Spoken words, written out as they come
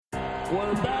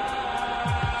We're back.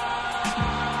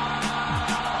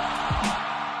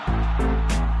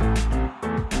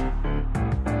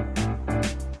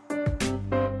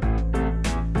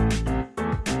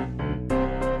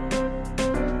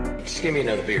 Just give me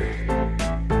another beer.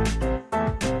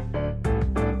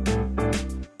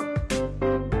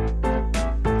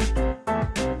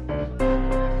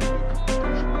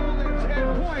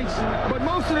 But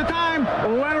most of the time,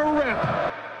 let her rip.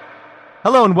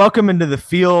 Hello and welcome into the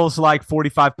Feels Like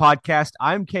 45 podcast.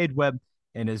 I'm Cade Webb,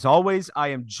 and as always, I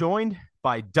am joined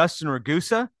by Dustin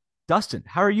Ragusa. Dustin,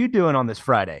 how are you doing on this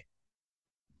Friday?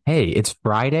 Hey, it's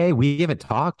Friday. We haven't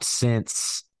talked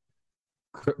since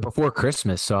before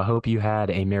Christmas, so I hope you had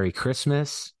a Merry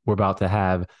Christmas. We're about to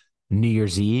have New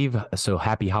Year's Eve, so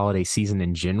happy holiday season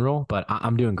in general, but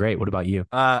I'm doing great. What about you?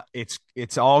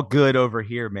 It's all good over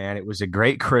here, man. It was a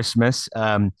great Christmas.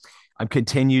 I'm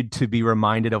continued to be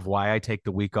reminded of why I take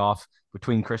the week off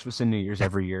between Christmas and New Year's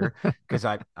every year because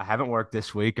I haven't worked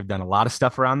this week. I've done a lot of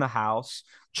stuff around the house,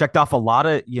 checked off a lot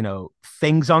of,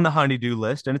 things on the honey-do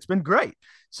list, and it's been great.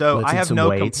 So Lifted I have some no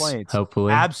weights, complaints.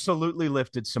 hopefully. Absolutely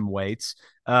lifted some weights.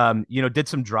 Did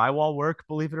some drywall work,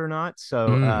 believe it or not. So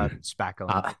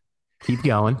spackling. Keep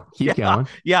going. Keep going.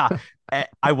 Yeah.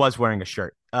 I was wearing a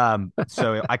shirt.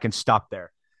 So I can stop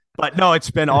there. But no, it's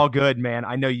been all good, man.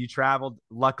 I know you traveled.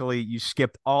 Luckily, you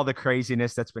skipped all the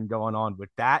craziness that's been going on with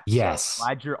that. Yes. So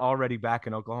glad you're already back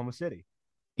in Oklahoma City.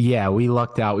 Yeah, we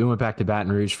lucked out. We went back to Baton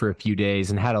Rouge for a few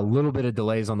days and had a little bit of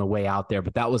delays on the way out there,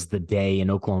 but that was the day in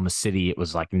Oklahoma City. It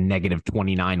was like negative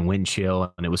 29 wind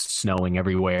chill, and it was snowing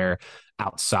everywhere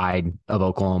outside of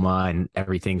Oklahoma and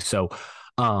everything. So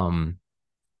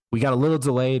we got a little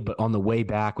delayed, but on the way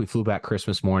back, we flew back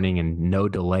Christmas morning and no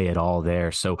delay at all there.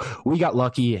 So we got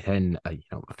lucky, and I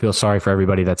feel sorry for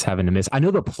everybody that's having to miss. I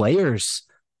know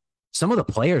some of the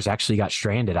players actually got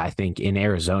stranded, I think, in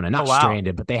Arizona. Not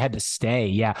stranded, but they had to stay.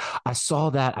 Yeah, I saw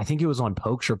that. I think it was on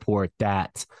Pokes Report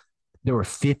that there were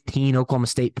 15 Oklahoma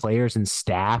State players and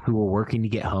staff who were working to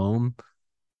get home.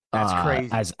 That's crazy.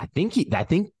 As I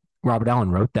think Robert Allen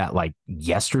wrote that like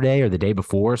yesterday or the day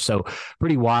before. So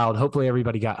pretty wild. Hopefully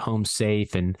everybody got home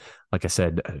safe. And like I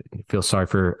said, I feel sorry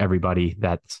for everybody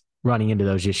that's running into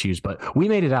those issues, but we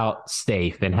made it out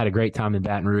safe and had a great time in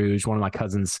Baton Rouge. One of my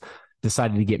cousins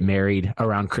decided to get married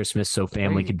around Christmas so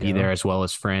family could be there as well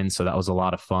as friends. So that was a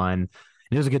lot of fun.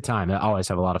 It was a good time. I always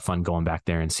have a lot of fun going back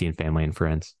there and seeing family and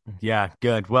friends. Yeah,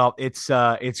 good. Well, it's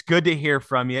good to hear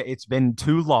from you. It's been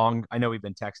too long. I know we've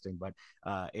been texting, but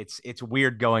it's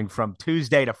weird going from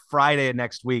Tuesday to Friday of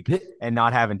next week and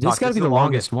not having talked. This got to be the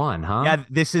longest one, huh? Yeah,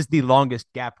 this is the longest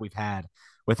gap we've had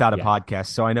without a podcast.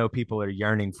 So I know people are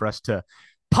yearning for us to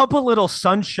pump a little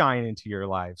sunshine into your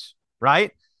lives,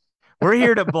 right? We're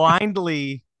here to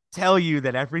blindly tell you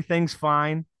that everything's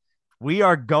fine. We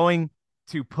are going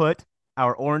to put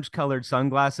our orange-colored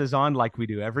sunglasses on like we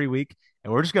do every week,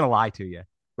 and we're just going to lie to you.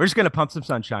 We're just going to pump some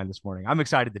sunshine this morning. I'm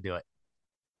excited to do it.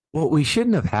 Well, we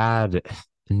shouldn't have had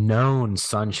known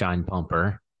sunshine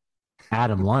pumper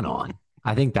Adam Lunn on.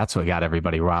 I think that's what got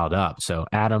everybody riled up. So,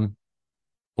 Adam,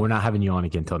 we're not having you on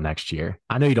again until next year.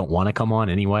 I know you don't want to come on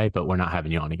anyway, but we're not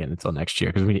having you on again until next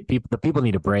year because the people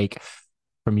need a break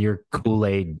from your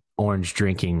Kool-Aid orange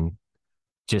drinking,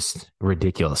 just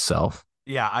ridiculous self.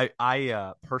 Yeah,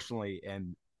 I personally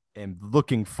am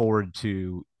looking forward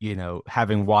to,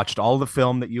 having watched all the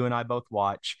film that you and I both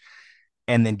watch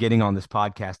and then getting on this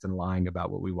podcast and lying about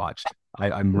what we watched.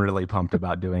 I'm really pumped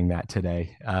about doing that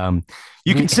today.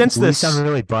 You can sense this. You sound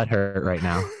really butthurt right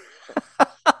now.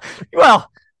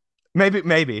 Well,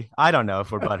 maybe. I don't know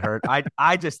if we're butthurt.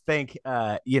 I just think,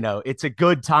 it's a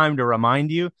good time to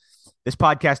remind you this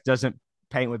podcast doesn't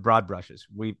paint with broad brushes.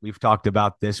 We've talked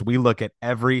about this. We look at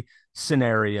every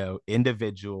scenario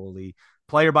individually,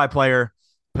 player by player,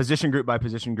 position group by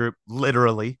position group,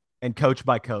 literally, and coach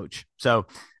by coach. So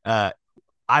I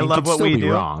love what we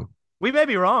do. Wrong. We may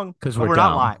be wrong because we're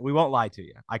not lying. We won't lie to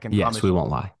you. I can promise. Yes, we won't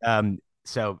lie.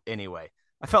 So anyway,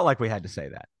 I felt like we had to say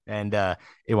that, and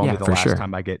it won't be the last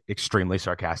time I get extremely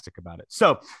sarcastic about it.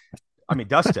 So,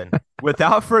 Dustin,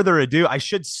 without further ado, I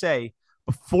should say,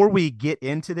 before we get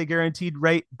into the Guaranteed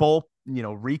Rate Bowl,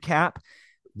 recap,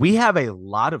 we have a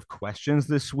lot of questions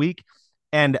this week,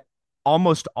 and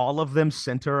almost all of them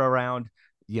center around,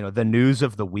 the news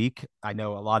of the week. I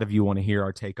know a lot of you want to hear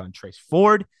our take on Trace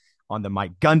Ford, on the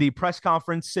Mike Gundy press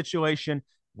conference situation.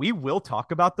 We will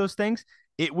talk about those things.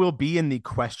 It will be in the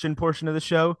question portion of the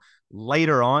show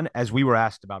later on, as we were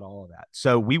asked about all of that.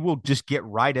 So we will just get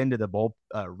right into the bowl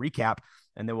recap,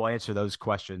 and then we'll answer those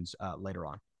questions later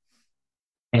on.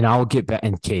 And I'll get back.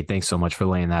 And Kate, thanks so much for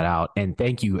laying that out. And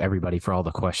thank you, everybody, for all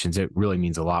the questions. It really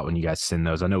means a lot when you guys send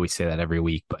those. I know we say that every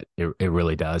week, but it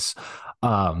really does.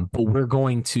 But we're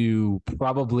going to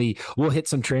we'll hit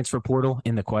some transfer portal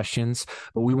in the questions,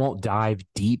 but we won't dive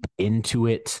deep into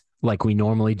it like we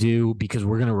normally do because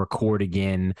we're going to record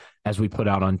again as we put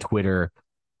out on Twitter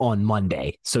on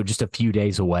Monday. So just a few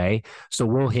days away. So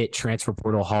we'll hit transfer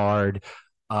portal hard.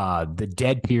 The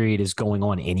dead period is going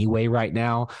on anyway right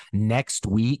now. Next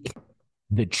week,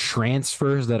 the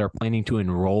transfers that are planning to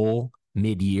enroll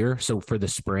mid-year, so for the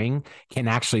spring, can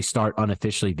actually start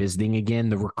unofficially visiting again.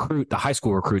 The high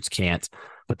school recruits can't,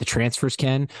 but the transfers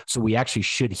can. So we actually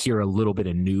should hear a little bit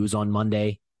of news on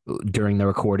Monday during the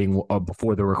recording or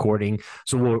before the recording.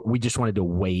 So we just wanted to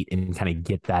wait and kind of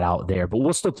get that out there, but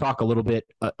we'll still talk a little bit,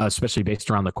 especially based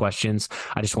around the questions.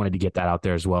 I just wanted to get that out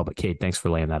there as well. But Kate, thanks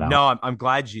for laying that out. No, I'm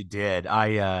glad you did.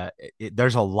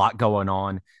 There's a lot going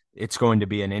on. It's going to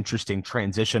be an interesting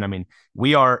transition. I mean,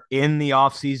 we are in the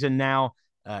off season now.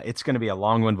 It's going to be a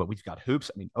long one, but we've got hoops.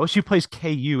 I mean, OSU plays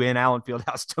KU in Allen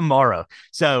Fieldhouse tomorrow.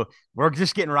 So we're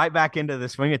just getting right back into the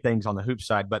swing of things on the hoop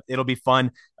side, but it'll be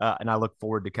fun. And I look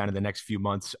forward to kind of the next few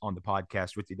months on the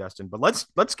podcast with you, Dustin. But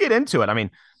let's get into it. I mean,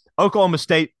 Oklahoma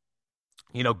State,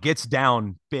 gets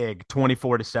down big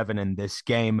 24-7 in this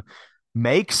game,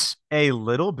 makes a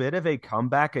little bit of a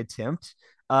comeback attempt.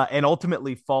 And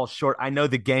ultimately falls short. I know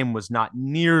the game was not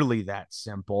nearly that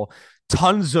simple.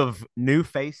 Tons of new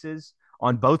faces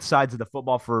on both sides of the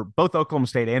football for both Oklahoma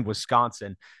State and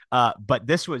Wisconsin. But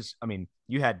this was,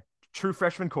 you had true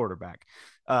freshman quarterback,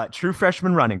 true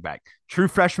freshman running back, true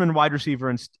freshman wide receiver,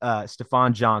 and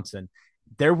Stephon Johnson.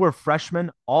 There were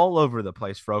freshmen all over the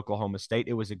place for Oklahoma State.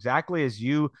 It was exactly as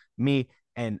you, me,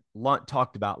 and Lunt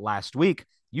talked about last week.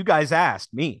 You guys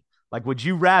asked me, would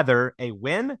you rather a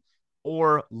win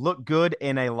or look good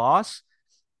in a loss?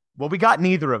 Well, we got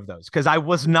neither of those because I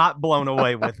was not blown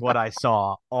away with what I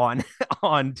saw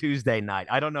on Tuesday night.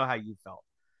 I don't know how you felt.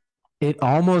 It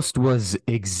almost was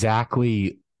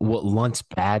exactly what Lunt's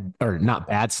not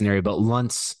bad scenario, but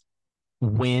Lunt's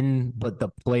win, but the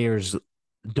players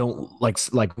don't like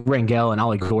Rangel and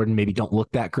Ollie Gordon maybe don't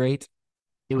look that great.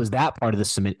 It was that part of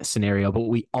the scenario, but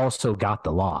we also got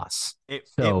the loss. It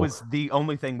was the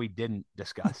only thing we didn't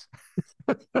discuss.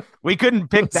 We couldn't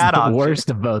pick that up. Worst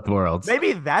of both worlds.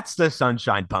 Maybe that's the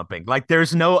sunshine pumping.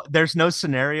 There's no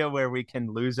scenario where we can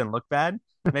lose and look bad.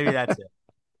 Maybe that's it.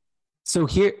 So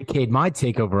here, Cade, my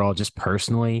take overall, just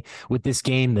personally, with this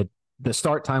game, the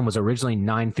start time was originally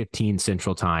 9:15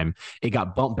 Central Time. It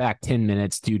got bumped back 10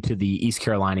 minutes due to the East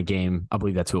Carolina game. I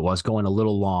believe that's who it was, going a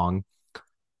little long.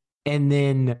 And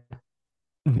then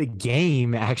the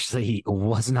game actually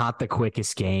was not the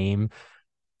quickest game.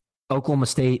 Oklahoma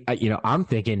State, I'm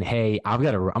thinking, hey, I'm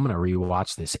going to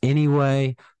rewatch this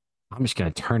anyway. I'm just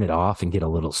going to turn it off and get a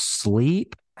little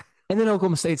sleep. And then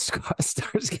Oklahoma State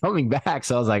starts coming back.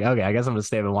 So I was like, okay, I guess I'm going to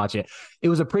stay up and watch it. It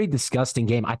was a pretty disgusting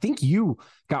game. I think you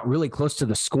got really close to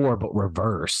the score, but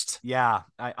reversed. Yeah.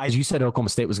 You said Oklahoma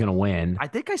State was going to win. I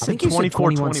think I said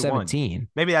 24-21.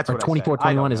 Maybe that's what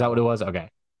 24-21. Is that what it was? Okay.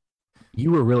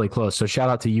 You were really close. So shout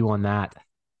out to you on that.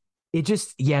 It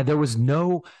just, there was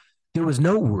no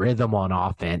rhythm on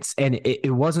offense. And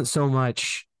it wasn't so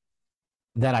much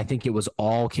that I think it was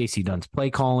all Casey Dunn's play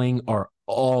calling or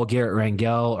all Garrett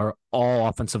Rangel or all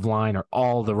offensive line or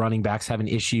all the running backs having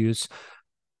issues.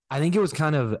 I think it was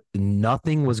kind of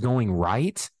nothing was going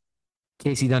right.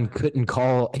 Casey Dunn couldn't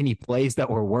call any plays that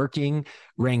were working.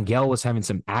 Rangel was having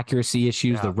some accuracy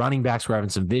issues. Yeah. The running backs were having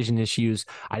some vision issues.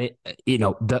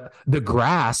 The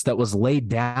grass that was laid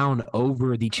down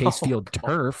over the Chase Field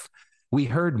turf. We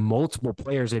heard multiple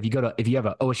players. If you have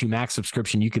an OSU Max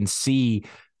subscription, you can see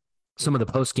some of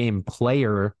the post-game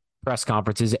player press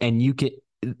conferences, and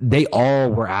they all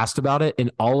were asked about it,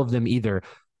 and all of them either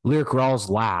Lyric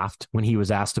Rawls laughed when he was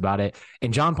asked about it,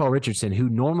 and John Paul Richardson, who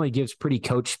normally gives pretty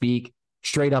coach speak,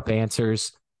 straight up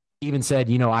answers, even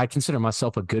said, I consider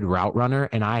myself a good route runner,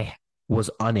 and I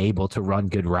was unable to run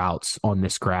good routes on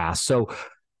this grass. So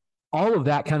all of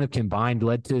that kind of combined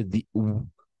led to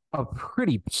a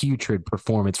pretty putrid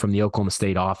performance from the Oklahoma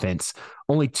State offense.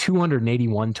 Only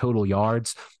 281 total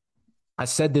yards. I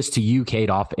said this to you,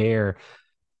 Kate, off air,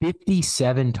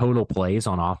 57 total plays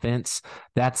on offense.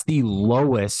 That's the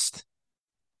lowest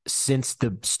since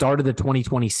the start of the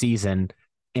 2020 season,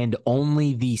 and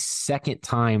only the second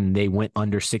time they went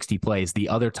under 60 plays. The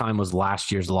other time was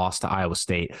last year's loss to Iowa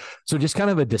State. So just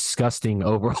kind of a disgusting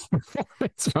overall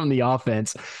performance from the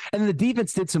offense. And the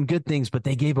defense did some good things, but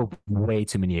they gave up way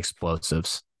too many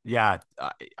explosives. Yeah,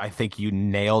 I think you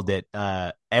nailed it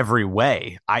every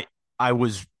way. I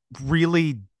was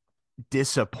really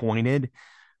disappointed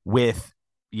with,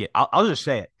 yeah, I'll just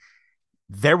say it.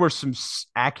 There were some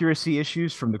accuracy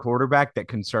issues from the quarterback that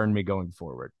concerned me going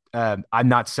forward. I'm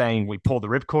not saying we pull the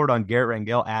ripcord on Garrett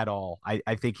Rangel at all.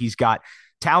 I think he's got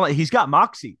talent. He's got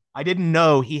moxie. I didn't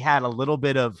know he had a little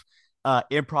bit of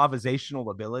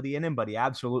improvisational ability in him, but he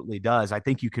absolutely does. I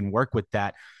think you can work with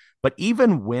that. But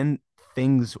even when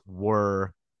things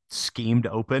were schemed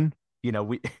open,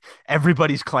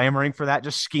 everybody's clamoring for that.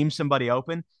 Just scheme somebody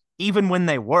open. Even when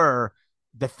they were,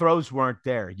 the throws weren't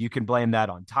there. You can blame that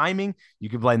on timing. You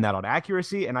can blame that on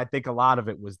accuracy. And I think a lot of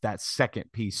it was that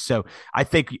second piece. So I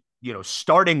think,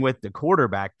 starting with the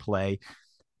quarterback play,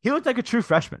 he looked like a true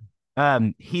freshman.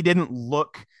 He didn't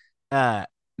look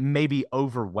maybe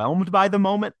overwhelmed by the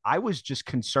moment. I was just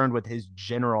concerned with his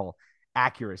general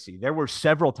accuracy. There were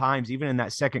several times, even in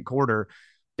that second quarter,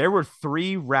 there were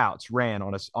 3 routes ran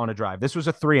on a drive. This was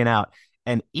a 3 and out.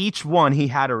 And each one he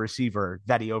had a receiver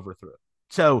that he overthrew.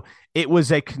 So it was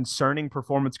a concerning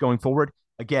performance going forward.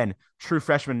 Again, true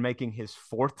freshman making his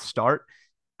 4th start.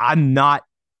 I'm not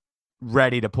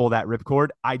ready to pull that ripcord.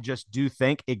 I just do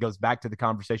think it goes back to the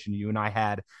conversation you and I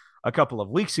had a couple of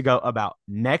weeks ago about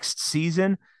next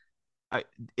season.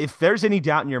 If there's any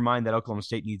doubt in your mind that Oklahoma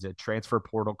State needs a transfer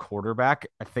portal quarterback,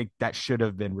 I think that should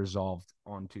have been resolved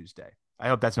on Tuesday. I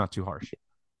hope that's not too harsh.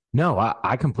 No,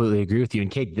 I completely agree with you.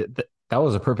 And Kate, that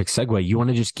was a perfect segue. You want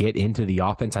to just get into the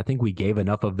offense? I think we gave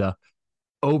enough of the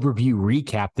overview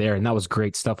recap there, and that was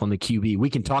great stuff on the QB. We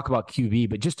can talk about QB,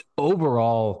 but just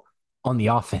overall on the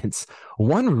offense,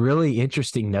 one really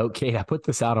interesting note, Kate, I put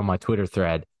this out on my Twitter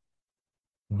thread.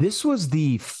 This was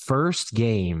the first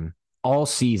game all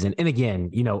season. And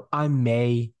again,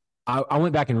 I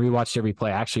went back and rewatched every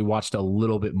play. I actually watched a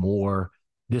little bit more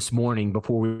this morning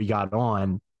before we got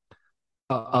on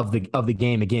of the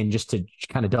game again, just to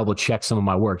kind of double check some of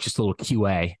my work, just a little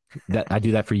QA that I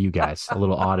do that for you guys, a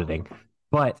little auditing.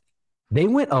 But they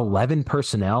went 11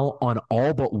 personnel on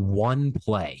all but one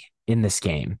play in this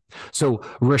game. So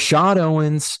Rashad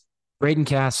Owens, Braden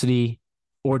Cassidy,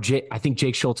 I think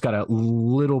Jake Schultz got a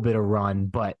little bit of run,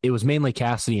 but it was mainly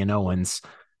Cassidy and Owens.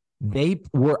 They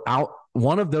were out.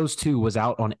 One of those 2 was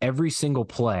out on every single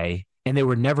play. And they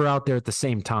were never out there at the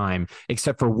same time,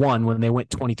 except for one when they went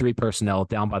 23 personnel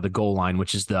down by the goal line,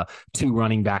 which is the 2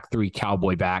 running back, 3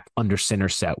 cowboy back under center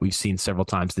set we've seen several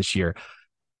times this year.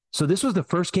 So this was the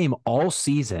first game all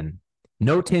season,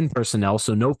 no 10 personnel,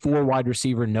 so no 4 wide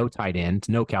receiver, no tight end,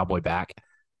 no cowboy back,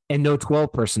 and no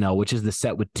 12 personnel, which is the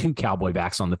set with 2 cowboy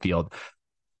backs on the field.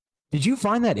 Did you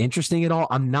find that interesting at all?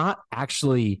 I'm not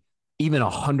actually even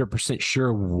 100%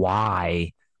 sure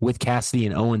why, with Cassidy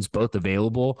and Owens both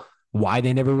available, why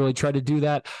they never really tried to do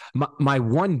that. My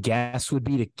one guess would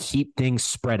be to keep things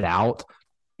spread out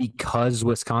because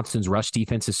Wisconsin's rush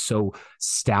defense is so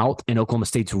stout and Oklahoma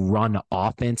State's run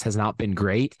offense has not been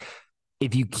great.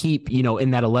 If you keep,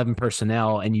 in that 11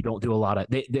 personnel and you don't do a lot of,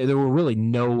 there were really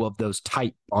no of those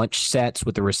tight bunch sets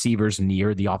with the receivers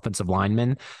near the offensive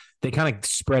linemen. They kind of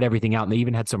spread everything out, and they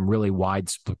even had some really wide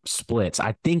splits.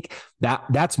 I think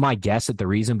that's my guess at the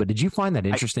reason. But did you find that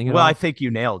interesting at all? I think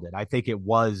you nailed it. I think it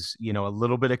was, a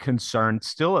little bit of concern,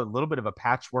 still a little bit of a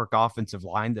patchwork offensive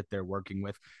line that they're working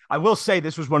with. I will say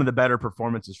this was one of the better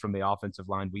performances from the offensive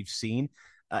line we've seen,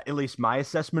 at least my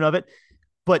assessment of it.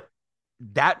 But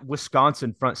that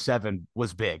Wisconsin front 7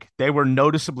 was big. They were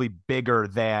noticeably bigger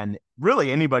than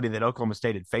really anybody that Oklahoma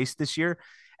State had faced this year.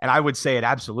 And I would say it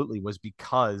absolutely was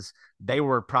because they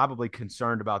were probably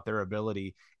concerned about their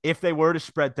ability. If they were to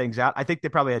spread things out, I think they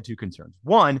probably had 2 concerns.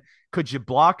 One, could you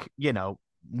block,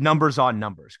 numbers on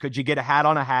numbers? Could you get a hat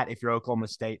on a hat if you're Oklahoma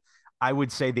State? I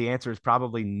would say the answer is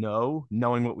probably no,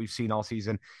 knowing what we've seen all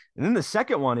season. And then the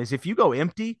second one is if you go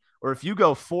empty, or if you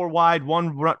go 4 wide,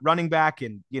 1 running back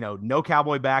and, no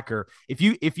cowboy back, or if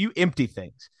you empty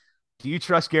things, do you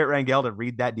trust Garrett Rangel to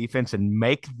read that defense and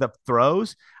make the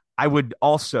throws? I would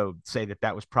also say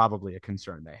that was probably a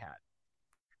concern they had.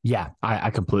 Yeah, I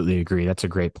completely agree. That's a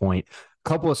great point. A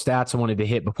couple of stats I wanted to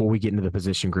hit before we get into the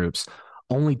position groups.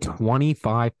 Only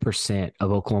 25%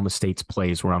 of Oklahoma State's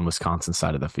plays were on Wisconsin's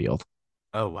side of the field.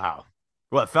 Oh, wow.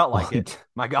 Well, it felt like it.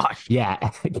 My gosh.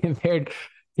 Yeah,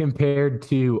 compared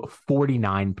to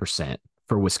 49%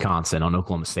 for Wisconsin on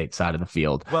Oklahoma State's side of the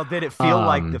field. Well, did it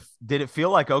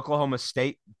feel like Oklahoma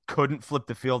State couldn't flip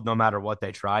the field no matter what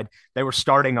they tried? They were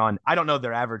starting on, I don't know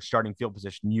their average starting field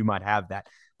position. You might have that,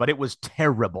 but it was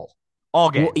terrible all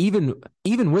game. Well,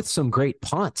 even with some great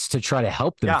punts to try to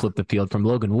help them flip the field from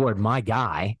Logan Ward, my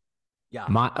guy. Yeah.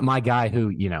 My guy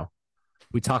who,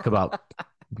 we talk about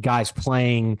guys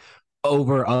playing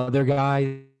over other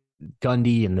guys.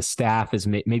 Gundy and the staff is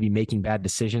maybe making bad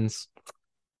decisions.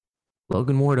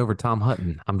 Logan Ward over Tom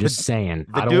Hutton. I'm just saying.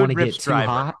 I don't want to get too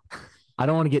hot. I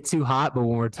don't want to get too hot, but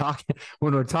when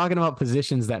we're talking about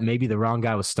positions that maybe the wrong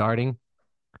guy was starting,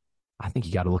 I think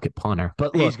you got to look at punter.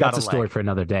 But look, that's a story for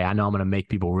another day. I know I'm going to make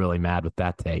people really mad with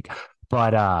that take.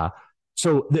 But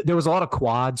so there was a lot of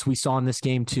quads we saw in this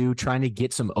game too, trying to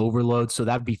get some overload. So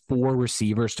that would be 4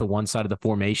 receivers to one side of the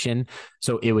formation.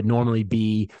 So it would normally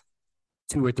be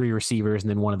 2 or 3 receivers and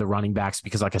then one of the running backs,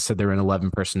 because like I said, they're in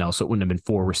 11 personnel. So it wouldn't have been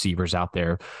 4 receivers out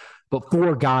there, but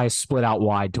 4 guys split out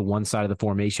wide to one side of the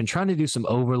formation, trying to do some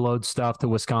overload stuff to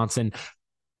Wisconsin.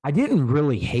 I didn't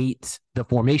really hate the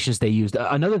formations they used.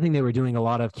 Another thing they were doing a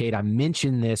lot of, Kate, I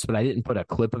mentioned this, but I didn't put a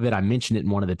clip of it. I mentioned it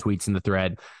in one of the tweets in the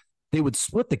thread. They would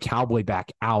split the cowboy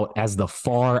back out as the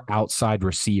far outside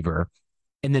receiver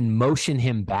and then motion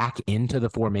him back into the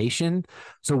formation.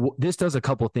 So this does a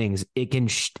couple things. It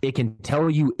can tell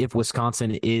you if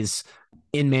Wisconsin is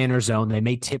in man or zone. They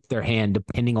may tip their hand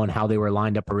depending on how they were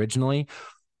lined up originally.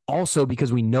 Also,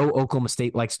 because we know Oklahoma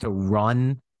State likes to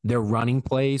run their running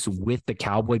plays with the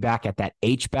cowboy back at that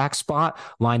H-back spot,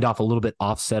 lined off a little bit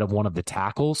offset of one of the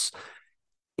tackles.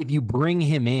 If you bring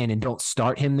him in and don't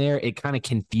start him there, it kind of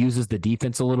confuses the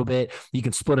defense a little bit. You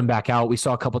can split him back out. We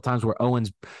saw a couple of times where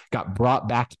Owens got brought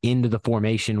back into the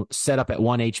formation, set up at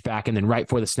one H-back, and then right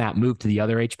before the snap moved to the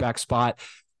other H-back spot.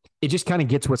 It just kind of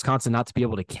gets Wisconsin not to be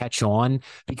able to catch on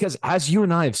because, as you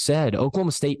and I have said,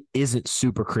 Oklahoma State isn't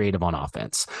super creative on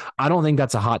offense. I don't think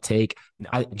that's a hot take.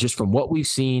 No. Just from what we've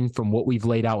seen, from what we've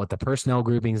laid out with the personnel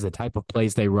groupings, the type of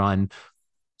plays they run,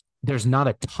 there's not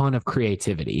a ton of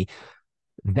creativity.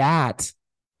 That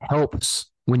helps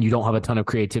when you don't have a ton of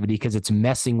creativity because it's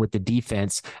messing with the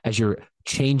defense as you're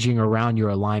changing around your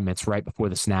alignments right before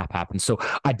the snap happens. So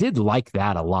I did like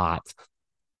that a lot.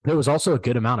 There was also a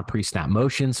good amount of pre-snap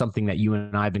motion, something that you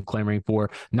and I have been clamoring for,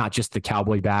 not just the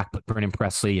cowboy back, but Brennan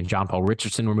Presley and John Paul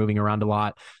Richardson were moving around a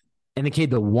lot. And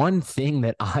the one thing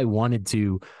that I wanted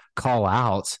to call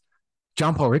out,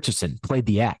 John Paul Richardson played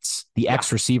the X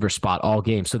receiver spot all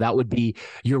game. So that would be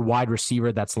your wide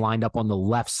receiver that's lined up on the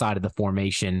left side of the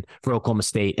formation for Oklahoma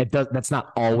State. That's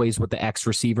not always what the X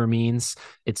receiver means.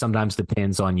 It sometimes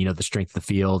depends on, the strength of the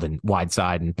field and wide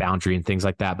side and boundary and things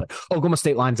like that. But Oklahoma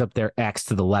State lines up their X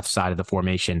to the left side of the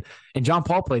formation. And John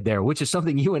Paul played there, which is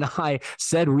something you and I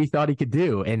said we thought he could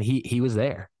do. And he was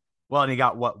there. Well, and he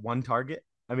got one target?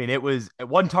 I mean, it was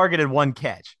 1 target and 1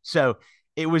 catch. So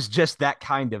it was just that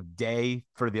kind of day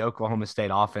for the Oklahoma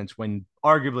State offense when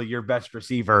arguably your best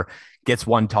receiver gets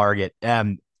 1 target.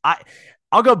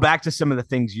 I'll go back to some of the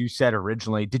things you said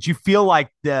originally. Did you feel like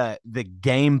the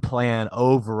game plan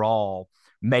overall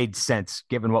made sense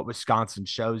given what Wisconsin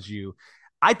shows you?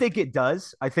 I think it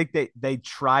does. I think they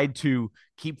tried to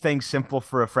keep things simple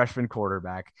for a freshman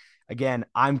quarterback. Again,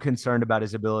 I'm concerned about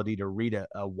his ability to read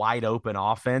a wide open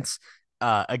offense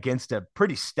against a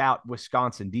pretty stout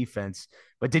Wisconsin defense.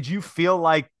 But did you feel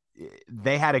like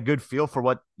they had a good feel for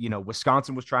what,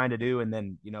 Wisconsin was trying to do and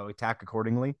then, attack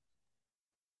accordingly?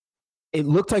 It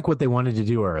looked like what they wanted to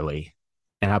do early,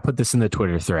 and I put this in the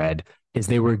Twitter thread, is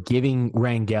they were giving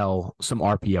Rangel some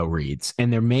RPO reads,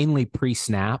 and they're mainly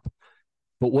pre-snap.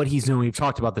 But what he's doing, we've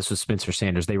talked about this with Spencer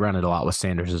Sanders. They run it a lot with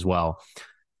Sanders as well.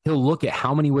 He'll look at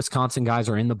how many Wisconsin guys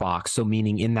are in the box, so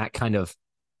meaning in that kind of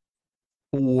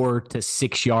 4 to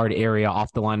 6 yard area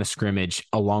off the line of scrimmage,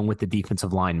 along with the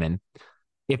defensive linemen.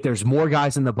 If there's more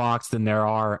guys in the box than there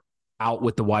are out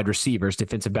with the wide receivers,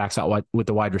 defensive backs out with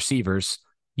the wide receivers,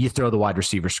 you throw the wide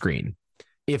receiver screen.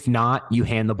 If not, you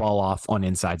hand the ball off on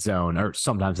inside zone, or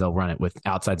sometimes they'll run it with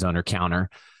outside zone or counter.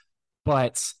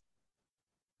 But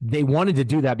they wanted to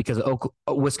do that because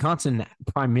Wisconsin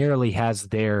primarily has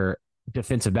their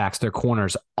defensive backs, their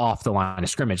corners off the line of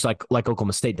scrimmage, like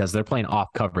Oklahoma State does. They're playing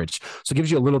off coverage. So it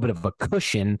gives you a little bit of a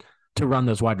cushion to run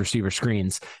those wide receiver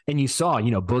screens. And you saw,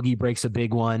 Boogie breaks a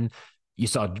big one. You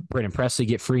saw Brennan Presley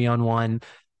get free on one.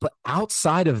 But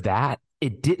outside of that,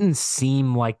 it didn't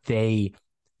seem like they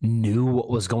knew what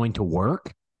was going to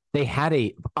work. They had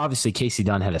obviously Casey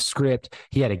Dunn had a script.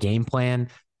 He had a game plan,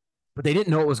 but they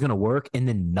didn't know it was going to work. And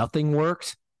then nothing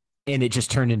worked. And it just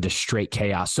turned into straight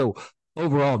chaos. So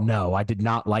overall, no, I did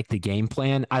not like the game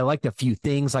plan. I liked a few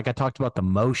things. Like I talked about the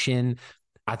motion.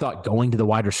 I thought going to the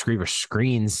wide receiver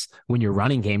screens when your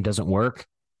running game doesn't work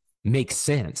makes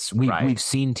sense. We've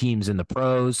seen teams in the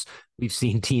pros. We've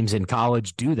seen teams in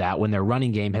college do that when their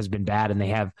running game has been bad and they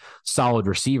have solid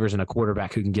receivers and a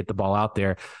quarterback who can get the ball out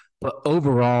there. But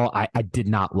overall, I did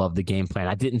not love the game plan.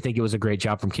 I didn't think it was a great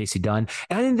job from Casey Dunn.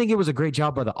 And I didn't think it was a great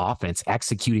job by the offense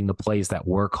executing the plays that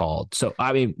were called. So,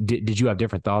 I mean, did you have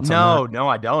different thoughts on that? No,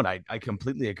 I don't. I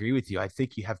completely agree with you. I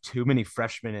think you have too many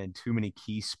freshmen and too many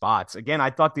key spots. Again,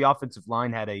 I thought the offensive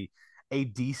line had a a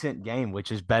decent game,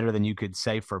 which is better than you could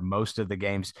say for most of the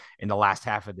games in the last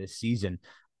half of this season.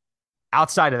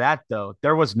 Outside of that, though,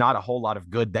 there was not a whole lot of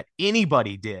good that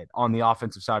anybody did on the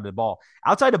offensive side of the ball.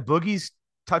 Outside of Boogie's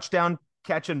touchdown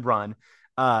catch and run,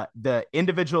 the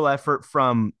individual effort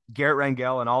from Garrett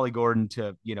Rangel and Ollie Gordon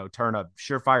to, turn a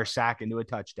surefire sack into a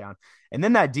touchdown. And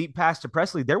then that deep pass to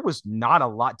Presley, there was not a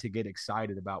lot to get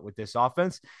excited about with this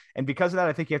offense. And because of that,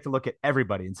 I think you have to look at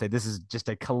everybody and say, this is just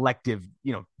a collective,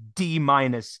 D-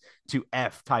 to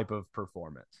F type of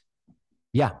performance.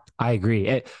 Yeah, I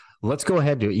agree. Let's go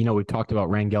ahead to, we talked about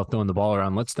Rangel throwing the ball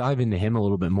around. Let's dive into him a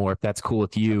little bit more, if that's cool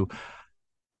with you.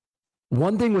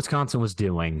 One thing Wisconsin was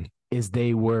doing is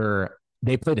they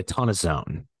played a ton of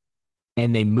zone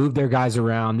and they moved their guys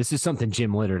around. This is something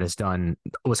Jim Liddard has done,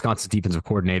 Wisconsin's defensive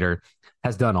coordinator,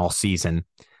 has done all season.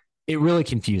 It really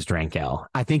confused Rangel.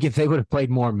 I think if they would have played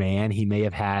more man, he may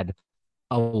have had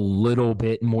a little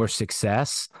bit more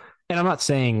success. And I'm not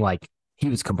saying like he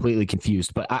was completely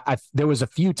confused, but there was a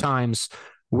few times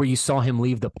where you saw him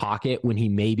leave the pocket when he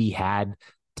maybe had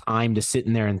time to sit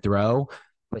in there and throw.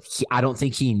 But I don't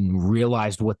think he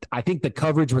realized I think the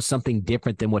coverage was something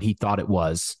different than what he thought it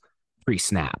was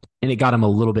pre-snap. And it got him a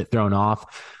little bit thrown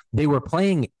off. They were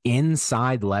playing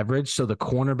inside leverage. So the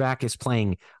cornerback is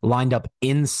playing lined up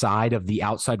inside of the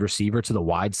outside receiver to the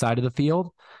wide side of the field.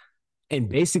 And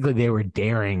basically they were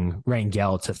daring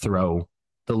Rangel to throw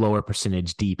the lower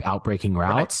percentage deep outbreaking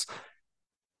routes. Right.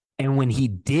 And when he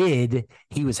did,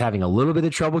 he was having a little bit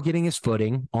of trouble getting his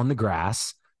footing on the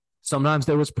grass. Sometimes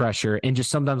there was pressure, and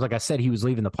just sometimes, like I said, he was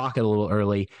leaving the pocket a little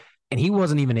early, and he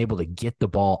wasn't even able to get the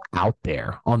ball out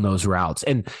there on those routes.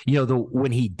 And,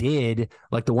 when he did,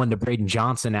 like the one to Braden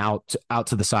Johnson out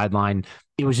to the sideline,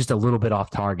 it was just a little bit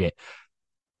off target.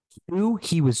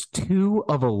 He was 2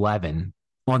 of 11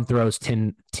 on throws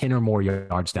 10 or more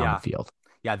yards down the field.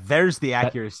 Yeah, there's the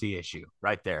accuracy issue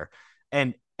right there.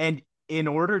 And in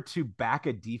order to back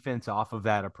a defense off of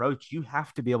that approach, you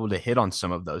have to be able to hit on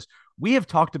some of those. We have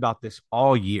talked about this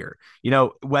all year.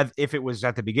 If it was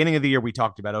at the beginning of the year, we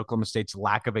talked about Oklahoma State's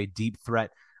lack of a deep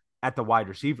threat at the wide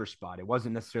receiver spot. It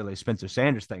wasn't necessarily a Spencer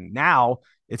Sanders thing. Now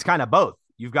it's kind of both.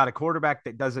 You've got a quarterback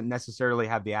that doesn't necessarily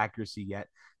have the accuracy yet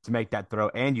to make that throw,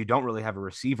 and you don't really have a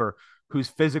receiver who's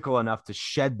physical enough to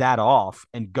shed that off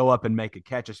and go up and make a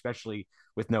catch, especially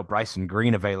with no Bryson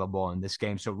Green available in this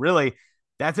game. So really,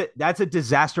 that's a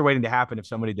disaster waiting to happen if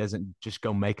somebody doesn't just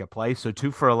go make a play. So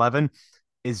 2 for 11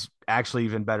 is actually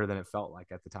even better than it felt like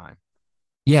at the time.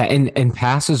 Yeah, and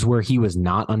passes where he was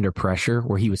not under pressure,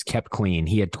 where he was kept clean.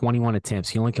 He had 21 attempts.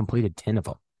 He only completed 10 of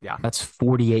them. Yeah. That's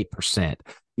 48%.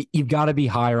 You've got to be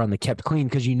higher on the kept clean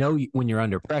because when you're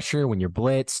under pressure, when you're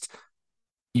blitzed,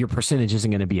 your percentage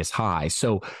isn't going to be as high.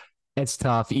 So it's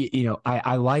tough.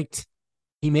 I liked –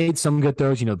 he made some good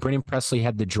throws. Brennan Presley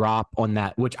had the drop on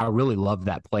that, which I really loved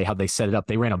that play, how they set it up.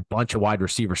 They ran a bunch of wide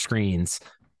receiver screens,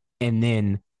 and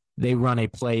then they run a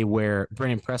play where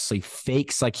Brennan Presley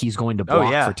fakes like he's going to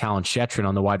block for Talon Shetron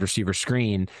on the wide receiver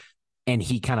screen, and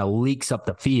he kind of leaks up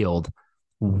the field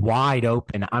wide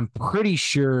open. I'm pretty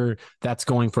sure that's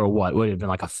going for what would have been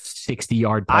like a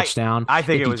 60-yard touchdown. I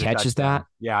think if it was he catches that.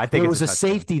 Yeah, I think there was a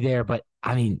safety there, but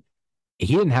I mean,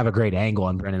 he didn't have a great angle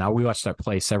on Brennan. We watched that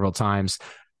play several times.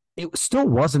 It still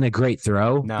wasn't a great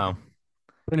throw. No.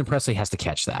 Brennan Presley has to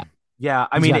catch that. Yeah,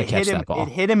 I mean, it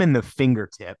hit him in the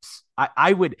fingertips.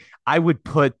 I would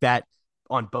put that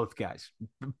on both guys.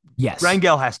 Yes.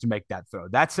 Rangel has to make that throw.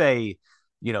 That's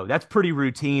that's pretty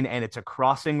routine, and it's a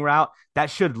crossing route. That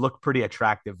should look pretty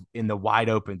attractive in the wide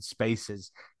open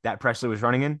spaces that Presley was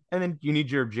running in. And then you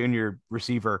need your junior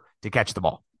receiver to catch the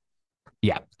ball.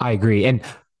 Yeah, I agree. And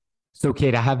so,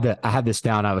 Kate, I have this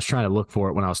down. I was trying to look for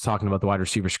it when I was talking about the wide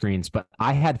receiver screens, but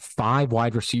I had 5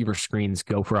 wide receiver screens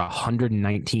go for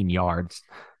 119 yards.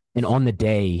 And on the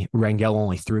day, Rangel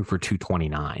only threw for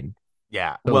 229.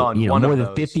 Yeah. So, well, more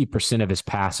than 50% of his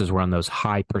passes were on those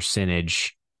high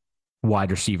percentage wide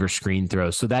receiver screen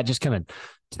throws. So that just kind of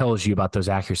tells you about those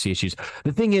accuracy issues.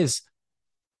 The thing is,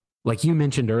 like you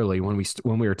mentioned early when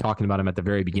we were talking about him at the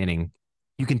very beginning,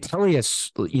 you can tell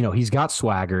he's got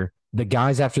swagger. The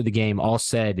guys after the game all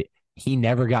said he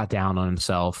never got down on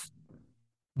himself.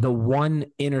 The one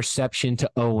interception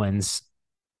to Owens,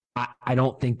 I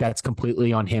don't think that's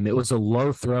completely on him. It was a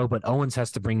low throw, but Owens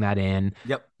has to bring that in.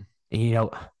 Yep. And,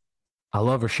 I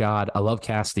love Rashad. I love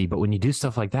Cassidy. But when you do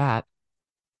stuff like that,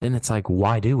 then it's like,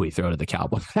 why do we throw to the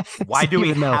Cowboys? Why do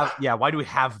we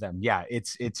have them? Yeah,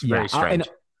 it's very strange.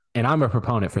 And I'm a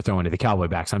proponent for throwing to the Cowboy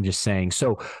backs. I'm just saying.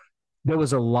 So there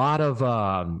was a lot of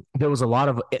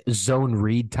zone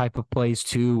read type of plays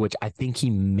too, which I think he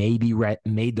maybe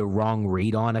made the wrong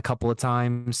read on a couple of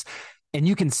times. And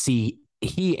you can see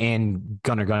he and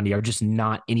Gunnar Gundy are just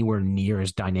not anywhere near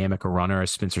as dynamic a runner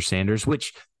as Spencer Sanders,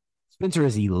 which Spencer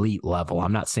is elite level.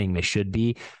 I'm not saying they should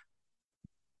be.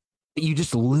 But you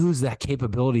just lose that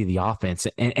capability of the offense.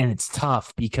 And it's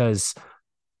tough because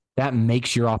that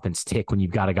makes your offense tick when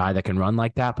you've got a guy that can run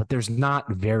like that. But there's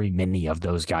not very many of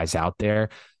those guys out there.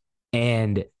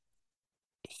 And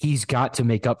he's got to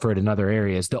make up for it in other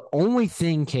areas. The only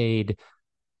thing, Cade,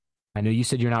 I know you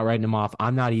said you're not writing him off.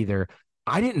 I'm not either.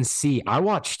 I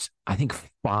watched, I think,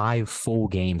 5 full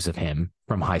games of him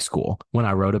from high school when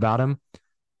I wrote about him.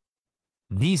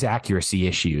 These accuracy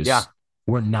issues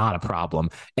were not a problem.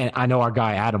 And I know our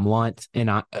guy, Adam Lunt,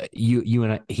 and he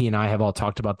and I have all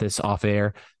talked about this off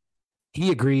air.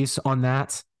 He agrees on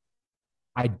that.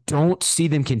 I don't see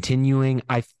them continuing.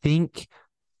 I think,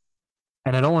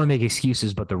 and I don't want to make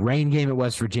excuses, but the rain game at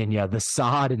West Virginia, the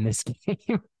sod in this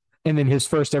game, and then his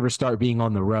first ever start being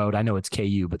on the road. I know it's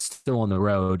KU, but still on the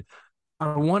road.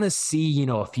 I want to see,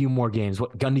 a few more games.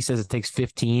 What Gundy says, it takes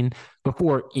 15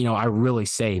 before, I really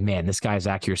say, man, this guy has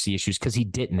accuracy issues, because he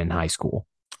didn't in high school.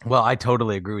 Well, I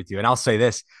totally agree with you. And I'll say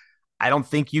this. I don't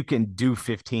think you can do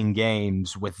 15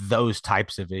 games with those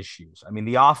types of issues. I mean,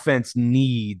 the offense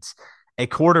needs a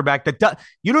quarterback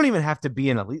you don't even have to be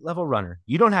an elite level runner.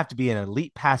 You don't have to be an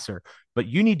elite passer, but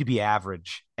you need to be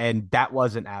average. And that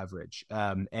wasn't average.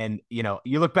 And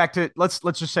you look back to, let's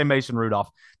just say Mason Rudolph.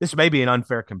 This may be an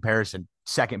unfair comparison,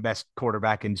 second best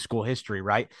quarterback in school history,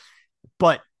 right?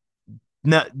 But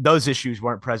no, those issues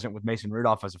weren't present with Mason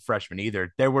Rudolph as a freshman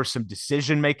either. There were some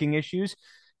decision-making issues,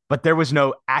 but there was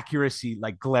no accuracy,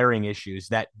 like glaring issues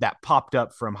that popped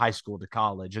up from high school to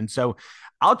college. And so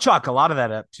I'll chalk a lot of that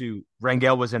up to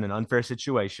Rangel was in an unfair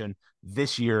situation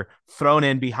this year, thrown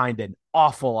in behind an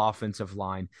awful offensive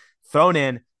line, thrown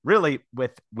in really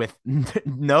with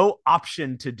no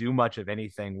option to do much of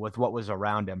anything with what was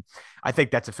around him. I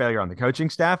think that's a failure on the coaching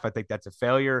staff. I think that's a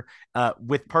failure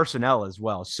with personnel as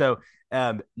well. So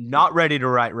not ready to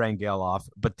write Rangel off,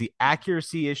 but the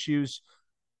accuracy issues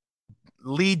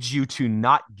leads you to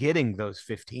not getting those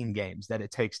 15 games that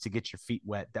it takes to get your feet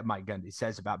wet that Mike Gundy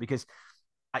says about, because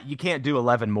you can't do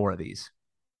 11 more of these.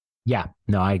 Yeah,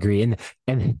 no, I agree.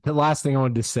 And the last thing I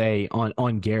wanted to say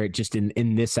on Garrett, just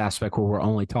in this aspect where we're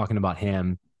only talking about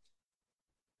him,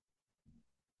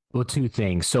 well, 2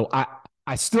 things. So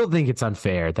I still think it's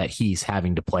unfair that he's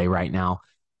having to play right now.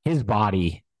 His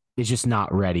body is just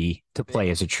not ready to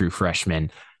play as a true freshman.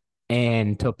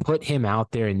 And to put him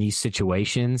out there in these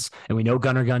situations, and we know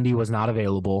Gunnar Gundy was not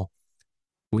available.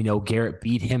 We know Garrett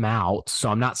beat him out. So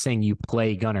I'm not saying you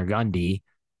play Gunnar Gundy,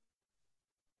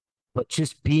 but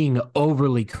just being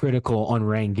overly critical on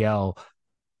Rangel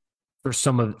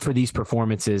for these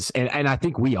performances. And I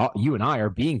think you and I are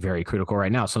being very critical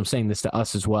right now. So I'm saying this to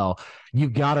us as well.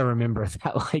 You've got to remember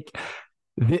that,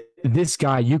 this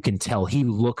guy, you can tell he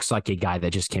looks like a guy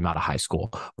that just came out of high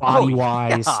school, body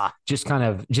wise, just kind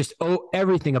of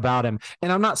everything about him.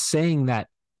 And I'm not saying that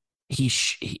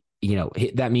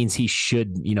that means he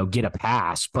should, get a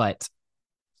pass, but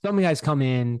some guys come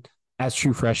in as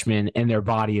true freshmen and their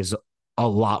body is a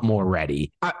lot more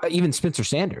ready. Even Spencer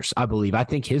Sanders, I believe, I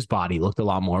think his body looked a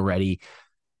lot more ready.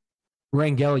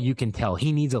 Rangel, you can tell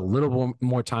he needs a little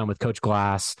more time with Coach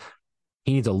Glass.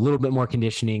 He needs a little bit more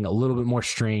conditioning, a little bit more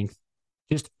strength,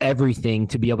 just everything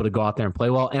to be able to go out there and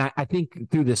play well. And I think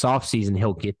through this offseason,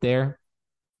 he'll get there.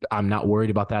 I'm not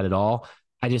worried about that at all.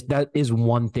 That is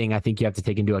one thing I think you have to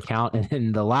take into account. And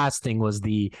then the last thing was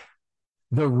the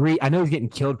read. I know he's getting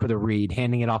killed for the read,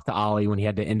 handing it off to Ollie when he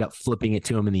had to end up flipping it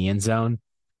to him in the end zone.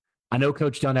 I know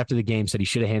Coach Dunn after the game said he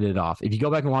should have handed it off. If you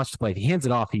go back and watch the play, if he hands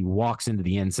it off, he walks into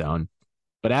the end zone.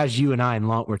 But as you and I and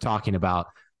Lunt were talking about,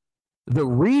 the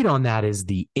read on that is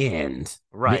the end.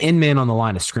 Right. The end man on the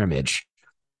line of scrimmage.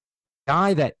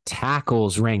 Guy that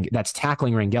that's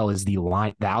tackling Rangel is the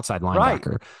outside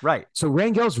linebacker. Right. So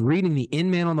Rangel's reading the end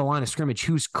man on the line of scrimmage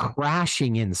who's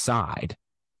crashing inside,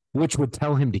 which would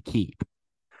tell him to keep.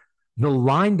 The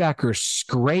linebacker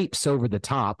scrapes over the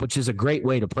top, which is a great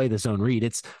way to play the zone read.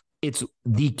 It's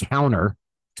the counter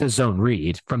to zone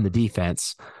read from the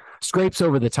defense. Scrapes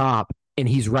over the top, and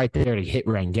he's right there to hit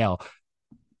Rangel.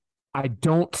 I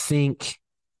don't think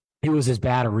it was as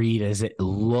bad a read as it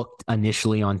looked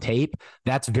initially on tape.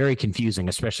 That's very confusing,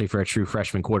 especially for a true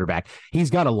freshman quarterback. He's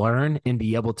got to learn and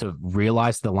be able to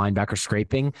realize the linebacker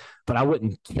scraping, but I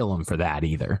wouldn't kill him for that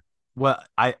either. Well,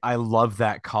 I love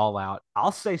that call out.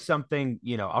 I'll say something,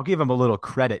 I'll give him a little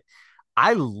credit.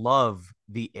 I love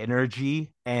the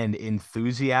energy and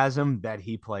enthusiasm that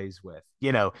he plays with.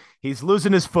 He's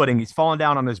losing his footing. He's falling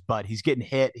down on his butt. He's getting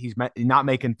hit. He's not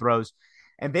making throws.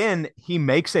 And then he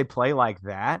makes a play like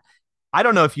that, I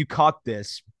don't know if you caught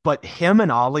this, but him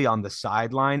and Ollie on the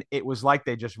sideline, it was like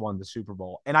they just won the Super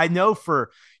Bowl. And I know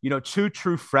for, two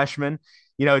true freshmen,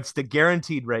 it's the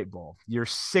guaranteed rate bowl. You're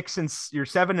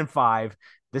 7-5.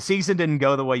 The season didn't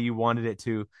go the way you wanted it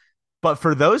to. But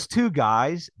for those two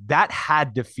guys, that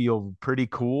had to feel pretty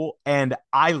cool. And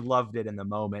I loved it in the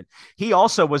moment. He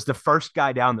also was the first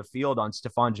guy down the field on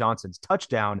Stephon Johnson's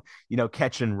touchdown,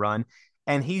 catch and run.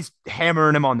 And he's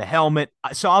hammering him on the helmet.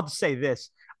 So I'll just say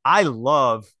this. I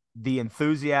love the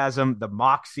enthusiasm, the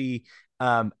moxie.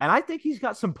 And I think he's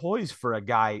got some poise for a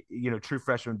guy, true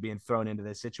freshman being thrown into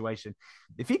this situation.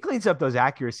 If he cleans up those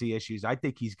accuracy issues, I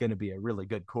think he's going to be a really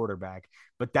good quarterback.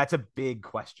 But that's a big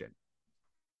question.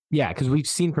 Yeah, because we've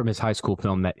seen from his high school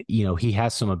film that, he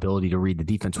has some ability to read the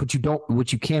defense, which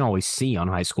you can't always see on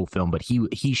high school film, but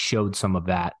he showed some of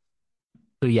that.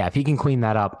 So yeah, if he can clean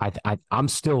that up, I'm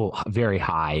still very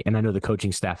high, and I know the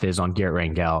coaching staff is on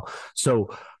Garrett Rangel.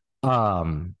 So,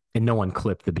 and no one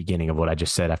clipped the beginning of what I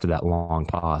just said after that long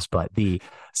pause, but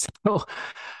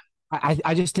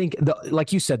I just think,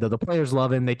 like you said, though, the players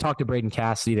love him. They talked to Braden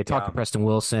Cassidy, they talked to Preston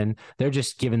Wilson. They're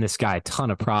just giving this guy a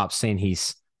ton of props, saying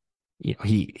he's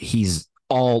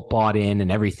all bought in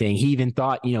and everything. He even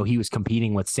thought, he was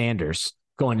competing with Sanders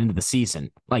going into the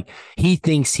season. Like, he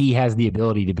thinks he has the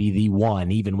ability to be the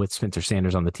one, even with Spencer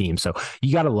Sanders on the team. So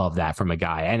you got to love that from a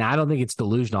guy. And I don't think it's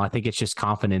delusional. I think it's just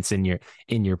confidence in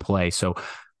your play. So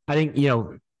I think,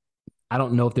 I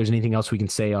don't know if there's anything else we can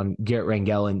say on Garrett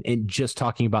Rangel and just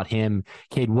talking about him.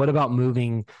 Cade, what about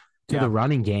moving to the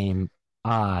running game?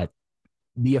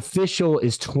 The official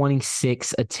is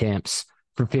 26 attempts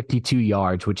for 52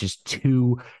 yards, which is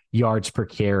 2 yards per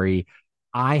carry.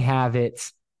 I have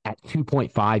it at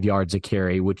 2.5 yards a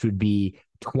carry, which would be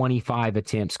 25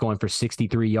 attempts going for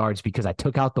 63 yards because I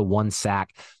took out the 1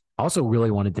 sack. I also really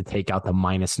wanted to take out the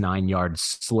 -9 yard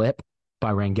slip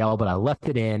by Rangel, but I left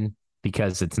it in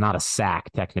because it's not a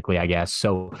sack technically, I guess.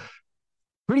 So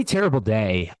pretty terrible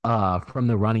day from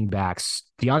the running backs.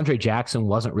 DeAndre Jackson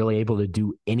wasn't really able to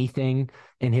do anything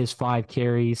in his 5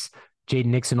 carries. Jaden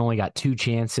Nixon only got 2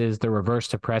 chances. The reverse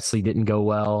to Presley didn't go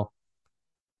well.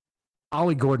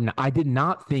 Ollie Gordon, I did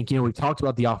not think, we talked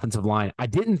about the offensive line. I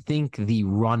didn't think the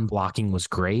run blocking was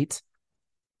great.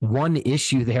 One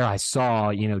issue there I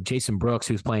saw, Jason Brooks,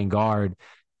 who's playing guard,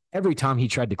 every time he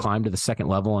tried to climb to the second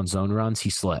level on zone runs, he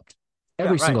slipped.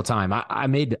 Every single time. I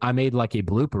made like a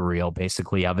blooper reel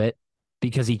basically of it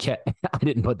because he kept, I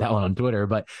didn't put that one on Twitter,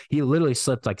 but he literally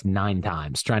slipped like 9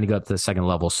 times trying to go up to the second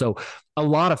level. So a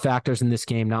lot of factors in this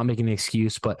game, not making an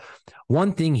excuse, but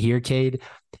one thing here, Cade,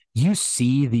 you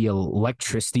see the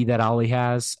electricity that Ollie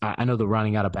has. I know the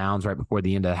running out of bounds right before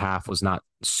the end of the half was not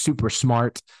super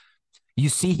smart. You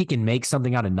see he can make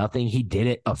something out of nothing. He did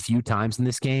it a few times in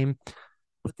this game.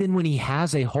 But then when he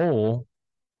has a hole,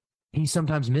 he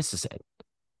sometimes misses it.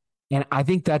 And I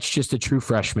think that's just a true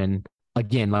freshman.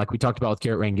 Again, like we talked about with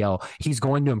Garrett Rangel, he's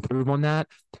going to improve on that.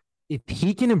 If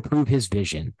he can improve his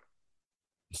vision,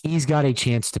 he's got a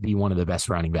chance to be one of the best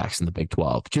running backs in the Big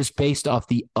 12, just based off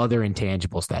the other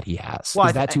intangibles that he has. Well,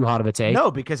 is that too hot of a take?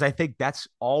 No, because I think that's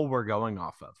all we're going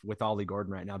off of with Ollie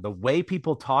Gordon right now. The way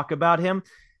people talk about him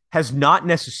has not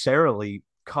necessarily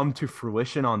come to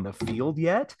fruition on the field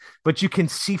yet, but you can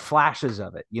see flashes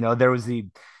of it. There was the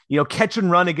catch and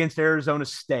run against Arizona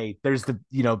State. There's the,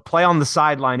 play on the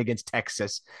sideline against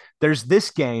Texas. There's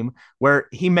this game where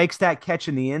he makes that catch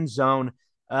in the end zone.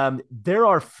 There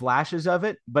are flashes of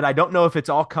it, but I don't know if it's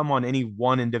all come on any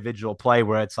one individual play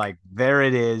where it's like, there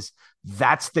it is.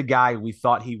 That's the guy we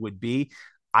thought he would be.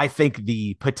 I think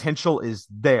the potential is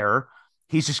there.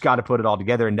 He's just got to put it all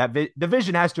together, and that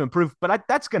division has to improve, but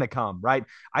that's going to come, right?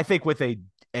 I think with a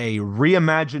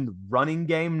reimagined running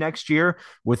game next year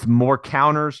with more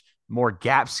counters, more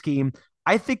gap scheme,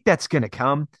 I think that's going to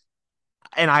come.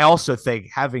 And I also think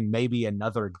having maybe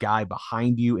another guy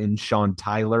behind you in Sean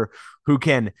Tyler who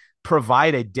can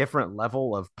provide a different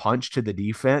level of punch to the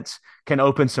defense can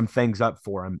open some things up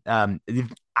for him.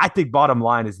 I think bottom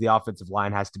line is the offensive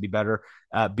line has to be better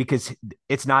because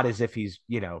it's not as if he's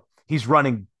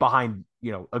running behind,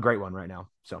 a great one right now.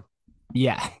 So,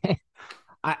 yeah,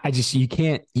 I just, you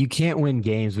can't win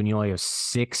games when you only have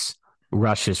 6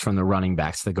 rushes from the running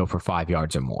backs that go for 5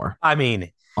 yards or more. I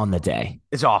mean, on the day,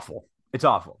 it's awful. It's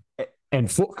awful.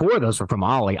 And 4 of those were from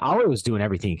Ollie. Ollie was doing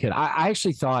everything he could. I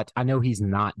actually thought, I know he's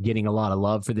not getting a lot of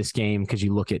love for this game because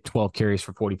you look at 12 carries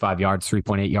for 45 yards,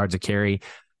 3.8 yards a carry.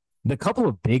 The couple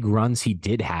of big runs he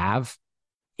did have,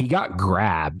 he got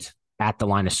grabbed at the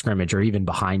line of scrimmage or even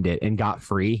behind it and got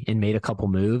free and made a couple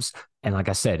moves. And like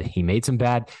I said, he made some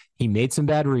bad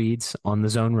reads on the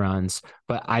zone runs,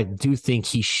 but I do think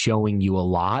he's showing you a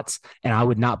lot. And I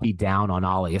would not be down on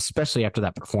Ollie, especially after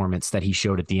that performance that he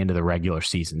showed at the end of the regular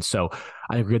season. So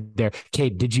I agree there.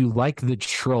 Kate, did you like the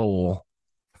troll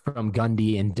from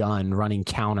Gundy and Dunn running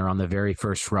counter on the very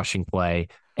first rushing play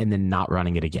and then not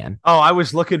running it again? Oh, I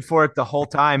was looking for it the whole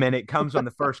time, and it comes on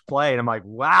the first play, and I'm like,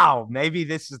 wow, maybe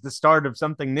this is the start of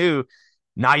something new.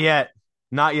 Not yet.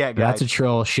 Not yet, guys. That's a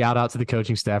troll. Shout out to the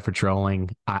coaching staff for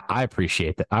trolling. I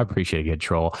appreciate that. I appreciate a good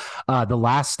troll. The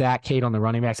last stat, Kate, on the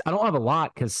running backs, I don't have a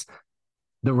lot because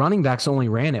the running backs only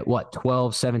ran at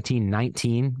 12, 17,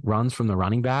 19 runs from the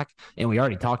running back. And we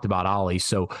already talked about Ollie.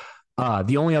 So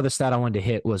the only other stat I wanted to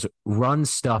hit was run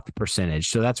stuffed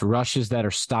percentage. So that's rushes that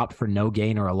are stopped for no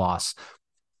gain or a loss.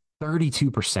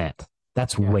 32%.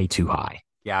 That's way too high.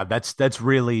 Yeah, that's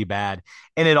really bad.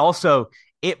 And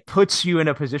it puts you in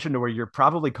a position to where you're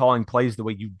probably calling plays the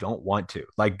way you don't want to.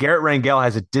 Like Garrett Rangel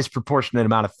has a disproportionate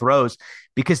amount of throws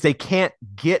because they can't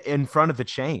get in front of the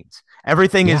chains.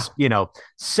 Everything is,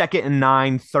 2nd and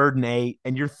 9, 3rd and 8,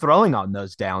 and you're throwing on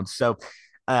those downs. So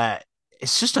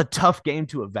it's just a tough game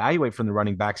to evaluate from the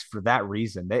running backs for that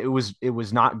reason. It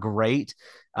was not great.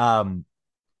 It's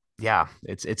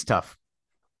tough.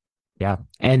 Yeah.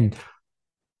 And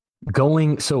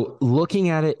looking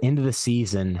at it into the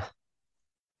season,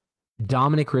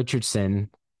 Dominic Richardson,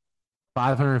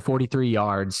 543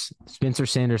 yards, Spencer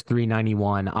Sanders,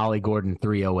 391, Ollie Gordon,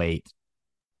 308.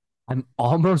 I'm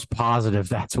almost positive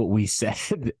that's what we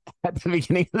said at the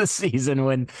beginning of the season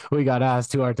when we got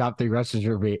asked who our top 3 rushers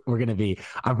were going to be.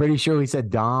 I'm pretty sure we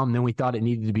said Dom, then we thought it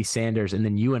needed to be Sanders, and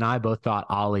then you and I both thought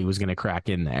Ollie was going to crack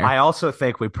in there. I also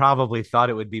think we probably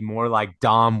thought it would be more like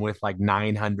Dom with like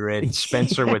 900,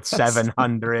 Spencer with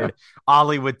 700,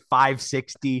 Ollie with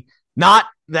 560. Not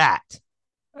that.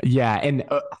 Yeah, and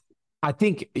I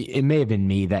think it may have been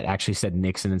me that actually said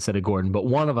Nixon instead of Gordon, but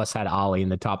one of us had Ollie in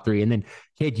the top 3. And then,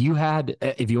 Kate, you had,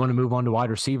 if you want to move on to wide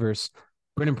receivers,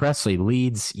 Brennan Presley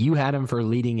leads. You had him for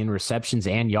leading in receptions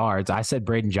and yards. I said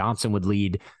Braden Johnson would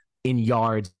lead in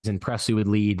yards and Presley would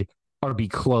lead or be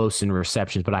close in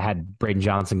receptions, but I had Braden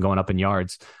Johnson going up in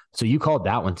yards. So you called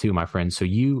that one too, my friend. So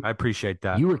I appreciate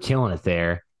that. You were killing it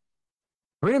there.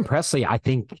 Brennan Presley, I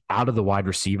think, out of the wide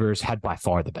receivers, had by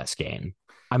far the best game.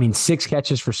 I mean, 6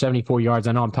 catches for 74 yards.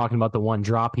 I know I'm talking about the one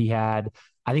drop he had.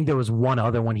 I think there was one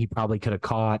other one he probably could have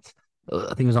caught. I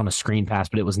think it was on a screen pass,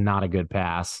 but it was not a good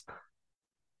pass.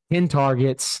 10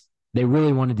 targets. They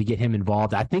really wanted to get him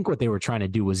involved. I think what they were trying to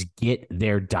do was get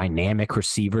their dynamic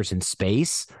receivers in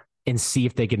space and see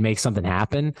if they could make something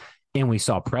happen. And we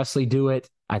saw Presley do it.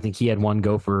 I think he had one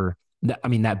go for,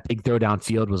 that big throw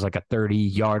downfield was like a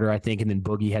 30-yarder, I think, and then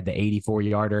Boogie had the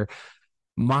 84-yarder.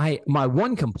 My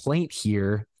one complaint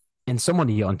here, and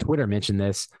somebody on Twitter mentioned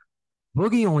this,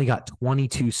 Boogie only got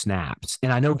 22 snaps.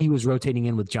 And I know he was rotating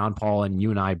in with John Paul, and you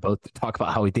and I both talk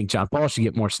about how we think John Paul should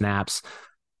get more snaps.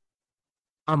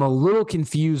 I'm a little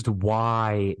confused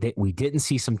why that we didn't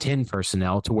see some 10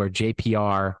 personnel to where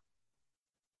JPR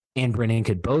and Brennan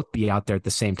could both be out there at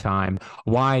the same time,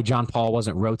 why John Paul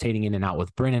wasn't rotating in and out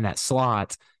with Brennan at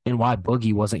slot, and why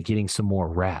Boogie wasn't getting some more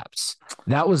reps.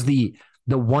 That was the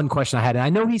one question I had. And I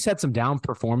know he's had some down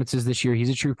performances this year. He's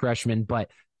a true freshman,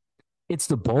 but it's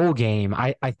the bowl game.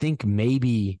 I think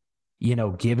maybe,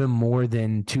 give him more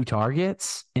than 2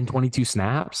 targets in 22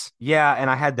 snaps. Yeah, and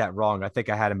I had that wrong. I think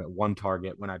I had him at 1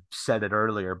 target when I said it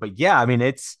earlier. But yeah,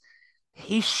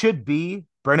 he should be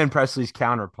Brennan Presley's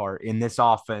counterpart in this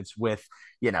offense with,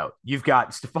 you've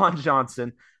got Stephon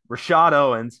Johnson, Rashad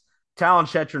Owens, Talon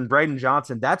Shetron, Braden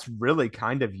Johnson. That's really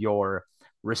kind of your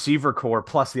receiver core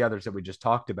plus the others that we just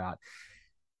talked about.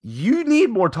 You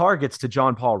need more targets to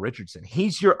John Paul Richardson.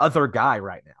 He's your other guy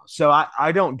right now. So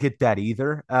I don't get that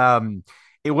either.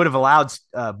 It would have allowed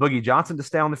Boogie Johnson to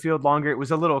stay on the field longer. It was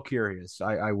a little curious.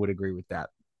 I would agree with that.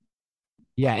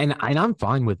 Yeah, and I'm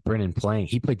fine with Brennan playing.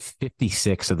 He played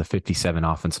 56 of the 57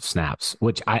 offensive snaps,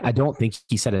 which I don't think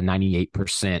he set a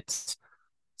 98%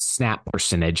 snap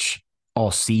percentage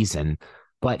all season.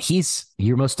 But he's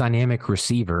your most dynamic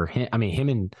receiver. It's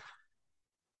him.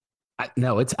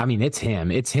 It's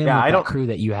him. It's him. Yeah, with that crew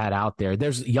that you had out there.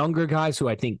 There's younger guys who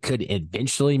I think could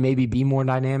eventually maybe be more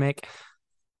dynamic,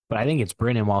 but I think it's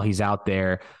Brennan while he's out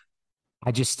there.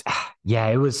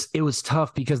 It was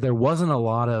tough because there wasn't a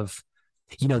lot of,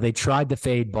 they tried the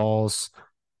fade balls.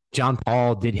 John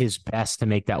Paul did his best to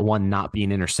make that one not be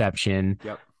an interception.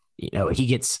 Yep. He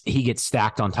gets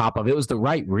stacked on top of it. It was the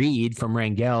right read from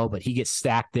Rangel, but he gets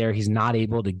stacked there. He's not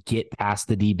able to get past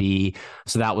the DB.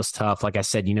 So that was tough. Like I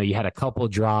said, you had a couple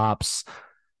drops.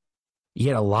 he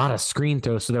had a lot of screen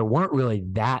throws. So there weren't really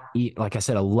that, like I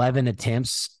said, 11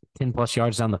 attempts, 10 plus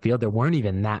yards down the field. There weren't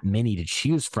even that many to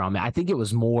choose from. I think it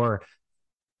was more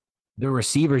the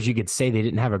receivers. You could say they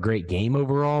didn't have a great game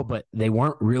overall, but they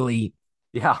weren't really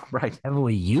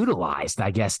heavily utilized,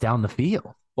 I guess, down the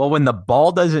field. Well, when the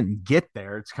ball doesn't get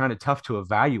there, it's kind of tough to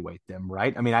evaluate them,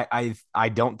 right? I mean, I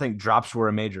don't think drops were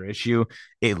a major issue.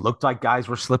 It looked like guys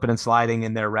were slipping and sliding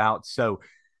in their routes. So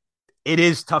it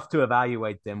is tough to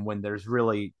evaluate them when there's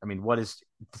really, I mean, what is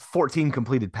 14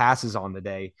 completed passes on the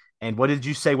day? And what did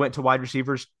you say went to wide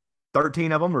receivers?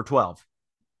 13 of them or 12?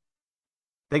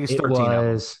 I think it's 13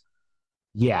 of them.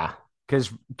 Yeah.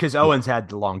 Because Owens had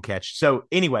the long catch. So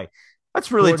anyway, that's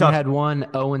really Gordon tough. Had one,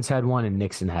 Owens had one, and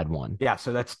Nixon had one. Yeah,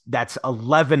 so that's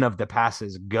 11 of the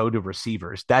passes go to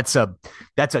receivers. That's a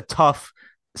tough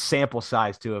sample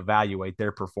size to evaluate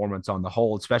their performance on the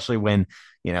whole, especially when,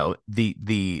 you know,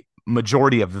 the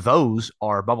majority of those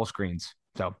are bubble screens.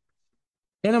 So,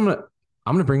 and I'm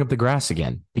gonna bring up the grass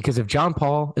again, because if John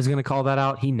Paul is gonna call that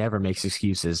out, he never makes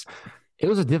excuses. It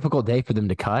was a difficult day for them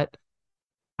to cut.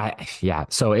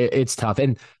 So it's tough.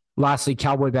 And lastly,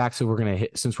 Cowboy backs, so we're going to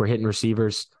hit, since we're hitting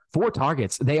receivers, 4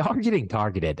 targets. They are getting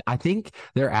targeted. I think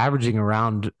they're averaging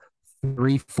around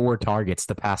 3-4 targets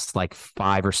the past like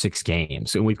 5 or 6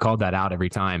 games. And we've called that out every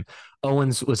time.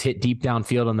 Owens was hit deep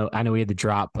downfield. I know he had the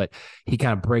drop, but he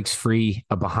kind of breaks free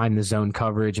behind the zone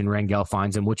coverage, and Rangel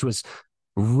finds him, which was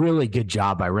really good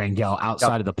job by Rangel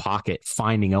outside of the pocket,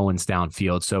 finding Owens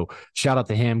downfield. So shout out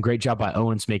to him. Great job by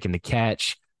Owens making the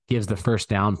catch. Gives the first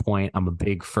down point. I'm a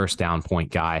big first down point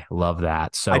guy. Love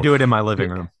that. So I do it in my living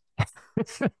room.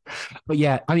 But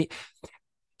yeah, I mean,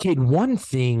 Cade, one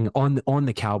thing on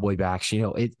the Cowboy backs, you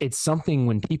know, it's something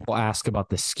when people ask about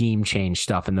the scheme change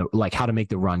stuff and like how to make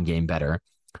the run game better.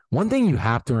 One thing you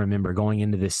have to remember going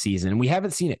into this season, and we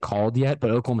haven't seen it called yet,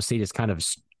 but Oklahoma State has kind of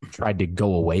tried to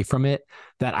go away from it,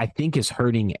 that I think is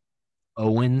hurting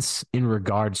Owens in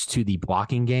regards to the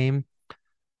blocking game.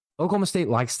 Oklahoma State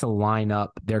likes to line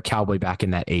up their Cowboy back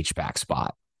in that H-back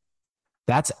spot.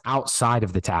 That's outside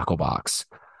of the tackle box.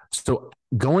 So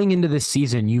going into this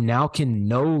season, you now can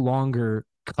no longer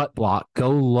cut block,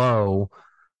 go low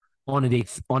on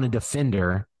a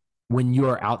defender when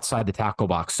you're outside the tackle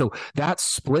box. So that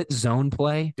split zone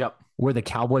play where the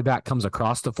Cowboy back comes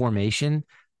across the formation,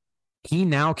 he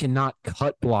now cannot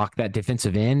cut block that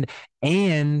defensive end,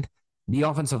 and the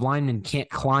offensive lineman can't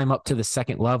climb up to the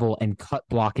second level and cut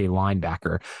block a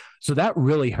linebacker. So that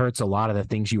really hurts a lot of the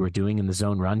things you were doing in the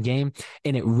zone run game.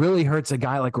 And it really hurts a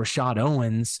guy like Rashad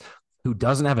Owens, who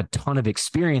doesn't have a ton of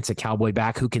experience at Cowboy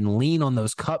back, who can lean on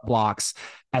those cut blocks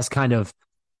as kind of,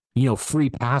 you know, free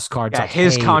pass cards. Yeah, like,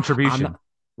 his contribution.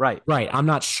 Right. I'm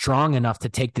not strong enough to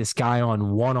take this guy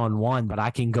on one-on-one, but I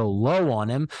can go low on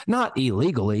him, not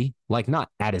illegally, like not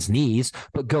at his knees,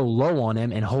 but go low on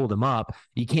him and hold him up.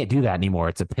 You can't do that anymore.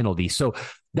 It's a penalty. So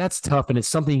that's tough. And it's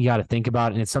something you got to think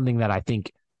about. And it's something that I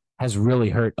think has really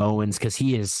hurt Owens, because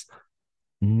he is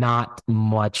not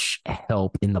much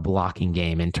help in the blocking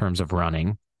game in terms of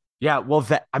running. Yeah. Well,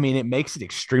 it makes it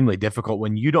extremely difficult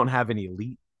when you don't have an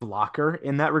elite blocker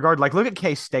in that regard. Like, look at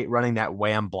K-State running that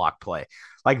wham block play.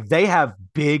 Like, they have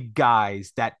big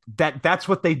guys that's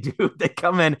what they do. They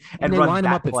come in and they run line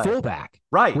them up play. At fullback,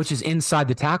 right? Which is inside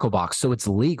the tackle box, so it's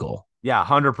legal. Yeah,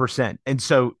 100%. And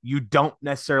so you don't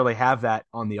necessarily have that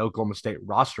on the Oklahoma State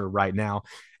roster right now,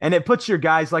 and it puts your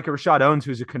guys like a Rashad Owens,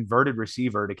 who's a converted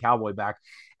receiver to Cowboy back,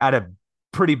 at a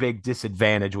pretty big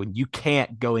disadvantage when you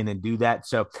can't go in and do that.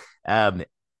 So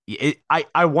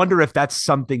I wonder if that's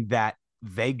something that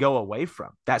they go away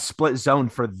from, that split zone,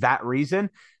 for that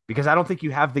reason, because I don't think you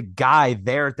have the guy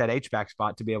there at that H-back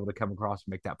spot to be able to come across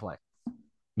and make that play.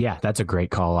 Yeah, that's a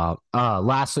great call out.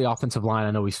 Lastly, offensive line.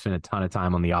 I know we spent a ton of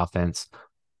time on the offense.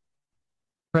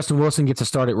 Preston Wilson gets a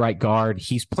start at right guard.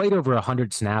 He's played over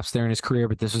 100 snaps there in his career,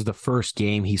 but this is the first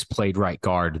game he's played right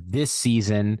guard this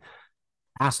season.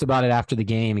 Asked about it after the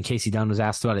game, and Casey Dunn was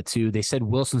asked about it too. They said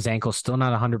Wilson's ankle's still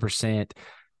not 100%.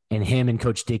 And him and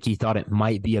Coach Dickey thought it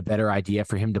might be a better idea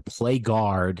for him to play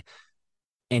guard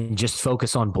and just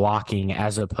focus on blocking,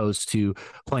 as opposed to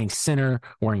playing center,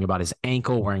 worrying about his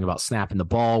ankle, worrying about snapping the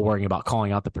ball, worrying about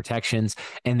calling out the protections.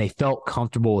 And they felt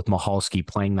comfortable with Michalski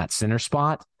playing that center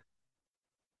spot.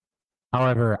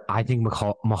 However, I think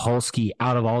Michalski,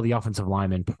 out of all the offensive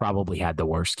linemen, probably had the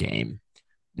worst game.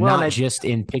 Well, not just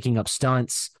in picking up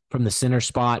stunts from the center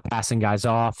spot, passing guys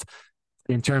off,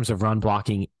 in terms of run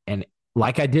blocking. And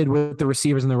like I did with the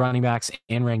receivers and the running backs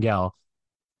and Rangel,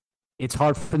 it's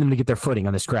hard for them to get their footing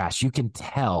on this grass. You can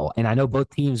tell. And I know both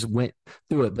teams went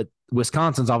through it, but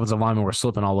Wisconsin's offensive linemen were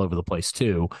slipping all over the place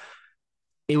too.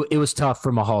 it was tough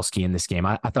for Michalski in this game.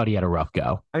 I thought he had a rough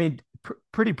go. I mean,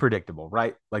 pretty predictable,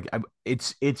 right? Like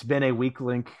it's been a weak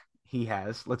link. He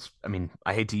has.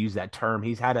 I hate to use that term.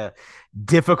 He's had a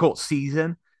difficult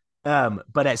season.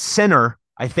 But at center,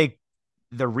 I think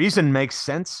the reason makes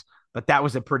sense, but that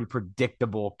was a pretty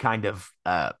predictable kind of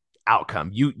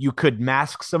outcome. You could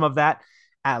mask some of that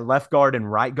at left guard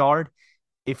and right guard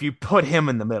if you put him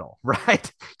in the middle,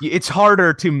 right? It's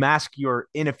harder to mask your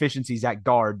inefficiencies at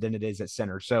guard than it is at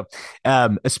center. So,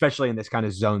 especially in this kind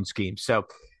of zone scheme. So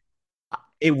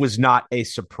it was not a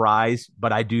surprise,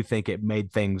 but I do think it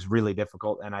made things really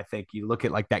difficult. And I think you look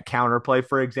at like that counter play,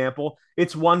 for example,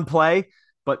 it's one play,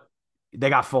 but they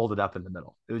got folded up in the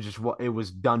middle. It was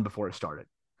done before it started.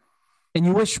 And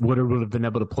you wish Woodard would have been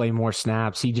able to play more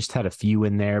snaps. He just had a few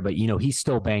in there, but, he's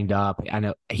still banged up. I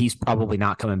know he's probably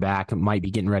not coming back. Might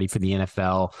be getting ready for the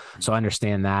NFL. So I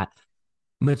understand that.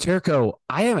 Materko,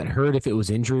 I haven't heard if it was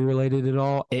injury related at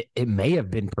all. It may have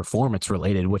been performance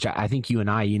related, which I think you and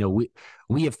I,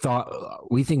 we have thought,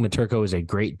 we think Materko is a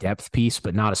great depth piece,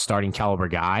 but not a starting caliber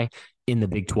guy in the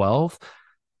Big 12.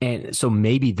 And so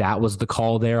maybe that was the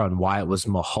call there on why it was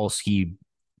Michalski,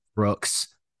 Brooks,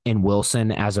 and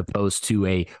Wilson, as opposed to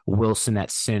a Wilson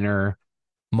at center,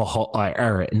 and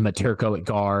Materko at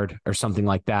guard or something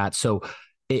like that. So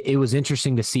it was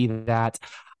interesting to see that.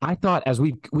 I thought, as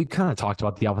we've kind of talked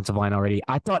about the offensive line already,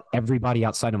 I thought everybody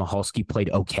outside of Michalski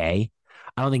played okay.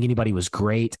 I don't think anybody was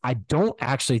great. I don't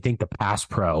actually think the pass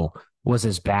pro was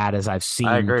as bad as I've seen.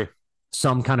 I agree.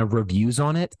 Some kind of reviews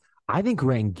on it. I think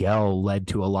Rangel led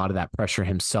to a lot of that pressure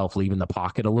himself, leaving the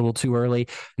pocket a little too early.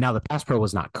 Now, the pass pro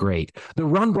was not great. The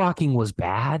run blocking was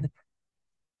bad,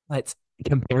 but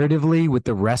comparatively with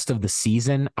the rest of the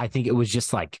season, I think it was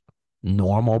just like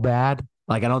normal bad.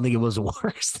 Like, I don't think it was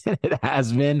worse than it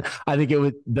has been. I think it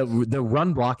was the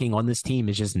run blocking on this team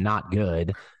is just not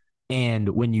good. And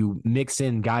when you mix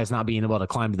in guys not being able to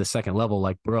climb to the second level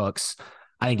like Brooks,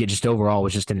 I think it just overall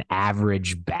was just an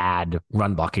average bad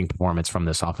run blocking performance from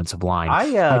this offensive line.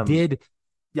 Cade,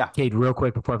 real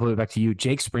quick before I play it back to you,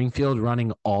 Jake Springfield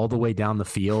running all the way down the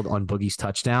field on Boogie's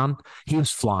touchdown. He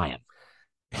was flying.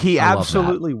 He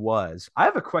absolutely was. I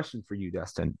have a question for you,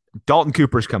 Dustin. Dalton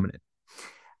Cooper's coming in.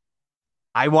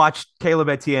 I watched Caleb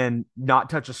Etienne not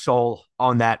touch a soul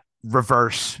on that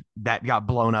reverse that got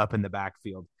blown up in the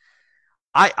backfield.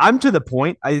 I'm to the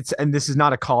point, and this is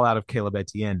not a call out of Caleb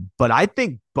Etienne, but I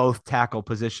think both tackle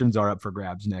positions are up for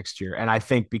grabs next year. And I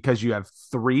think because you have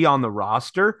 3 on the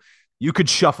roster, you could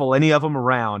shuffle any of them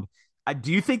around.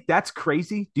 Do you think that's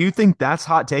crazy? Do you think that's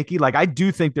hot takey? Like, I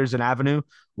do think there's an avenue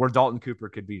where Dalton Cooper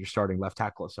could be your starting left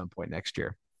tackle at some point next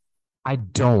year. I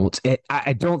don't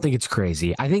think it's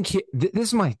crazy. I think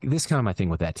this is kind of my thing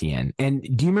with Etienne. And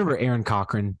do you remember Aaron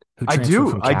Cochran, who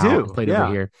transferred from Cal and played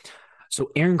over here? So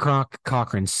Aaron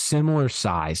Cochran, similar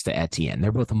size to Etienne.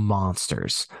 They're both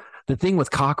monsters. The thing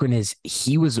with Cochran is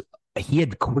he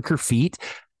had quicker feet.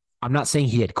 I'm not saying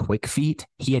he had quick feet.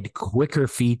 He had quicker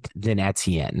feet than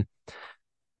Etienne.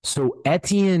 So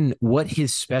Etienne, what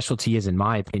his specialty is, in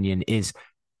my opinion, is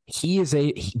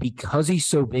because he's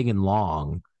so big and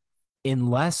long,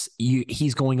 unless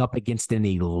he's going up against an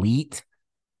elite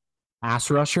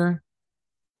pass rusher,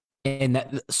 and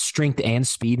that strength and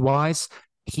speed wise,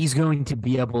 he's going to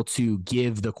be able to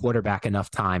give the quarterback enough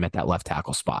time at that left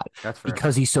tackle spot. That's fair.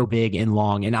 Because he's so big and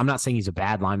long. And I'm not saying he's a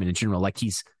bad lineman in general. Like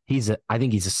I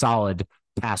think he's a solid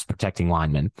pass protecting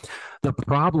lineman. The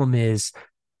problem is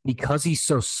because he's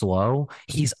so slow,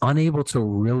 he's unable to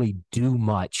really do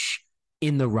much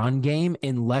in the run game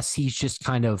unless he's just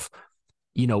kind of,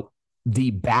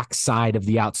 the backside of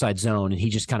the outside zone and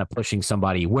he just kind of pushing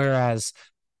somebody. Whereas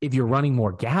if you're running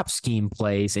more gap scheme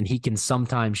plays and he can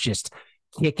sometimes just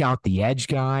kick out the edge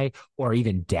guy or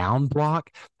even down block.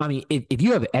 I mean, if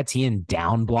you have Etienne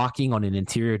down blocking on an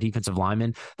interior defensive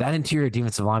lineman, that interior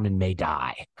defensive lineman may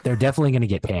die. They're definitely going to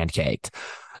get pancaked.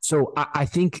 So I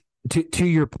think to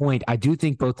your point, I do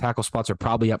think both tackle spots are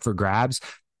probably up for grabs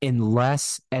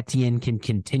unless Etienne can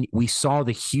continue. We saw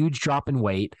the huge drop in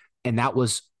weight, and that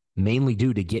was mainly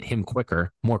due to get him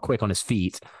more quick on his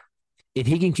feet. If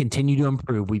he can continue to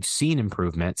improve, we've seen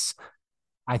improvements.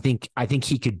 I think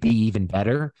he could be even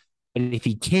better. And if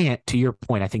he can't, to your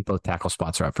point, I think both tackle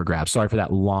spots are up for grabs. Sorry for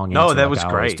that long answer. No, that was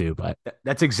great. But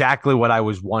that's exactly what I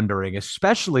was wondering,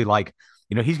 especially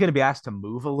he's going to be asked to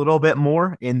move a little bit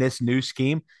more in this new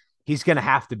scheme. He's going to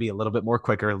have to be a little bit more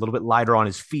quicker, a little bit lighter on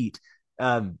his feet.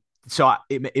 So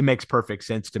it makes perfect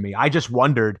sense to me. I just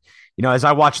wondered, as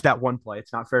I watched that one play,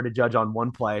 it's not fair to judge on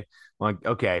one play. I'm like,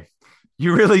 okay,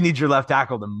 you really need your left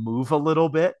tackle to move a little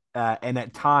bit. And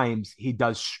at times he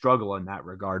does struggle in that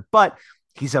regard. But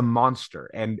he's a monster.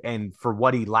 And for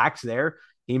what he lacks there,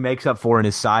 he makes up for in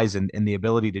his size and the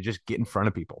ability to just get in front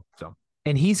of people. So,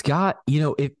 and he's got,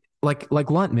 if like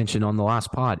Lunt mentioned on the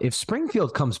last pod, if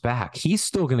Springfield comes back, he's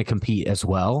still going to compete as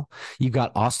well. You've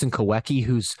got Austin Kowecki,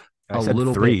 who's a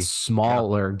little bit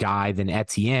smaller guy than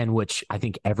Etienne, which I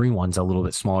think everyone's a little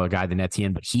bit smaller guy than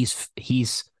Etienne, but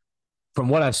he's from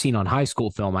what I've seen on high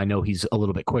school film, I know he's a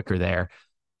little bit quicker there.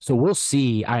 So we'll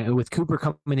see. With Cooper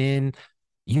coming in,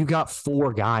 you got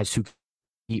 4 guys who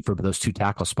compete for those 2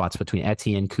 tackle spots between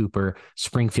Etienne, Cooper,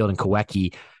 Springfield, and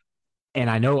Kowecki. And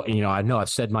I know I've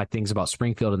said my things about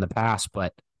Springfield in the past,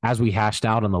 but as we hashed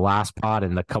out on the last pod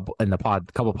and the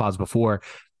couple pods before,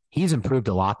 he's improved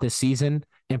a lot this season.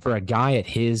 And for a guy at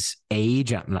his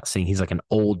age, I'm not saying he's like an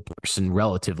old person,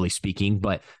 relatively speaking,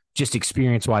 but just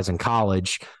experience-wise in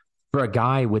college, for a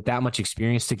guy with that much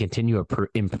experience to continue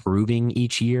improving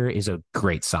each year is a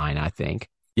great sign, I think.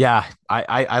 Yeah,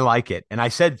 I like it. And I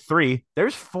said 3.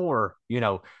 There's 4,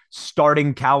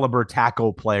 starting caliber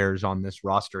tackle players on this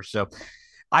roster. So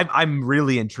I'm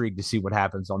really intrigued to see what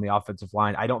happens on the offensive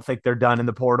line. I don't think they're done in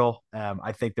the portal.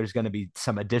 I think there's going to be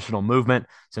some additional movement,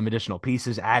 some additional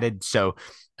pieces added. So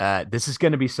this is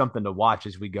going to be something to watch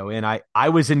as we go in. I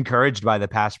was encouraged by the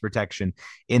pass protection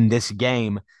in this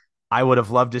game. I would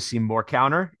have loved to see more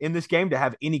counter in this game to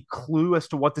have any clue as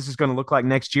to what this is going to look like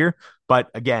next year. But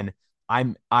again,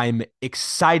 I'm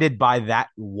excited by that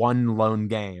one lone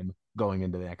game going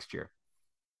into the next year.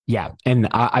 Yeah, and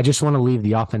I just want to leave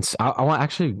the offense. I'm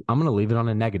going to leave it on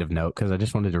a negative note because I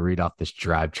just wanted to read off this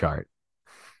drive chart.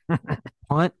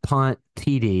 Punt,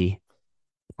 TD,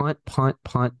 punt,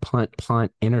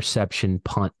 interception,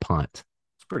 punt.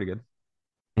 It's pretty good.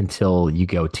 Until you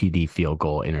go TD, field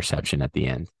goal, interception at the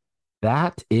end.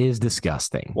 That is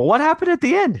disgusting. Well, what happened at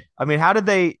the end? I mean, how did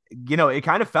they, it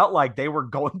kind of felt like they were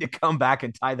going to come back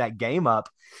and tie that game up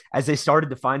as they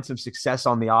started to find some success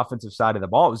on the offensive side of the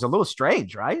ball. It was a little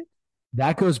strange, right?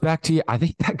 I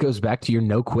think that goes back to your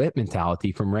no quit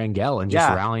mentality from Rangel and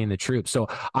just rallying the troops. So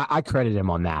I credit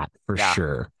him on that for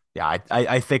sure. Yeah,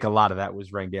 I think a lot of that was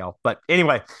Rangel. But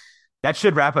anyway, that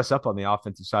should wrap us up on the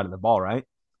offensive side of the ball, right?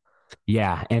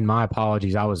 Yeah, and my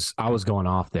apologies. I was going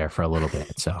off there for a little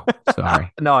bit, so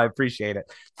sorry. No, I appreciate it.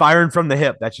 Firing from the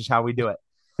hip. That's just how we do it.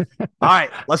 All right,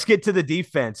 let's get to the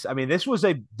defense. I mean, this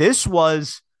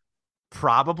was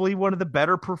probably one of the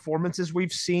better performances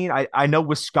we've seen. I know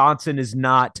Wisconsin is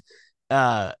not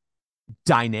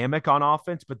dynamic on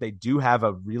offense, but they do have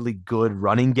a really good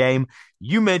running game.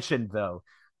 You mentioned, though,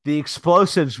 the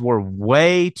explosives were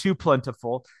way too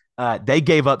plentiful. They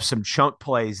gave up some chunk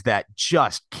plays that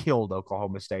just killed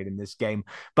Oklahoma State in this game.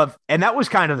 And that was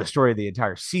kind of the story of the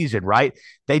entire season, right?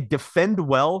 They defend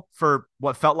well for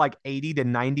what felt like 80 to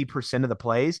 90% of the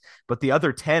plays, but the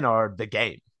other 10 are the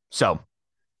game. So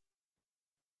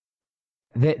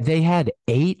they had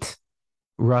 8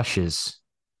 rushes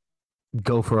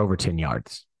go for over 10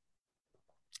 yards.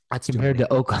 That's compared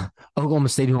to Oklahoma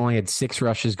State, who only had 6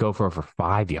 rushes go for over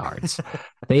 5 yards.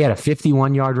 They had a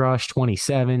 51-yard rush,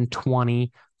 27,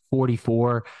 20,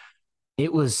 44.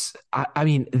 It was,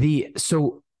 the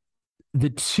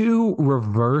 2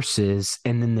 reverses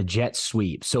and then the jet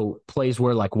sweep. So plays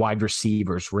where like wide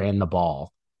receivers ran the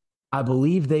ball. I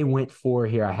believe they went for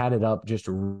here. I had it up just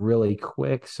really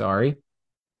quick. Sorry.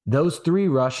 Those 3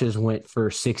 rushes went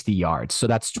for 60 yards. So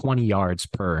that's 20 yards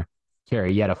per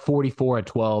carry. You had a 44, a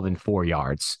 12, and 4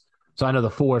 yards. So I know the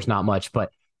 4 is not much,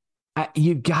 but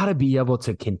you got to be able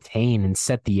to contain and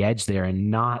set the edge there and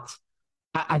not.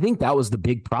 I think that was the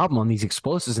big problem on these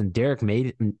explosives, and Derek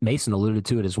Mason alluded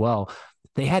to it as well.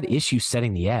 They had issues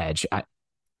setting the edge. It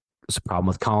was a problem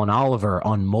with Colin Oliver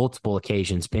on multiple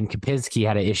occasions. Ben Kapinski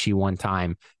had an issue one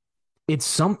time. It's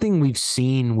something we've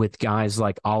seen with guys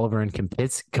like Oliver and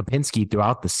Kapinski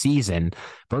throughout the season.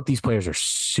 Both these players are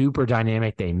super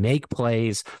dynamic. They make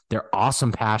plays. They're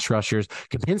awesome pass rushers.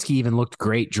 Kapinski even looked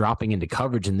great dropping into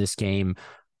coverage in this game,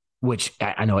 which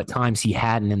I know at times he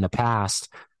hadn't in the past.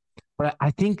 But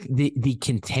I think the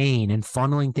contain and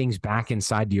funneling things back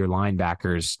inside to your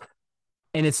linebackers,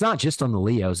 and it's not just on the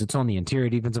Leos, it's on the interior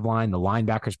defensive line. The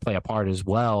linebackers play a part as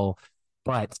well.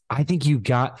 But I think you've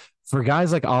got, for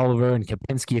guys like Oliver and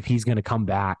Kapinski, if he's going to come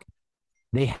back,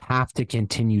 they have to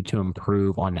continue to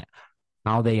improve on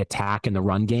how they attack in the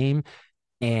run game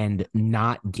and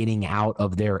not getting out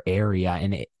of their area.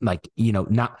 And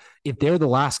not if they're the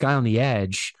last guy on the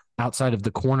edge outside of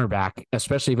the cornerback,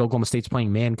 especially if Oklahoma State's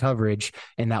playing man coverage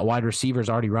and that wide receiver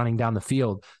is already running down the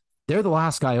field, they're the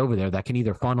last guy over there that can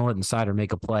either funnel it inside or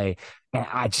make a play. And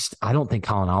I don't think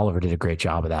Colin Oliver did a great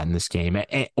job of that in this game,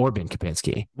 or Ben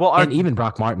Kapinski. Well, and even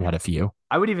Brock Martin had a few.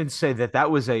 I would even say that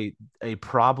was a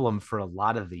problem for a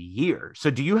lot of the year.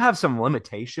 So do you have some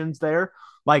limitations there?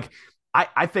 Like,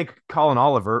 I think Colin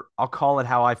Oliver, I'll call it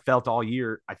how I felt all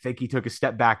year. I think he took a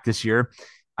step back this year.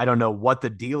 I don't know what the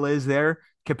deal is there.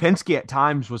 Kapinski at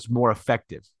times was more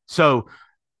effective. So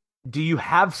do you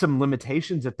have some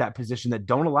limitations at that position that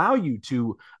don't allow you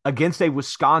to, against a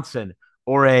Wisconsin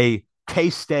or a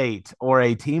K-State or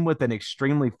a team with an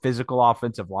extremely physical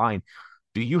offensive line,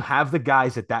 do you have the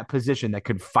guys at that position that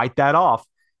could fight that off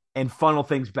and funnel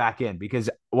things back in? Because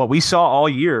what we saw all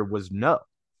year was no.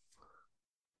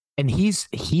 And he's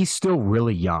still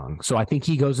really young. So I think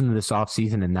he goes into this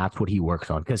offseason and that's what he works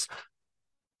on, because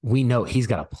we know he's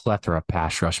got a plethora of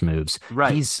pass rush moves.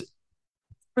 Right. He's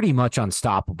pretty much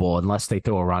unstoppable unless they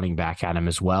throw a running back at him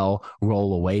as well,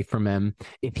 roll away from him.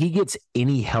 If he gets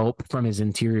any help from his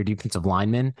interior defensive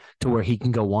lineman to where he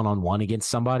can go one-on-one against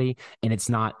somebody, and it's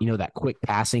not, that quick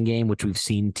passing game, which we've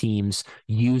seen teams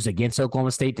use against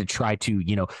Oklahoma State to try to,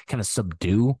 kind of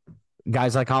subdue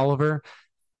guys like Oliver.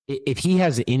 If he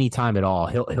has any time at all,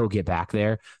 he'll get back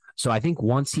there. So I think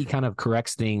once he kind of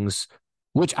corrects things,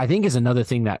 which I think is another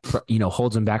thing that,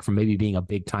 holds him back from maybe being a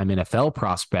big time NFL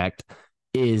prospect,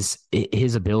 is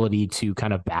his ability to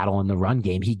kind of battle in the run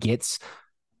game.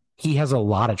 He has a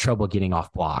lot of trouble getting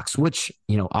off blocks, which,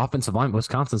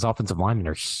 Wisconsin's offensive linemen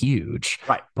are huge.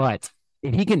 Right. But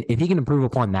if he can improve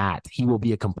upon that, he will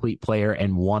be a complete player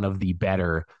and one of the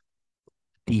better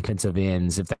defensive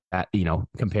ends, if that,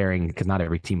 comparing, because not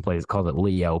every team calls it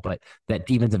Leo, but that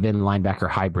defensive end linebacker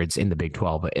hybrids in the Big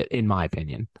 12, in my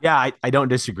opinion. Yeah, I don't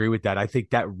disagree with that. I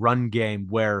think that run game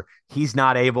where he's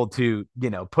not able to,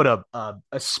 put a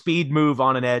speed move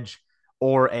on an edge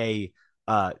or a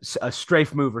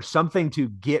strafe move or something to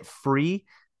get free,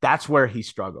 that's where he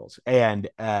struggles. And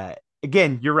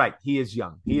again, you're right. He is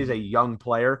young. He is a young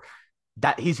player.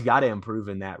 That he's got to improve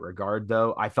in that regard,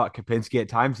 though. I thought Kapinski at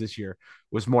times this year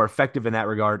was more effective in that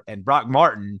regard, and Brock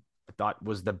Martin, I thought,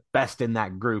 was the best in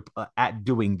that group at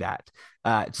doing that.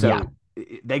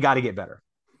 They got to get better.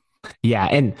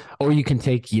 Yeah, or you can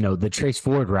take, the Trace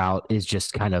Ford route is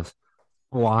just kind of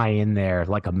fly in there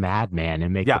like a madman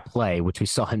and make the play, which we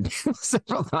saw him do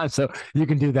several times. So you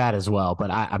can do that as well,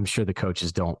 but I'm sure the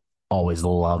coaches don't always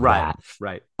love that.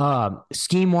 Right.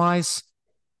 Scheme-wise,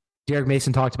 Derek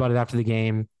Mason talked about it after the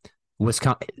game.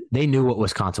 Wisconsin, they knew what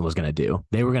Wisconsin was going to do.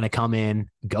 They were going to come in,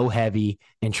 go heavy,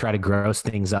 and try to gross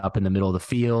things up in the middle of the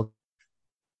field.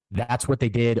 That's what they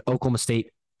did. Oklahoma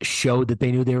State showed that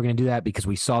they knew they were going to do that, because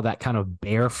we saw that kind of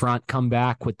bear front come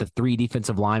back with the 3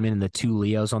 defensive linemen and the 2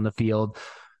 Leos on the field.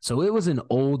 So it was an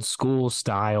old school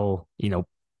style,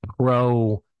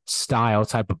 pro style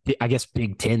type of, I guess,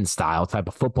 Big Ten style type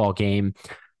of football game.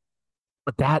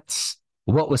 But that's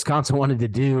what Wisconsin wanted to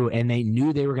do, and they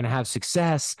knew they were going to have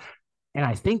success. And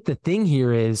I think the thing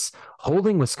here is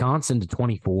holding Wisconsin to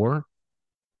 24,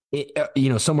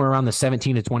 somewhere around the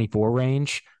 17 to 24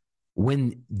 range,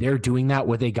 when they're doing that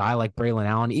with a guy like Braylon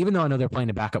Allen, even though I know they're playing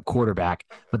a backup quarterback,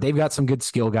 but they've got some good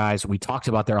skill guys. We talked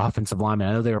about their offensive linemen.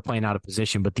 I know they were playing out of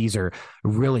position, but these are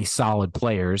really solid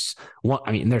players.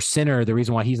 Their center, the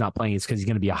reason why he's not playing is because he's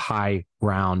going to be a high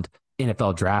round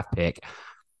NFL draft pick.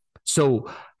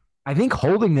 So I think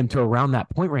holding them to around that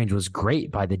point range was great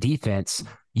by the defense.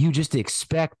 You just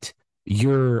expect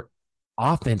your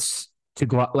offense to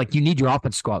go out, like you need your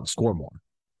offense to go out and score more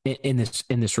in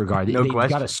this regard. No question. You've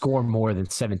got to score more than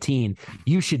 17.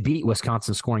 You should beat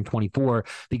Wisconsin scoring 24,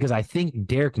 because I think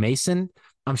Derek Mason,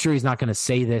 I'm sure he's not going to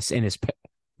say this in his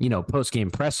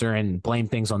post-game presser and blame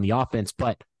things on the offense,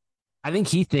 but I think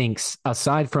he thinks,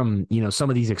 aside from some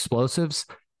of these explosives,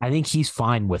 I think he's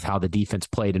fine with how the defense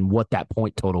played and what that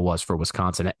point total was for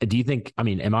Wisconsin. Do you think,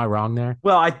 am I wrong there?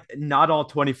 Well, not all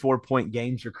 24-point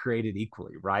games are created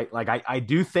equally, right? Like I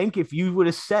do think if you would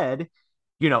have said,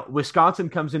 Wisconsin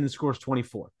comes in and scores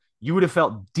 24, you would have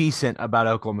felt decent about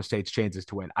Oklahoma State's chances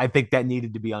to win. I think that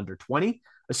needed to be under 20,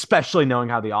 especially knowing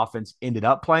how the offense ended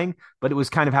up playing, but it was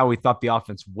kind of how we thought the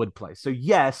offense would play. So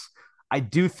yes, I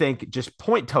do think just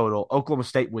point total, Oklahoma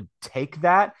State would take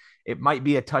that. It might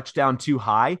be a touchdown too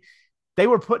high. They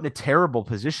were put in a terrible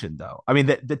position, though.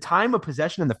 The time of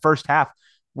possession in the first half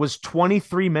was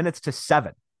 23 minutes to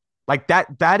 7. Like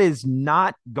that is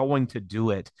not going to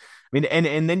do it.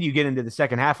 And then you get into the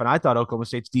second half, and I thought Oklahoma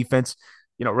State's defense,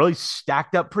 really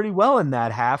stacked up pretty well in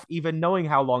that half, even knowing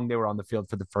how long they were on the field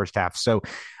for the first half. So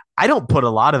I don't put a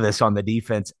lot of this on the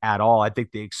defense at all. I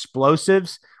think the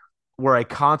explosives were a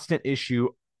constant issue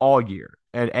all year,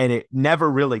 and it never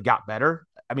really got better.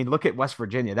 I mean, look at West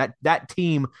Virginia. That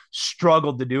team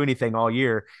struggled to do anything all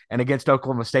year. And against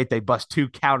Oklahoma State, they bust 2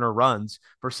 counter runs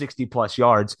for 60-plus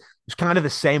yards. It's kind of the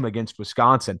same against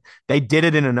Wisconsin. They did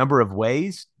it in a number of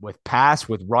ways, with pass,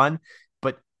 with run,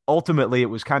 but ultimately it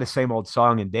was kind of same old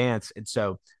song and dance. And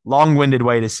so long-winded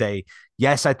way to say,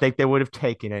 yes, I think they would have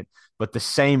taken it, but the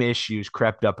same issues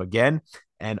crept up again.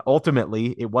 And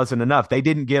ultimately it wasn't enough. They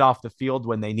didn't get off the field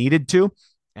when they needed to.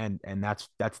 And that's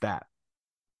that.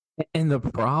 And the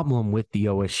problem with the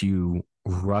OSU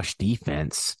rush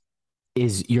defense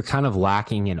is you're kind of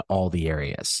lacking in all the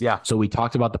areas. Yeah. So we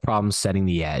talked about the problems setting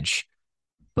the edge,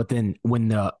 but then when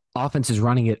the offense is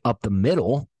running it up the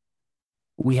middle,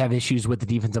 we have issues with the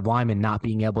defensive linemen not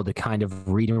being able to kind of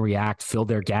read and react, fill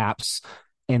their gaps,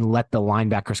 and let the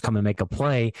linebackers come and make a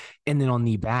play. And then on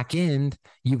the back end,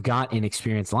 you've got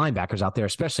inexperienced linebackers out there,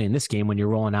 especially in this game when you're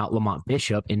rolling out Lamont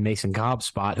Bishop in Mason Cobb's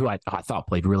spot, who I thought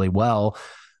played really well.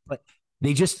 But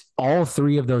they just, all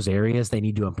 3 of those areas they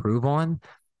need to improve on.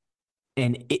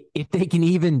 And if they can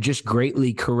even just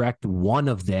greatly correct one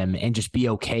of them and just be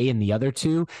okay in the other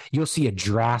 2, you'll see a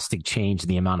drastic change in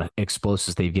the amount of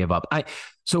explosives they give up.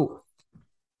 So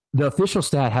the official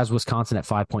stat has Wisconsin at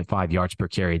 5.5 yards per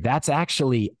carry. That's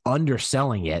actually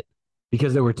underselling it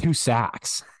because there were 2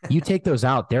 sacks. You take those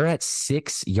out, they're at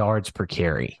 6 yards per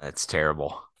carry. That's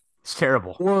terrible. It's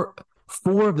terrible.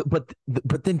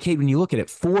 But then, Kate, when you look at it,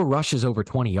 4 rushes over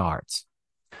 20 yards.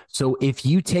 So if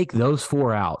you take those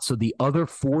 4 out, so the other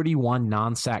 41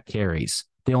 non-sack carries,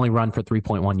 they only run for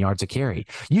 3.1 yards a carry.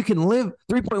 You can live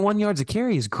 3.1 yards a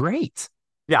carry is great.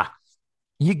 Yeah.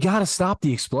 You got to stop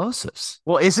the explosives.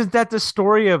 Well, isn't that the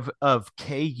story of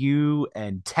KU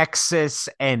and Texas?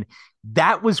 And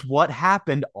that was what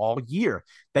happened all year.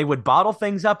 They would bottle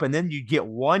things up, and then you get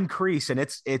one crease, and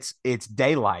it's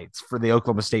daylights for the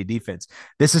Oklahoma State defense.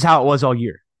 This is how it was all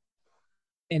year.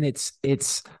 And it's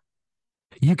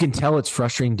you can tell it's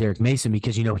frustrating Derek Mason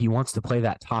because, he wants to play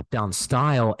that top-down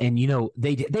style. And,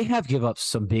 they have give up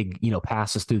some big,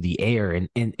 passes through the air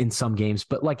in some games.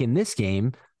 But like in this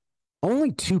game,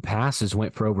 only 2 passes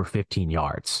went for over 15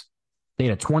 yards. They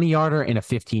had a 20-yarder and a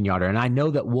 15-yarder. And I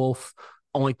know that Wolf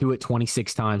only threw it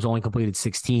 26 times, only completed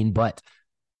 16. But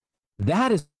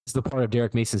that is the part of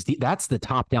Derek Mason's that's the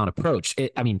top-down approach.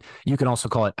 You can also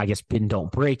call it, I guess, bend,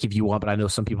 don't break if you want. But I know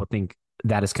some people think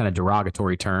that is kind of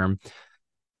derogatory term.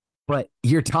 But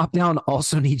your top down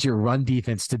also needs your run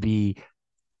defense to be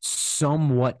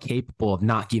somewhat capable of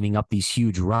not giving up these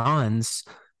huge runs,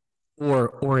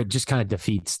 or it just kind of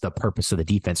defeats the purpose of the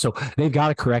defense. So they've got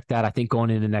to correct that. I think going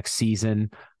into next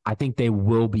season, I think they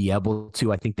will be able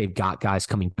to. I think they've got guys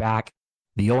coming back.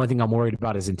 The only thing I'm worried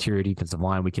about is interior defensive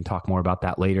line. We can talk more about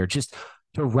that later. Just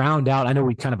to round out, I know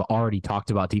we kind of already talked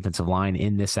about defensive line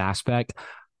in this aspect.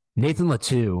 Nathan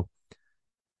Latu,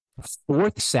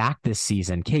 4th sack this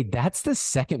season. Kate, that's the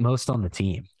 2nd most on the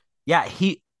team. Yeah,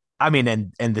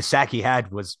 and the sack he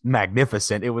had was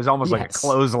magnificent. It was almost like a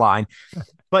clothesline.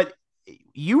 But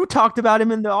you talked about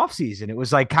him in the offseason. It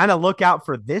was like, kind of look out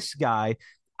for this guy.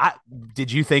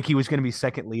 Did you think he was going to be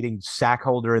 2nd leading sack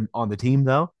holder on the team,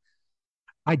 though?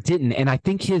 I didn't. And I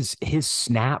think his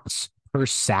snaps per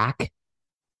sack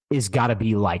is got to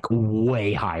be like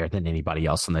way higher than anybody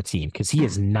else on the team because he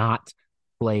is not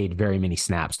played very many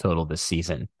snaps total this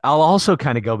season. I'll also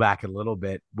kind of go back a little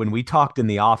bit. When we talked in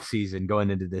the offseason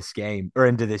going into this game or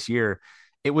into this year,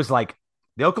 it was like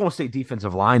the Oklahoma State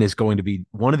defensive line is going to be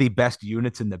one of the best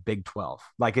units in the Big 12.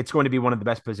 Like, it's going to be one of the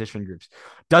best position groups.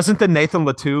 Doesn't the Nathan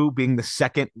Latu being the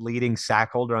 2nd leading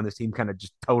sack holder on this team kind of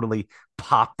just totally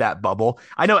pop that bubble?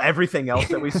 I know everything else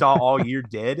that we saw all year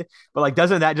did, but like,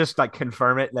 doesn't that just like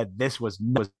confirm it that this was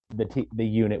the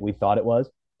unit we thought it was?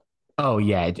 Oh,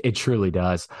 yeah, it truly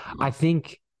does. I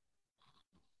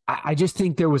just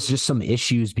think there was just some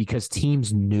issues because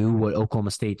teams knew what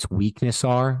Oklahoma State's weakness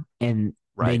are, and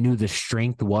they knew the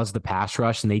strength was the pass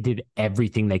rush, and they did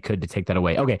everything they could to take that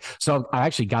away. Okay, so I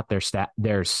actually got their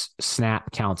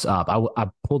snap counts up. I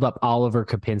pulled up Oliver,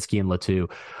 Kopinski, and Latu.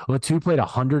 Latu played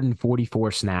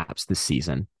 144 snaps this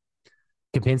season.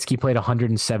 Kopinski played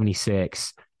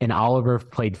 176, and Oliver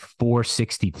played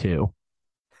 462.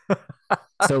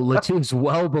 So Latu's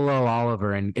well below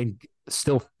Oliver and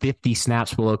still 50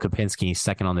 snaps below Kopinski. He's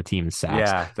 2nd on the team in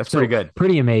sacks. Yeah, that's pretty good.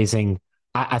 Pretty amazing.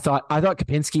 I thought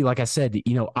Kopinski, like I said,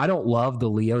 I don't love the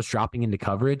Leos dropping into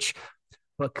coverage,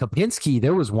 but Kopinski,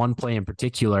 there was one play in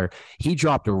particular. He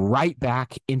dropped right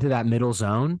back into that middle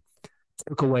zone,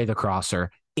 took away the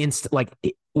crosser.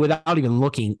 Without even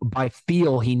looking, by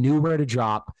feel, he knew where to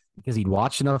drop because he'd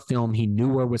watched enough film. He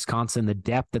knew where Wisconsin, the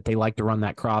depth that they like to run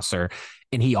that crosser.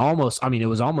 And he almost, it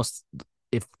was almost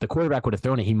if the quarterback would have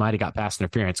thrown it, he might have got pass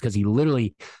interference because he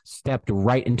literally stepped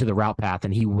right into the route path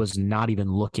and he was not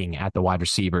even looking at the wide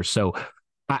receiver. So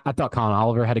I thought Colin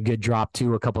Oliver had a good drop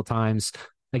too a couple times.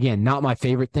 Again, not my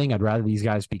favorite thing. I'd rather these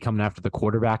guys be coming after the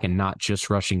quarterback and not just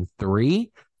rushing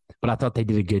 3, but I thought they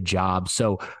did a good job.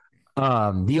 So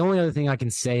the only other thing I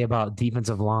can say about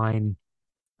defensive line,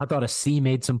 I thought C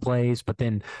made some plays, but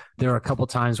then there are a couple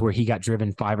times where he got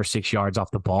driven 5 or 6 yards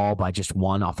off the ball by just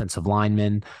one offensive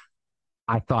lineman.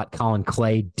 I thought Colin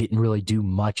Clay didn't really do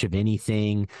much of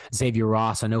anything. Xavier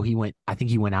Ross, I think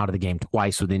he went out of the game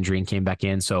twice with injury and came back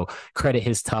in. So credit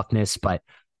his toughness, but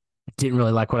didn't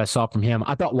really like what I saw from him.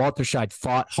 I thought Walter Scheid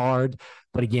fought hard,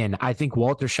 but again, I think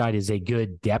Walter Scheid is a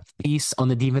good depth piece on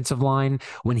the defensive line.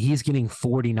 When he's getting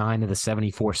 49 of the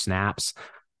 74 snaps,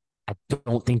 I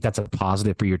don't think that's a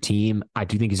positive for your team. I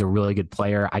do think he's a really good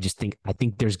player. I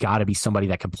think there's got to be somebody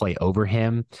that can play over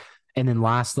him. And then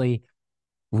lastly,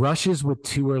 rushes with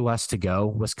 2 or less to go.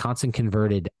 Wisconsin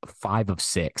converted 5 of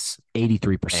 6,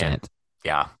 83%. Man.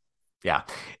 Yeah.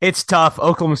 It's tough.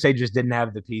 Oklahoma State just didn't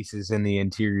have the pieces in the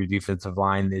interior defensive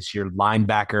line this year.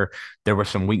 Linebacker, there were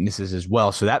some weaknesses as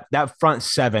well. So that front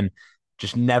 7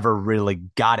 just never really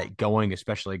got it going,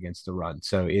 especially against the run.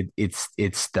 So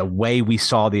it's the way we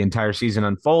saw the entire season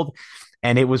unfold.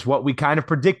 And it was what we kind of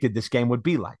predicted this game would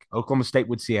be like. Oklahoma State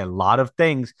would see a lot of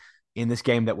things in this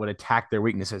game that would attack their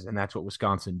weaknesses, and that's what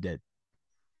Wisconsin did.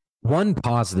 One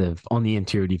positive on the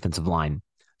interior defensive line,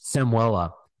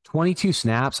 Samuela, 22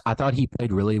 snaps. I thought he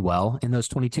played really well in those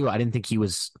 22. I didn't think he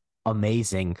was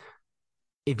amazing.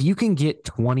 If you can get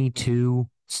 22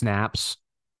 snaps,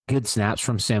 good snaps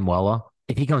from Samuela,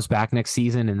 if he comes back next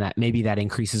season and that maybe that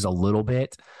increases a little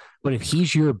bit, but if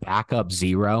he's your backup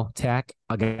 0 tech,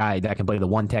 a guy that can play the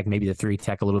 1 tech, maybe the 3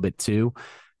 tech a little bit too,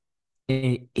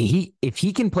 if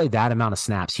he can play that amount of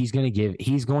snaps, he's going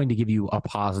to give you a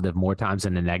positive more times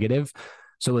than a negative.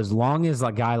 So as long as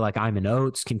a guy like Iman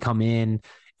Oates can come in,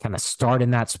 kind of start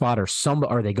in that spot,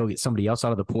 or they go get somebody else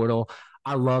out of the portal,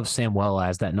 I love Samuela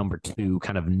as that number 2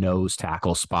 kind of nose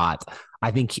tackle spot.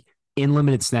 I think in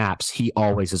limited snaps, he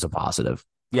always is a positive.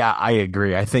 Yeah, I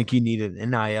agree. I think you need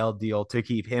an NIL deal to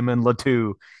keep him and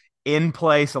Latu in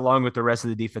place along with the rest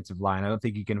of the defensive line. I don't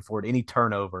think you can afford any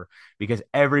turnover because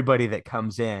everybody that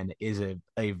comes in is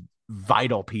a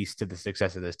vital piece to the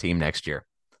success of this team next year.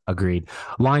 Agreed.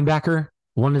 Linebacker,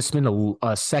 wanted to spend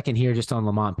a second here just on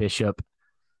Lamont Bishop.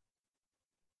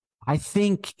 I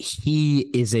think he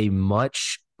is a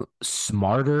much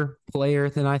smarter player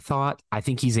than I thought. I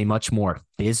think he's a much more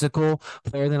physical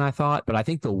player than I thought. But I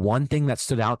think the one thing that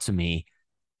stood out to me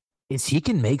is he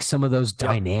can make some of those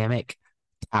dynamic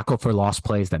tackle for loss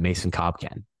plays that Mason Cobb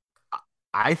can.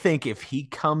 I think if he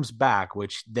comes back,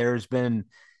 which there's been,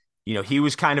 he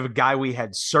was kind of a guy we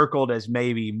had circled as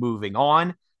maybe moving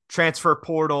on, transfer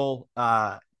portal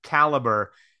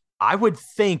caliber. I would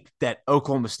think that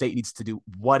Oklahoma State needs to do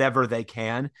whatever they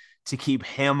can to keep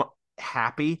him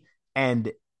happy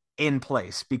and in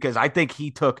place, because I think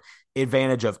he took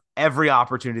advantage of every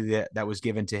opportunity that was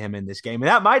given to him in this game. And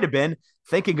that might have been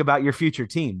thinking about your future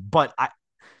team, but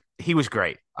he was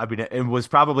great. I mean, it was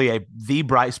probably the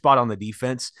bright spot on the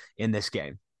defense in this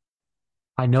game.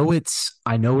 I know it's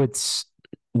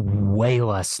way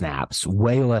less snaps,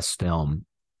 way less film,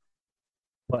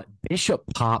 but Bishop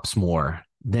pops more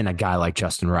than a guy like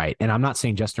Justin Wright. And I'm not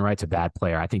saying Justin Wright's a bad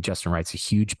player. I think Justin Wright's a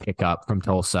huge pickup from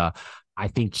Tulsa. I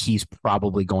think he's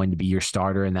probably going to be your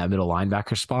starter in that middle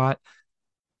linebacker spot.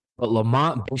 But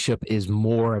Lamont Bishop is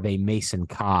more of a Mason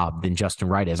Cobb than Justin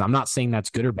Wright is. I'm not saying that's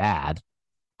good or bad.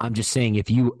 I'm just saying if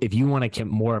you want to get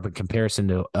more of a comparison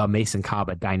to Mason Cobb,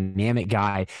 a dynamic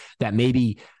guy that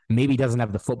maybe doesn't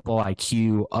have the football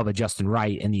IQ of a Justin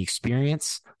Wright and the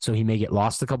experience, so he may get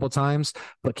lost a couple of times,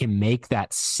 but can make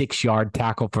that 6-yard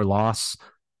tackle for loss,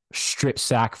 strip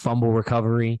sack, fumble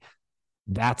recovery.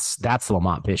 That's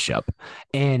Lamont Bishop.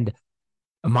 And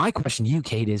my question to you,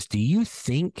 Kate, is do you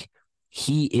think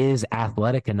he is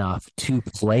athletic enough to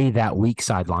play that weak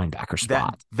side linebacker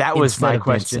spot? That was my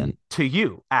question to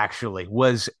you, actually,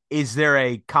 is there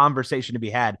a conversation to be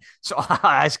had? So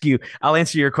I'll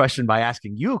answer your question by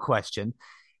asking you a question.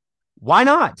 Why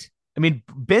not? I mean,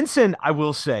 Benson, I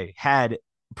will say, had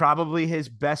probably his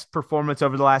best performance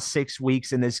over the last 6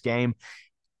 weeks in this game.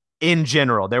 In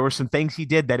general, there were some things he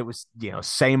did that it was,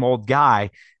 same old guy,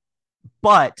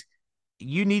 but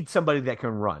you need somebody that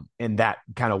can run in that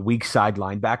kind of weak side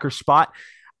linebacker spot.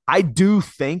 I do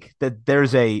think that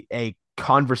there's a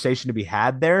conversation to be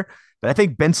had there, but I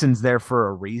think Benson's there for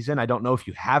a reason. I don't know if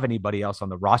you have anybody else on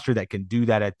the roster that can do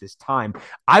that at this time.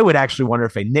 I would actually wonder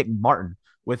if a Nick Martin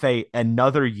with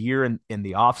another year in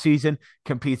the offseason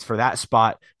competes for that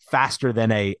spot faster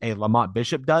than a Lamont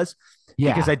Bishop does.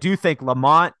 Yeah. Because I do think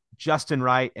Lamont, Justin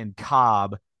Wright, and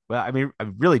Cobb, well, I mean,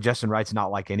 really, Justin Wright's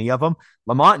not like any of them.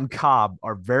 Lamont and Cobb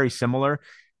are very similar.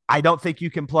 I don't think you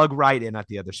can plug Wright in at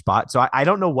the other spot. So I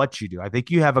don't know what you do. I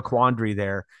think you have a quandary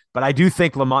there, but I do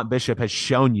think Lamont Bishop has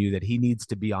shown you that he needs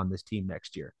to be on this team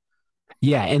next year.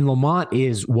 Yeah, and Lamont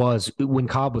was when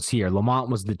Cobb was here, Lamont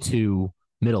was the 2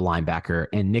 middle linebacker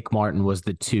and Nick Martin was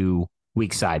the 2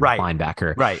 weak side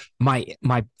linebacker. Right.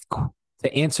 My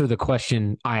to answer the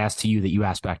question I asked to you that you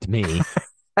asked back to me,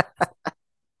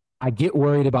 I get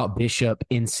worried about Bishop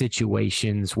in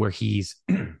situations where he's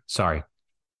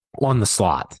on the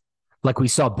slot. Like we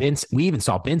even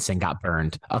saw Benson got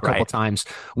burned a couple times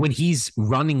when he's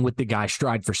running with the guy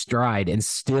stride for stride and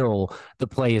still the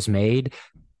play is made.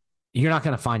 You're not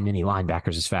going to find many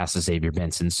linebackers as fast as Xavier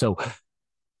Benson. So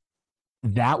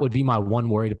that would be my one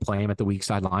worry to play him at the weak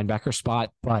side linebacker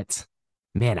spot. But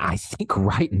man, I think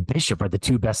Wright and Bishop are the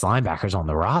 2 best linebackers on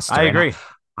the roster. I agree.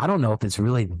 I don't know if it's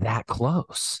really that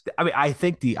close. I mean, I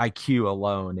think the IQ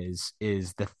alone is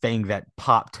the thing that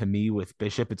popped to me with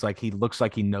Bishop. It's like he looks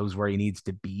like he knows where he needs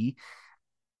to be.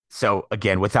 So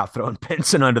again, without throwing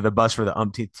Benson under the bus for the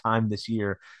umpteenth time this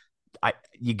year,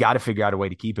 you got to figure out a way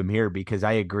to keep him here because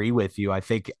I agree with you. I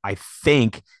think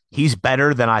he's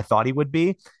better than I thought he would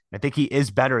be. I think he is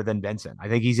better than Benson. I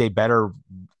think he's a better,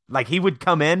 like he would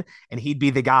come in and he'd be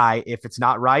the guy. If it's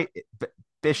not right,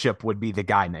 Bishop would be the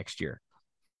guy next year.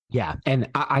 Yeah. And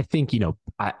I think,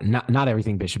 not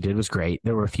everything Bishop did was great.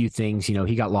 There were a few things,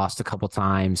 he got lost a couple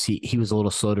times. He was a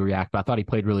little slow to react, but I thought he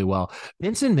played really well.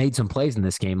 Benson made some plays in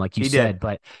this game, like you said,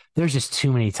 but there's just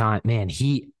too many times, man.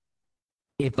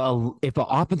 If an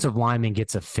offensive lineman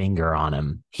gets a finger on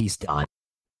him, he's done.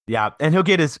 Yeah. And he'll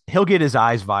get his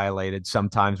eyes violated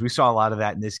sometimes. We saw a lot of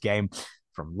that in this game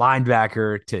from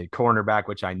linebacker to cornerback,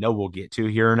 which I know we'll get to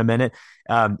here in a minute.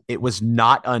 It was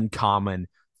not uncommon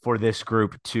for this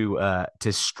group to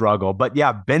struggle. But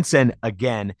yeah, Benson,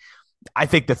 again, I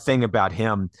think the thing about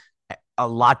him a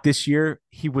lot this year,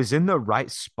 he was in the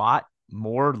right spot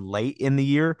more late in the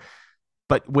year.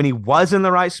 But when he was in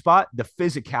the right spot, the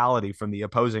physicality from the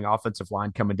opposing offensive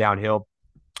line coming downhill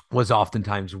was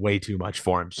oftentimes way too much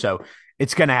for him. So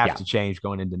it's going to have to change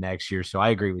going into next year. So I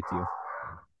agree with you.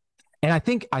 And I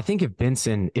think if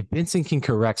Benson can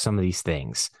correct some of these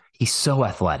things, he's so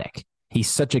athletic. He's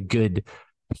such a good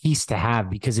piece to have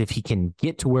because if he can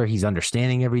get to where he's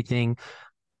understanding everything,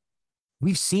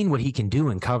 we've seen what he can do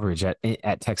in coverage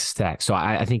at Texas Tech. So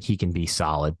I think he can be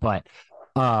solid. But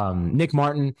Nick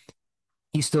Martin,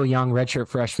 he's still young, redshirt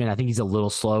freshman. I think he's a little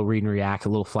slow, read and react, a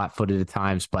little flat-footed at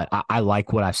times. But I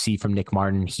like what I see from Nick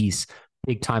Martin. He's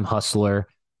big-time hustler,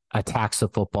 attacks the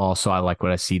football. So I like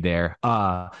what I see there.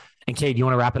 And Cade, you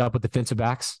want to wrap it up with defensive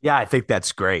backs? Yeah, I think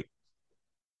that's great.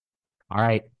 All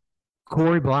right.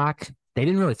 Corey Black, they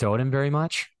didn't really throw at him very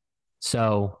much.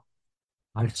 So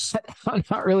I'm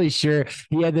not really sure.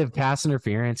 He had the pass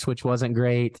interference, which wasn't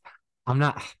great. I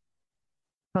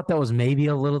thought that was maybe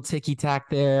a little ticky-tack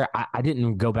there. I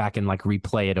didn't go back and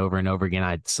replay it over and over again.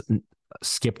 I'd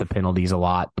skip the penalties a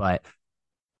lot, but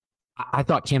I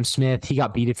thought Cam Smith, he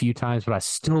got beat a few times, but I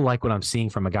still like what I'm seeing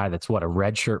from a guy that's a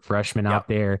redshirt freshman out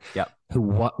there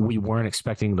who we weren't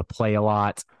expecting to play a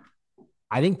lot.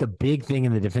 I think the big thing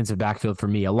in the defensive backfield for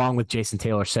me, along with Jason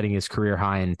Taylor setting his career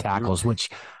high in tackles, which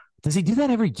does he do that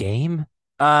every game?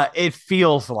 It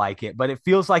feels like it, but it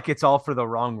feels like it's all for the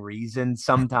wrong reason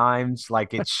sometimes.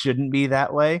 Like it shouldn't be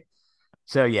that way.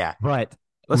 So yeah, but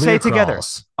let's say it together.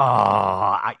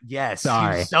 Oh, yes.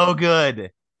 Sorry. He's so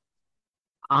good.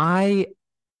 I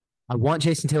want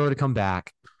Jason Taylor to come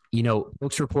back.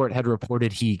 Brooks Report had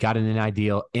reported he got an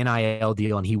NIL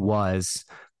deal, and he was.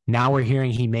 Now we're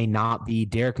hearing he may not be.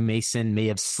 Derek Mason may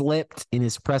have slipped in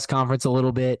his press conference a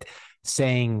little bit,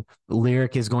 saying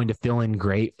Lyric is going to fill in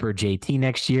great for JT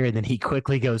next year. And then he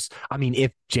quickly goes,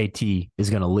 if JT is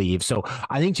going to leave. So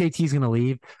I think JT is going to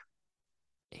leave.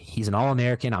 He's an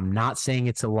All-American. I'm not saying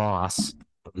it's a loss.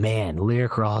 But man,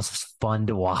 Lyric Ross is fun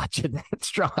to watch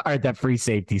at that free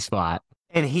safety spot.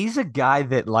 And he's a guy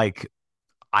that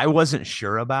I wasn't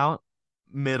sure about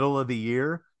middle of the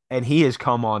year. And he has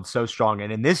come on so strong.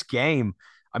 And in this game,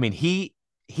 he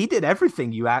did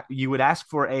everything you would ask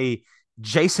for a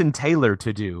Jason Taylor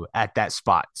to do at that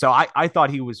spot. So I thought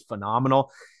he was phenomenal.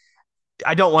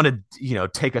 I don't want to,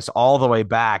 take us all the way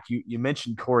back. You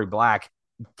mentioned Corey Black.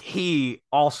 He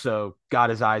also got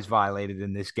his eyes violated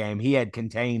in this game. He had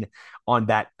contained on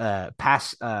that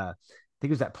pass think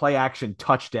it was that play action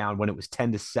touchdown when it was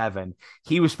 10-7.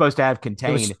 He was supposed to have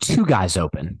contained. There was two guys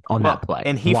open on that play.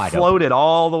 And he floated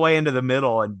all the way into the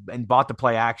middle and bought the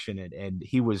play action. And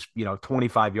he was,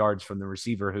 25 yards from the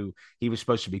receiver who he was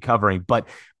supposed to be covering. But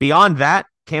beyond that,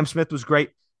 Cam Smith was great.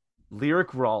 Lyrik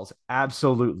Rawls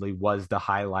absolutely was the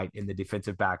highlight in the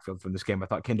defensive backfield from this game. I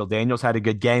thought Kendall Daniels had a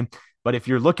good game. But if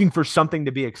you're looking for something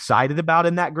to be excited about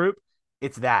in that group,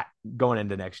 it's that going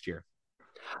into next year.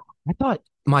 I thought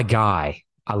my guy,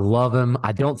 I love him.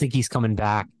 I don't think he's coming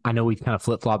back. I know we've kind of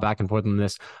flip-flopped back and forth on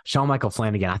this. Sean Michael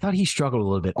Flanagan, I thought he struggled a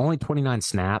little bit. Only 29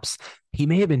 snaps. He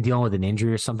may have been dealing with an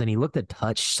injury or something. He looked a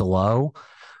touch slow,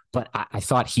 but I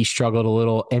thought he struggled a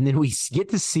little. And then we get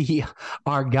to see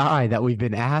our guy that we've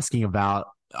been asking about,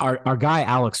 our guy,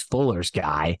 Alex Fuller's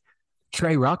guy,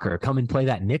 Trey Rucker, come and play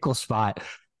that nickel spot.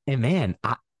 And, man,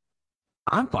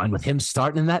 I'm fine with him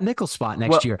starting in that nickel spot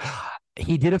next year.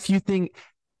 He did a few things.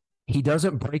 He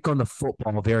doesn't break on the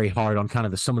football very hard on kind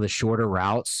of some of the shorter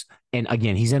routes. And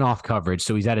again, he's in off coverage,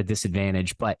 so he's at a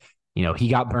disadvantage. But, he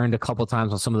got burned a couple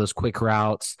times on some of those quick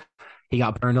routes. He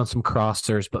got burned on some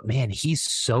crossers. But, man, he's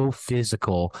so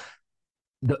physical.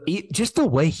 Just the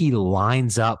way he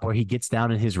lines up where he gets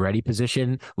down in his ready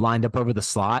position, lined up over the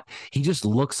slot, he just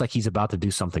looks like he's about to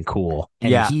do something cool.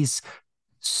 And he's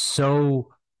so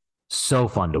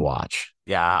fun to watch.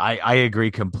 Yeah, I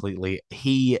agree completely.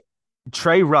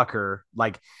 Trey Rucker,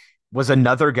 was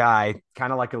another guy,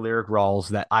 kind of like a Lyrik Rawls,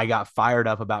 that I got fired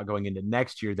up about going into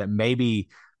next year that maybe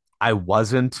I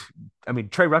wasn't. I mean,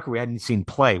 Trey Rucker, we hadn't seen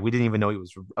play. We didn't even know he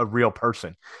was a real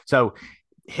person. So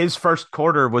his first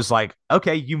quarter was like,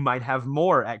 okay, you might have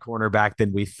more at cornerback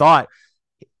than we thought.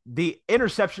 The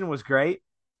interception was great.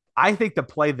 I think the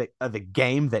play of the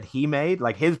game that he made,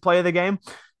 his play of the game,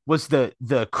 was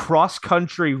the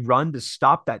cross-country run to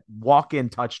stop that walk-in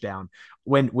touchdown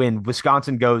when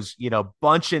Wisconsin goes,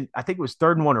 bunching, I think it was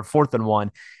 3rd and 1 or 4th and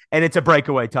 1, and it's a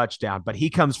breakaway touchdown. But he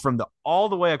comes from all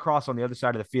the way across on the other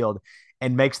side of the field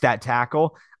and makes that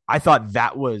tackle. I thought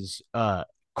that was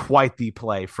quite the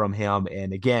play from him.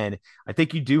 And again, I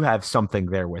think you do have something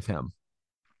there with him.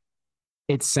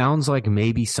 It sounds like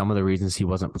maybe some of the reasons he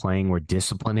wasn't playing were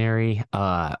disciplinary.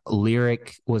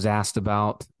 Lyrik was asked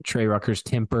about Trey Rucker's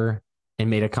temper and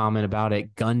made a comment about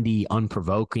it. Gundy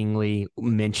unprovokingly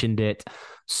mentioned it.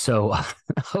 So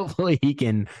hopefully he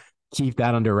can keep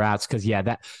that under wraps. Because,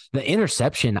 the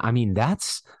interception, I mean,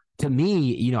 that's, to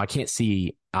me, I can't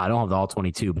see, I don't have the all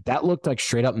 22, but that looked like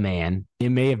straight up man. It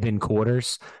may have been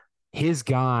quarters. His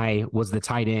guy was the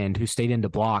tight end who stayed into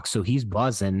block. So he's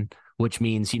buzzing, which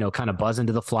means, kind of buzzing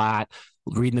to the flat,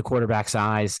 reading the quarterback's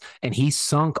eyes, and he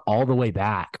sunk all the way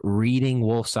back, reading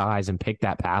Wolf's eyes and picked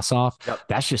that pass off. Yep.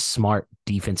 That's just smart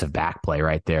defensive back play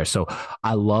right there. So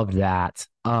I loved that.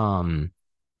 I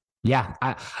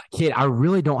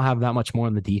really don't have that much more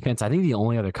on the defense. I think the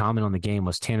only other comment on the game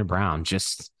was Tanner Brown,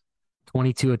 just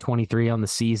 22 of 23 on the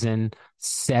season,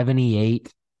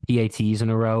 78 PATs in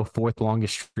a row, 4th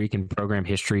longest streak in program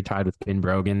history, tied with Ben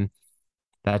Brogan.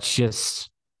 That's just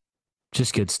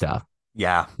good stuff.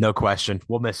 Yeah, no question.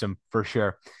 We'll miss him for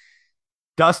sure.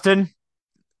 Dustin,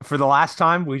 for the last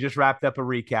time, we just wrapped up a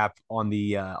recap on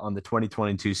the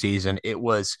 2022 season. It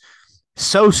was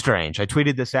so strange. I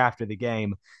tweeted this after the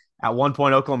game. At one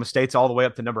point, Oklahoma State's all the way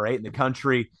up to number 8 in the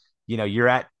country. You're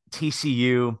at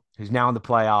TCU, who's now in the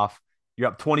playoff. You're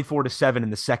up 24-7 in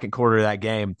the second quarter of that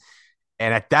game.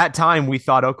 And at that time, we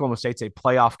thought Oklahoma State's a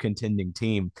playoff contending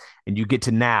team. And you get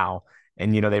to now,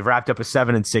 and, they've wrapped up a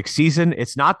 7-6 season.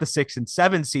 It's not the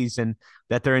 6-7 season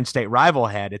that their in-state rival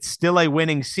had. It's still a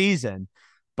winning season.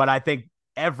 But I think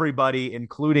everybody,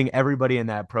 including everybody in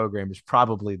that program, is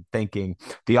probably thinking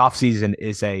the offseason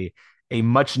is a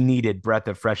much needed breath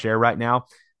of fresh air right now.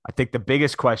 I think the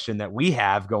biggest question that we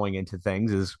have going into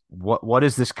things is what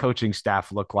does this coaching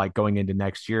staff look like going into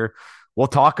next year? We'll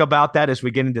talk about that as we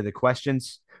get into the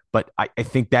questions, but I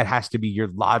think that has to be your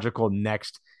logical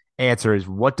next answer is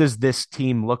what does this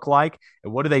team look like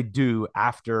and what do they do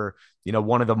after,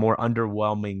 one of the more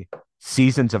underwhelming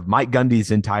seasons of Mike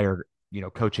Gundy's entire,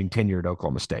 coaching tenure at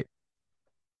Oklahoma State.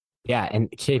 Yeah.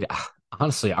 And Cade,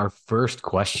 honestly, our first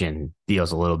question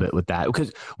deals a little bit with that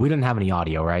because we didn't have any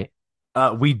audio, right?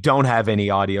 We don't have any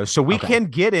audio, so we can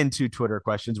get into Twitter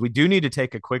questions. We do need to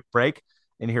take a quick break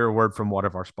and hear a word from one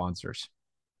of our sponsors.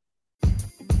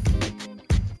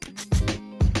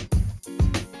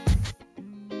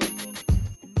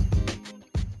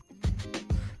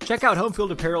 Check out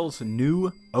Homefield Apparel's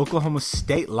new Oklahoma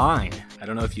State line. I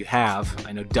don't know if you have.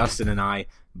 I know Dustin and I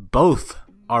both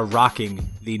are rocking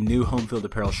the new Homefield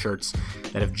Apparel shirts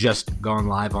that have just gone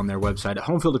live on their website at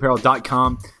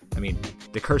homefieldapparel.com. I mean,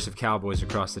 the Cursive Cowboys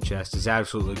across the chest is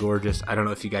absolutely gorgeous. I don't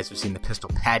know if you guys have seen the Pistol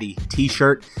Patty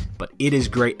t-shirt, but it is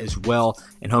great as well.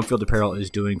 And Home Field Apparel is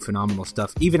doing phenomenal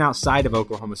stuff, even outside of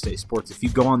Oklahoma State sports. If you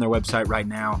go on their website right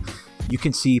now, you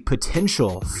can see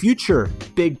potential future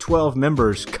Big 12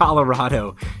 members,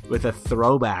 Colorado, with a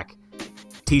throwback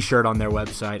t-shirt on their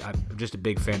website. I'm just a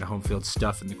big fan of Home Field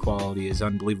stuff, and the quality is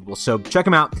unbelievable. So check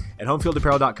them out at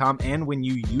homefieldapparel.com. And when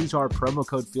you use our promo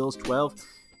code FEELS12,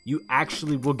 you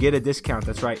actually will get a discount.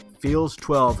 That's right,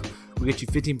 FEELS12 will get you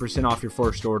 15% off your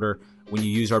first order when you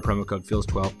use our promo code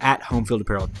FEELS12 at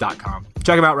homefieldapparel.com.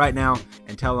 Check them out right now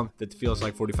and tell them that the Feels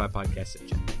Like 45 podcast sent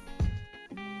you.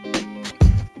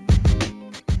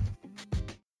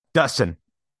 Dustin,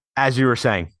 as you were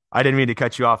saying, I didn't mean to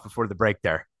cut you off before the break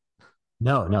there.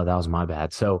 No, that was my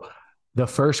bad. So the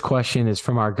first question is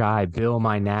from our guy, Bill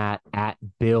My Nat at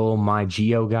Bill My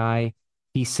Geo Guy.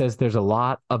 He says there's a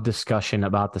lot of discussion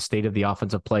about the state of the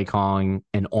offensive play calling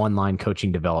and online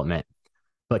coaching development.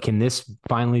 But can this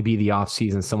finally be the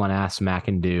offseason someone asks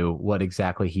McIndoe what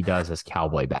exactly he does as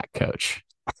Cowboy back coach?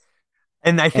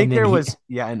 And I think there was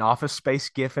an Office Space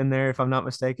gif in there, if I'm not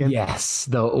mistaken. Yes.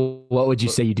 What would you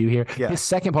say you do here? Yeah. The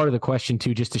second part of the question,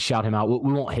 too, just to shout him out,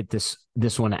 we won't hit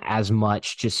this one as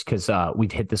much just because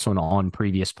we've hit this one on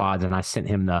previous pods, and I sent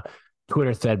him the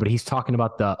Twitter thread, but he's talking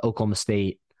about the Oklahoma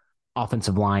State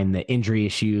offensive line, the injury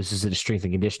issues. Is it a strength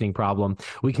and conditioning problem?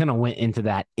 We kind of went into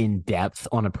that in depth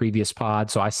on a previous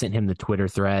pod, so I sent him the Twitter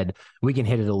thread. We can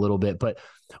hit it a little bit, but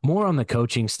more on the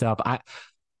coaching stuff.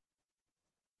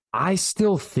 I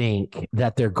still think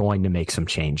that they're going to make some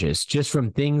changes just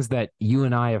from things that you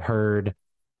and I have heard.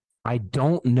 I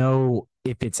don't know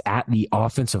if it's at the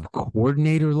offensive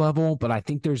coordinator level, but I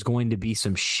think there's going to be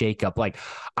some shakeup. Like,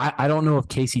 I don't know if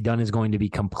Casey Dunn is going to be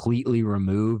completely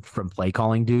removed from play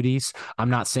calling duties. I'm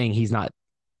not saying he's not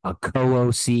a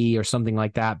co-OC or something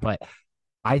like that, but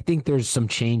I think there's some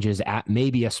changes at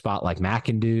maybe a spot like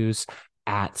McIndoe's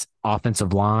at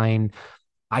offensive line.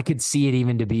 I could see it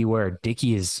even to be where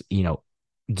Dickey is,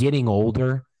 getting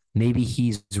older. Maybe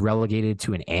he's relegated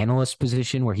to an analyst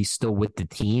position where he's still with the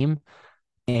team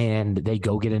and they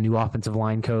go get a new offensive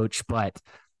line coach. But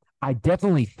I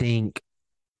definitely think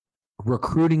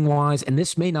recruiting wise, and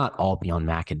this may not all be on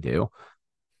McIndoe.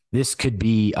 This could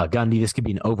be a Gundy. This could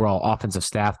be an overall offensive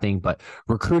staff thing, but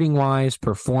recruiting wise,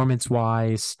 performance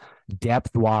wise,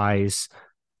 depth wise,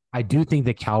 I do think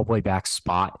the Cowboy back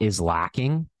spot is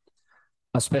lacking.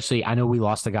 Especially, I know we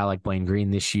lost a guy like Blaine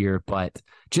Green this year, but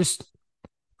just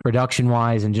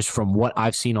production-wise and just from what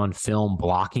I've seen on film,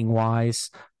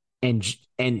 blocking-wise, and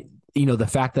the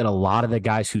fact that a lot of the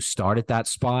guys who start at that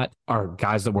spot are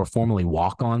guys that were formerly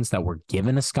walk-ons that were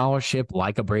given a scholarship,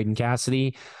 like a Braden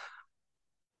Cassidy.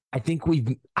 I think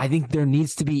there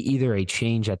needs to be either a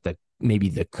change at maybe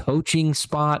the coaching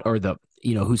spot or the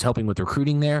who's helping with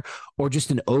recruiting there, or just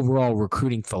an overall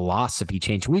recruiting philosophy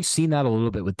change. We've seen that a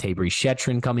little bit with Tabry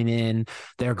Shetron coming in.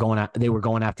 They were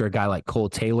going after a guy like Cole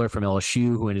Taylor from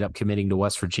LSU, who ended up committing to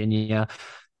West Virginia.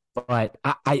 But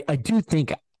I do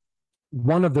think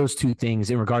one of those two things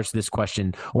in regards to this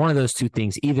question,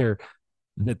 either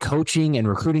the coaching and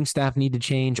recruiting staff need to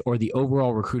change, or the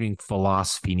overall recruiting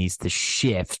philosophy needs to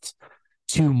shift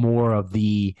to more of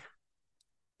the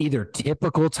either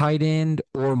typical tight end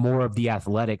or more of the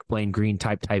athletic Blaine Green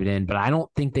type tight end. But I don't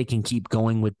think they can keep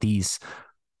going with these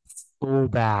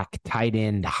fullback tight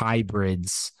end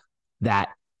hybrids that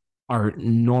are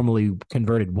normally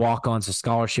converted walk-ons to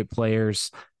scholarship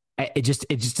players. It just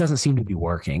doesn't seem to be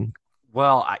working.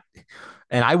 Well,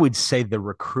 I would say the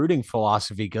recruiting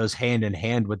philosophy goes hand in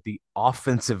hand with the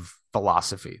offensive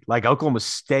philosophy. Like Oklahoma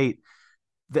State,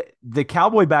 the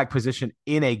Cowboy back position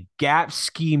in a gap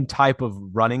scheme type of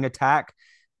running attack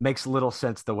makes little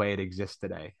sense the way it exists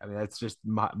today. I mean, that's just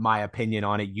my opinion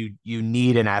on it. You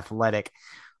need an athletic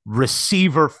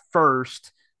receiver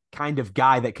first kind of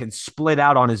guy that can split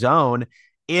out on his own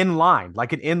in line,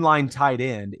 like an inline tight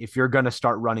end, if you're going to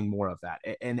start running more of that.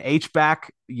 An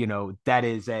H-back, that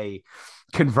is a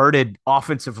converted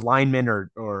offensive lineman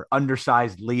or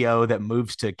undersized Leo that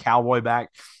moves to Cowboy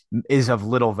back is of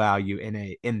little value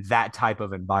in that type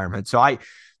of environment. So I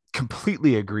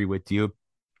completely agree with you.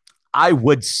 I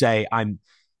would say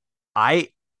I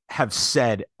have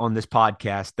said on this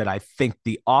podcast that I think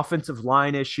the offensive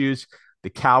line issues, the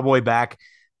Cowboy back,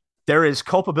 there is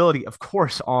culpability, of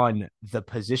course, on the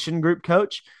position group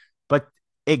coach, but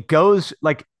it goes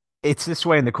like it's this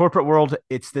way in the corporate world.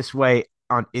 It's this way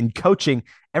in coaching.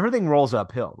 Everything rolls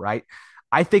uphill, right?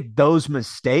 I think those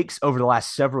mistakes over the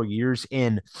last several years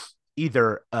in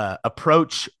either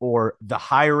approach or the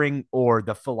hiring or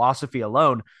the philosophy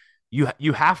alone,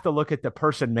 you have to look at the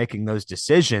person making those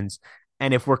decisions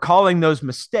And if we're calling those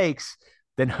mistakes,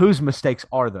 then whose mistakes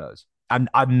are those?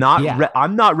 I'm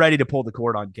not ready to pull the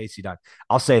cord on Casey Dunn.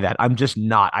 I'll say that. I'm just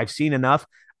not. I've seen enough.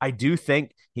 I do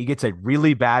think he gets a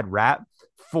really bad rap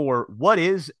for what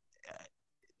is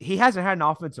he hasn't had an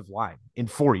offensive line in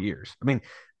 4 years. I mean,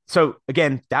 so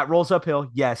again, that rolls uphill,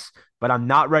 yes, but I'm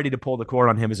not ready to pull the cord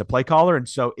on him as a play caller. And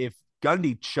so if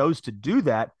Gundy chose to do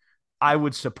that, I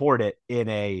would support it in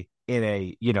a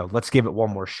let's give it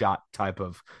one more shot type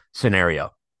of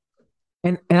scenario.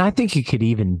 And I think it could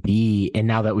even be, and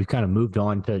now that we've kind of moved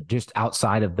on to just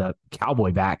outside of the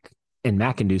Cowboy back and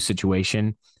McIndoe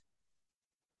situation,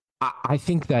 I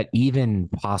think that even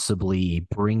possibly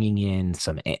bringing in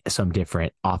some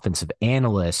different offensive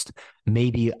analyst,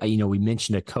 maybe, we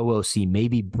mentioned a co-OC,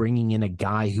 maybe bringing in a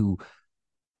guy who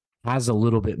has a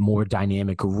little bit more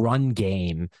dynamic run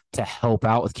game to help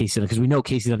out with Casey Dunn, because we know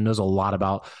Casey Dunn knows a lot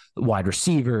about wide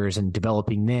receivers and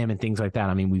developing them and things like that.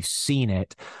 I mean, we've seen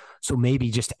it. So maybe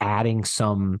just adding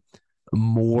some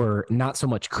more, not so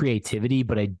much creativity,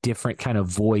 but a different kind of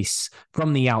voice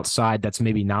from the outside that's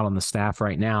maybe not on the staff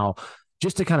right now,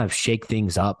 just to kind of shake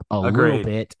things up a little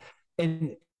bit.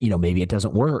 And, maybe it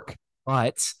doesn't work,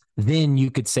 but then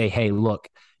you could say, hey, look,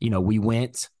 we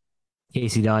went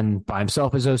Casey Dunn by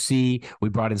himself as OC. We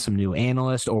brought in some new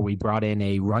analysts, or we brought in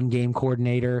a run game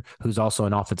coordinator who's also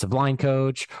an offensive line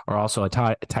coach or also a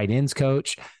tight ends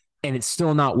coach. And it's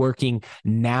still not working.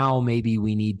 Now maybe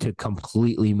we need to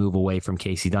completely move away from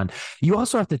Casey Dunn. You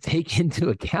also have to take into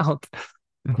account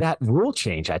that rule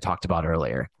change I talked about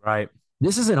earlier. Right.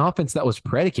 This is an offense that was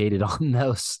predicated on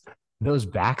those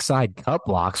backside cut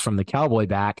blocks from the Cowboy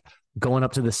back going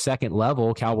up to the second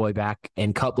level, Cowboy back,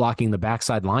 and cut blocking the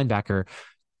backside linebacker.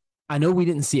 I know we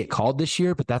didn't see it called this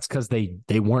year, but that's because they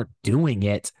weren't doing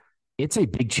it. It's a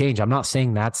big change. I'm not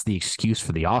saying that's the excuse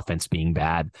for the offense being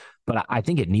bad, but I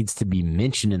think it needs to be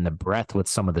mentioned in the breath with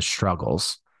some of the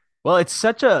struggles. Well, it's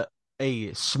such a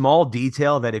small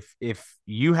detail that if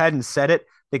you hadn't said it,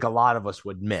 I think a lot of us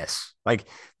would miss. Like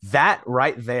that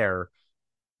right there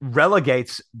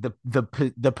relegates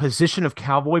the position of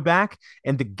Cowboy back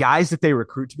and the guys that they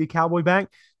recruit to be Cowboy back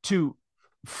to,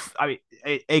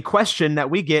 a question that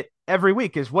we get every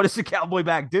week is, what does the Cowboy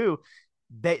back do?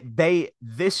 They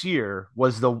this year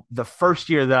was the first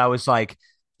year that I was like,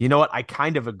 you know what? I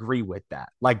kind of agree with that.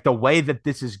 Like the way that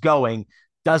this is going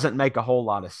doesn't make a whole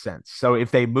lot of sense. So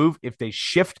if they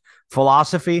shift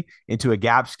philosophy into a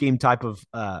gap scheme type of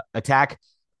attack,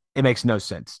 it makes no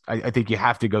sense. I think you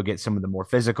have to go get some of the more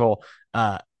physical,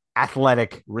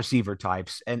 athletic receiver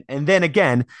types. And then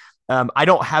again, I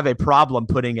don't have a problem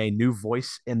putting a new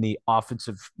voice in the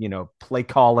offensive, play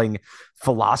calling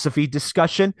philosophy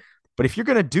discussion. But if you're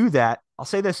going to do that, I'll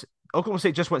say this: Oklahoma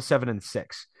State just went 7-6.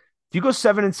 If you go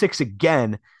 7-6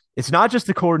 again, it's not just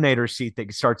the coordinator seat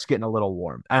that starts getting a little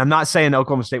warm. And I'm not saying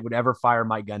Oklahoma State would ever fire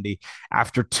Mike Gundy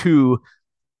after 2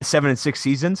 7-6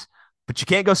 seasons, but you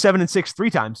can't go 7-6 3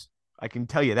 times. I can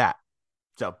tell you that.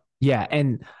 So yeah,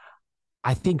 and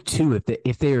I think too,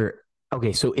 if they're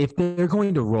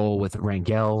going to roll with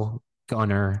Rangel,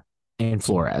 Gunner, and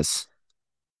Flores,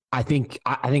 I think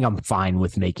I'm fine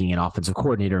with making an offensive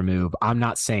coordinator move. I'm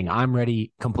not saying I'm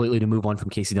ready completely to move on from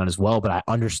Casey Dunn as well, but I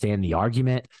understand the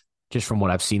argument just from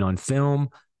what I've seen on film.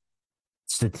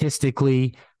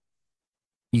 Statistically,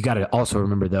 you got to also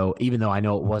remember, though, even though I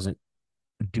know it wasn't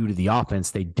due to the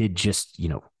offense, they did just,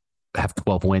 have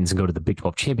 12 wins and go to the Big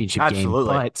 12 championship game.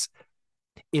 But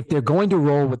if they're going to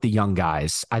roll with the young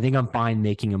guys, I think I'm fine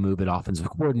making a move at offensive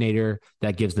coordinator.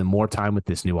 That gives them more time with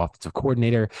this new offensive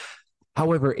coordinator.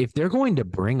 However, if they're going to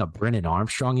bring a Brennan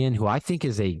Armstrong in, who I think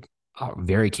is a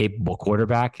very capable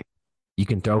quarterback, you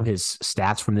can throw his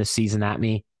stats from this season at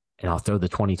me, and I'll throw the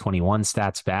 2021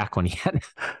 stats back when he had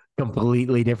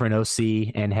completely different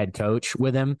OC and head coach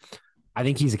with him. I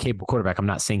think he's a capable quarterback. I'm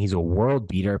not saying he's a world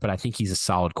beater, but I think he's a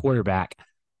solid quarterback.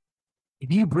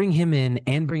 If you bring him in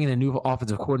and bring in a new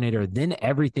offensive coordinator, then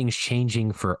everything's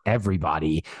changing for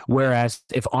everybody. Whereas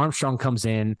if Armstrong comes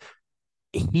in,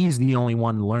 he's the only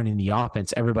one learning the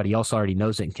offense. Everybody else already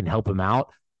knows it and can help him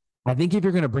out. I think if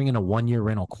you're going to bring in a one-year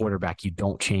rental quarterback, you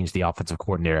don't change the offensive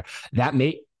coordinator. That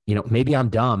maybe I'm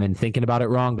dumb and thinking about it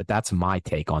wrong, but that's my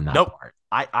take on that part.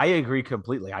 I agree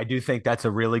completely. I do think that's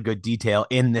a really good detail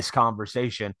in this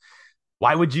conversation.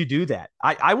 Why would you do that?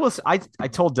 I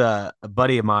told a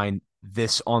buddy of mine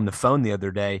this on the phone the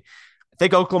other day. I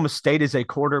think Oklahoma State is a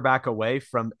quarterback away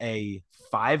from a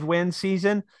 5-win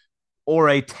season or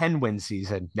a 10-win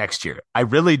season next year. I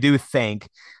really do think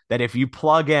that if you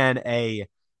plug in a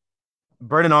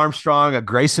Brennan Armstrong, a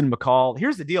Grayson McCall.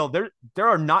 Here's the deal: there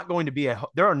are not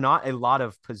a lot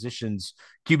of positions,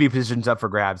 QB positions up for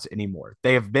grabs anymore.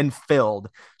 They have been filled,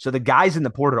 so the guys in the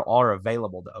portal are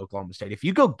available to Oklahoma State. If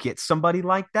you go get somebody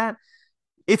like that,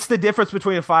 it's the difference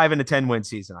between a 5 and a 10 win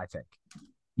season, I think.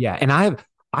 Yeah, and I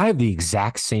have the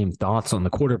exact same thoughts on the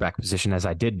quarterback position as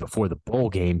I did before the bowl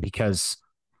game, because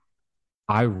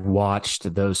I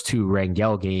watched those two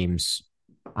Rangel games,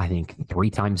 I think 3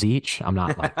 times each. I'm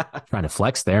not like trying to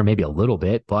flex there, maybe a little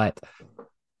bit, but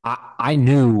I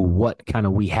knew what kind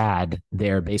of we had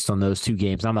there based on those 2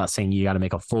 games. I'm not saying you got to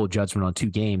make a full judgment on 2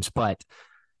 games, but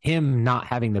him not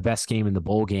having the best game in the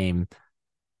bowl game,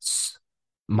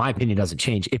 my opinion doesn't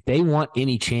change. If they want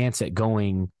any chance at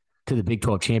going to the Big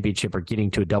 12 championship or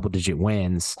getting to a double-digit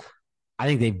wins, I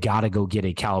think they've got to go get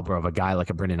a caliber of a guy like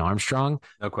a Brennan Armstrong.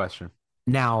 No question.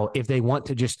 Now, if they want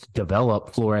to just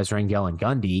develop Flores, Rangel, and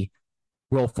Gundy,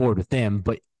 roll forward with them.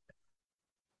 But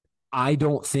I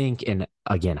don't think, and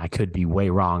again, I could be way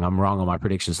wrong. I'm wrong on my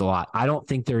predictions a lot. I don't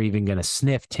think they're even going to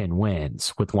sniff 10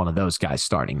 wins with one of those guys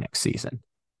starting next season.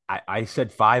 I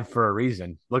said 5 for a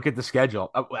reason. Look at the schedule.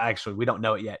 Actually, we don't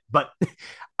know it yet, but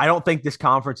I don't think this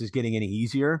conference is getting any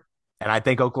easier. And I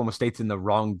think Oklahoma State's in the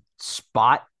wrong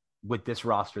spot with this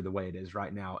roster the way it is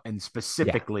right now, and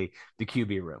specifically the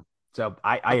QB room. So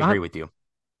I agree with you.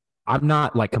 I'm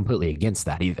not like completely against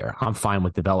that either. I'm fine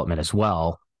with development as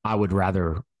well. I would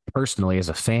rather personally as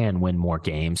a fan win more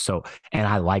games. So, and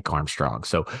I like Armstrong.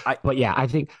 So, but yeah, I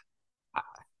think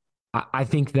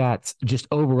that just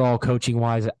overall coaching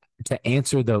wise, to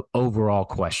answer the overall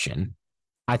question,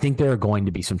 I think there are going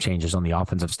to be some changes on the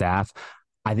offensive staff.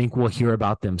 I think we'll hear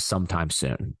about them sometime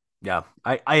soon. Yeah,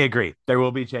 I agree. There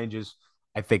will be changes.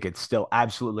 I think it's still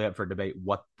absolutely up for debate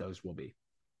what those will be.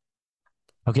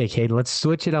 Okay, Cade, let's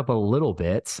switch it up a little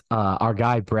bit. Our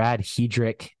guy, Brad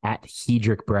Hedrick, at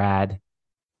Hedrick Brad.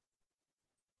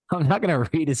 I'm not going to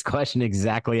read his question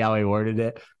exactly how he worded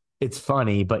it. It's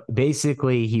funny, but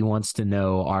basically he wants to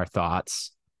know our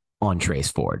thoughts on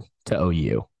Trace Ford to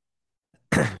OU.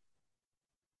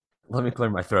 Let me clear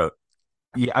my throat.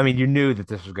 Yeah, I mean, you knew that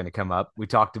this was going to come up. We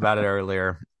talked about it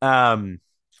earlier. I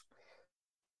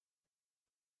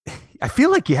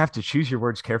feel like you have to choose your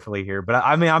words carefully here, but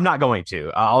I mean, I'm not going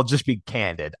to. I'll just be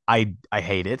candid. I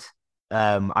hate it.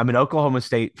 I'm an Oklahoma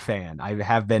State fan. I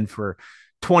have been for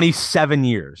 27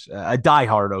 years, a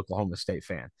diehard Oklahoma State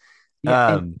fan.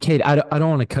 Yeah, Kate, I don't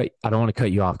want to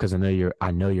cut you off because I know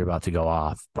you're about to go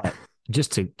off. But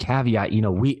just to caveat,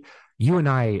 you and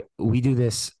I, we do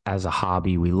this as a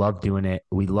hobby. We love doing it.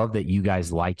 We love that you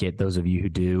guys like it. Those of you who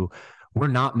do, we're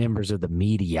not members of the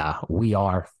media. We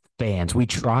are fans. We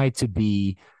try to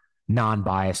be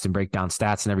non-biased and break down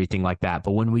stats and everything like that.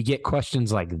 But when we get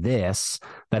questions like this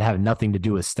that have nothing to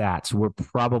do with stats, we're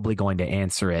probably going to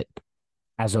answer it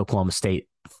as Oklahoma State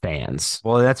fans.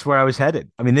 Well, that's where I was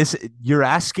headed. I mean, you're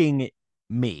asking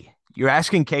me. You're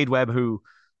asking Cade Webb, who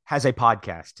has a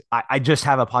podcast. I just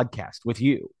have a podcast with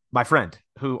you, my friend,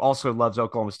 who also loves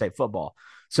Oklahoma State football.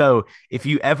 So if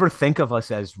you ever think of us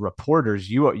as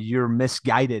reporters, you're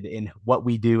misguided in what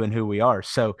we do and who we are.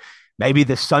 So maybe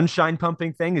the sunshine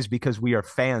pumping thing is because we are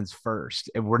fans first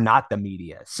and we're not the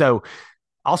media. So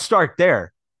I'll start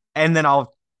there, and then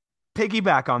I'll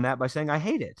piggyback on that by saying I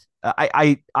hate it.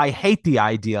 I hate the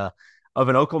idea of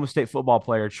an Oklahoma State football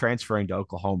player transferring to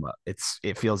Oklahoma.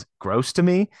 It feels gross to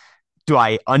me. Do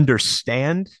I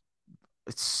understand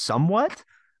somewhat?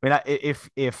 I mean,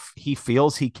 if he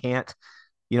feels he can't,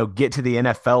 get to the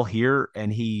NFL here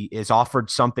and he is offered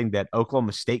something that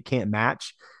Oklahoma State can't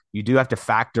match, you do have to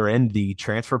factor in the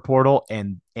transfer portal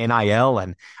and NIL.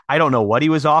 And I don't know what he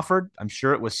was offered. I'm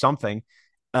sure it was something.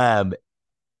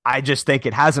 I just think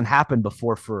it hasn't happened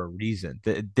before for a reason.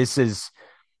 This is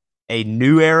a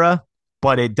new era,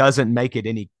 but it doesn't make it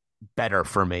any better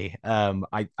for me.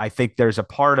 I think there's a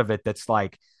part of it that's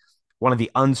like one of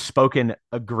the unspoken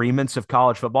agreements of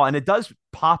college football. And it does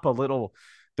pop a little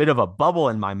bit of a bubble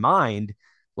in my mind.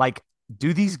 Like,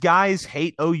 do these guys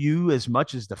hate OU as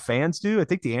much as the fans do? I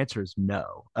think the answer is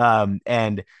no.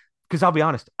 And because I'll be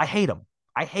honest, I hate them.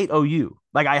 I hate OU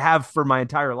like I have for my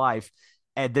entire life.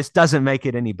 And this doesn't make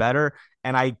it any better.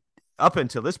 And up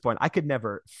until this point, I could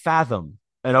never fathom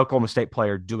an Oklahoma State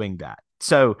player doing that.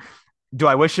 So do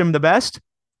I wish him the best?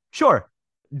 Sure.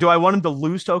 Do I want him to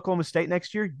lose to Oklahoma State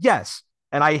next year? Yes.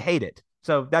 And I hate it.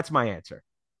 So that's my answer.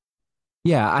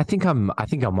 Yeah, I think I'm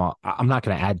not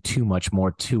going to add too much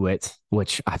more to it,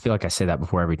 which I feel like I say that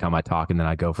before every time I talk and then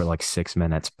I go for like 6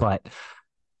 minutes. But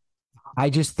I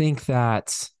just think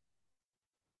that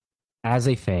as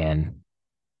a fan,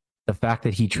 the fact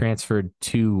that he transferred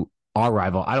to our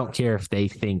rival. I don't care if they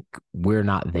think we're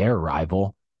not their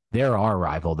rival. They're our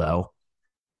rival, though.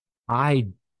 I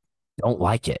don't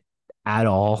like it at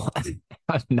all.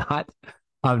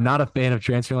 I'm not a fan of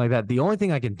transferring like that. The only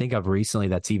thing I can think of recently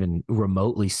that's even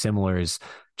remotely similar is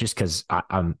just because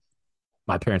I'm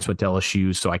my parents went to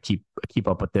LSU, so I keep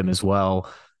up with them as well.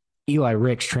 Eli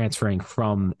Ricks transferring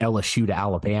from LSU to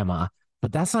Alabama,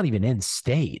 but that's not even in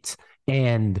state.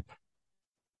 And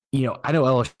I know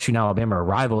LSU and Alabama are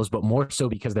rivals, but more so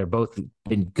because they're both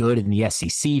been good in the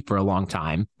SEC for a long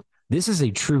time. This is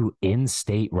a true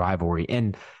in-state rivalry.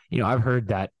 And, I've heard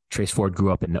that Trace Ford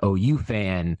grew up an OU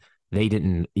fan. They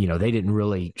didn't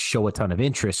really show a ton of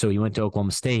interest. So he went to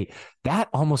Oklahoma State. That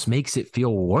almost makes it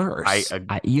feel worse.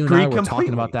 You and I were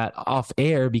talking about that off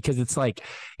air because it's like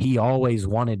he always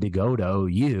wanted to go to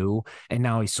OU and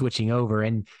now he's switching over.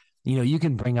 And, you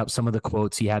can bring up some of the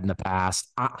quotes he had in the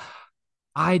past.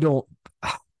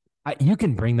 You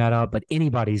can bring that up, but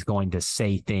anybody's going to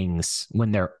say things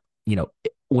when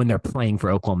they're playing for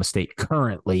Oklahoma State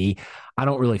currently. I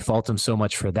don't really fault him so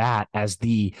much for that as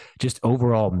the just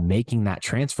overall making that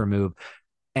transfer move.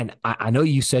 And I know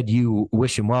you said you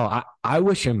wish him well. I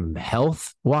wish him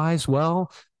health-wise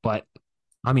well, but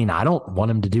I don't want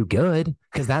him to do good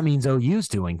because that means OU's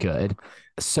doing good.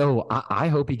 So I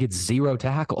hope he gets 0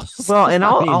 tackles. Well, and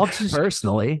I'll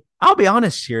be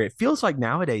honest here. It feels like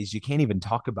nowadays you can't even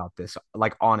talk about this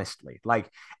like honestly. Like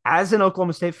as an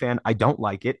Oklahoma State fan, I don't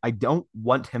like it. I don't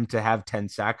want him to have 10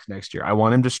 sacks next year. I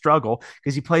want him to struggle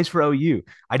because he plays for OU.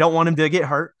 I don't want him to get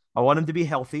hurt. I want him to be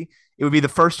healthy. It would be the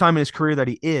first time in his career that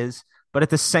he is. But at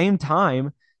the same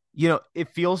time, it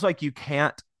feels like you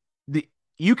can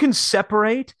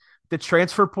separate the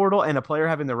transfer portal and a player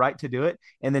having the right to do it,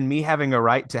 and then me having a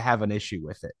right to have an issue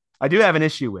with it. I do have an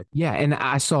issue with it. Yeah, and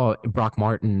I saw Brock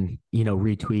Martin,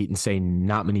 retweet and say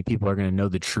not many people are going to know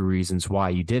the true reasons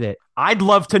why you did it. I'd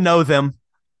love to know them.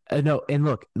 No,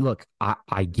 and look,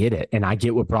 I get it, and I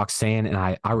get what Brock's saying, and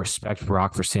I respect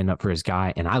Brock for standing up for his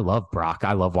guy, and I love Brock.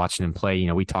 I love watching him play.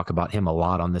 We talk about him a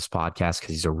lot on this podcast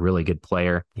because he's a really good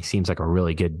player. He seems like a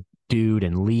really good dude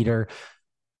and leader.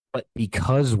 But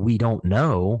because we don't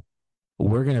know,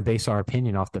 we're going to base our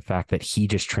opinion off the fact that he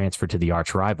just transferred to the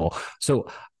arch rival. So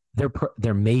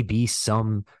there may be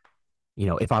some,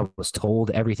 if I was told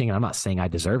everything, and I'm not saying I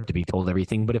deserve to be told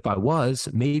everything, but if I was,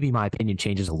 maybe my opinion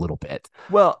changes a little bit.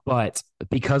 Well, but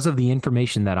because of the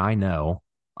information that I know,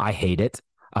 I hate it.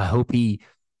 I hope he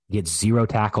gets 0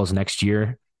 tackles next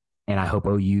year, and I hope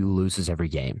OU loses every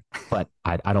game. But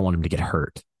I don't want him to get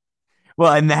hurt.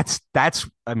 Well, and that's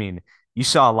you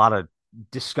saw a lot of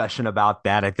discussion about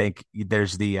that. I think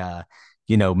there's the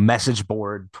message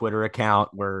board Twitter account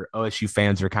where OSU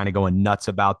fans are kind of going nuts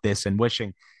about this and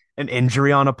wishing an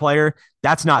injury on a player.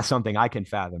 That's not something I can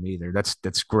fathom either.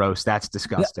 That's gross. That's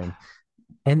disgusting.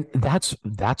 And that's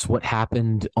what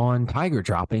happened on Tiger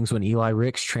droppings when Eli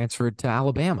Ricks transferred to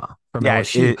Alabama from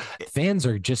LSU. Fans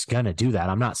are just going to do that.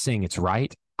 I'm not saying it's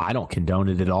right. I don't condone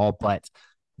it at all, but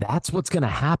that's what's going to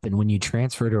happen when you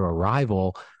transfer to a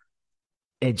rival.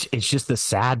 It's just the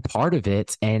sad part of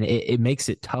it, and it makes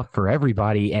it tough for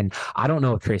everybody. And I don't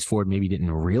know if Trace Ford maybe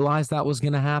didn't realize that was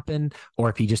going to happen or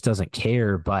if he just doesn't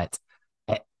care. But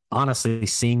honestly,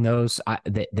 seeing those,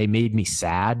 they made me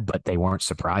sad, but they weren't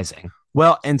surprising.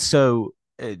 Well, and so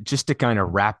just to kind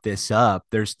of wrap this up,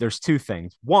 there's 2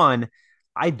 things. One,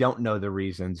 I don't know the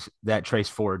reasons that Trace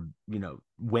Ford,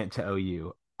 went to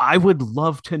OU. I would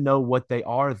love to know what they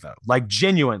are, though. Like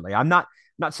genuinely, I'm not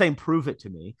saying prove it to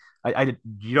me.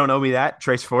 You don't know me that,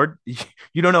 Trace Ford.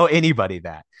 You don't know anybody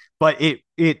that, but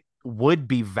it would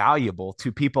be valuable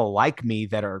to people like me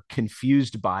that are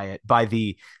confused by it, by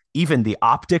even the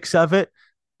optics of it.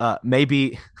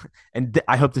 Maybe, and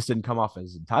I hope this didn't come off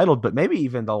as entitled, but maybe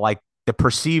even the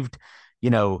perceived,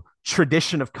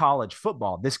 tradition of college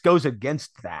football. This goes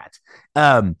against that.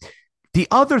 The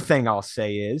other thing I'll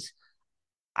say is,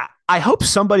 I hope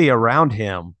somebody around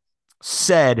him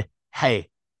said, "Hey,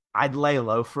 I'd lay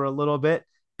low for a little bit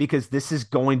because this is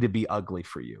going to be ugly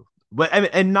for you." But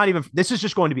and not even this is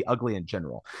just going to be ugly in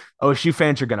general. OSU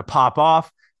fans are going to pop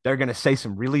off. They're going to say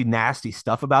some really nasty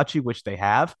stuff about you, which they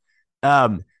have.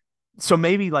 So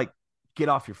maybe get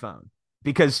off your phone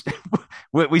because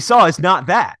what we saw is not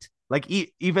that.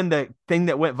 Even the thing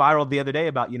that went viral the other day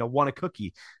about, want a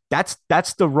cookie. That's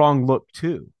the wrong look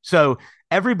too. So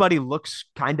everybody looks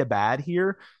kind of bad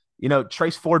here.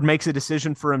 Trace Ford makes a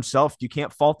decision for himself. You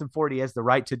can't fault him for it. He has the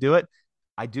right to do it.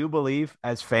 I do believe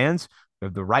as fans, we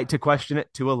have the right to question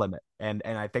it to a limit. And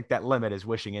I think that limit is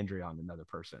wishing injury on another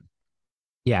person.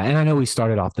 Yeah. And I know we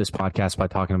started off this podcast by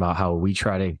talking about how we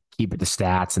try to keep it to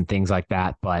stats and things like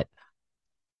that, but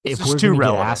if we're too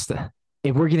relevant.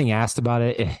 If we're getting asked about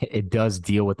it, it does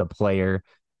deal with a player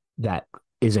that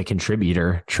is a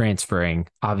contributor transferring.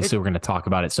 Obviously, we're going to talk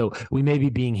about it. So we may be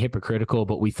being hypocritical,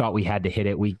 but we thought we had to hit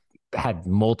it. We had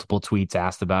multiple tweets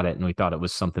asked about it, and we thought it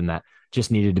was something that just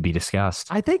needed to be discussed.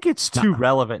 I think it's too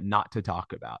relevant not to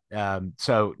talk about.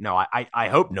 So no, I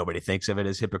hope nobody thinks of it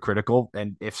as hypocritical.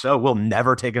 And if so, we'll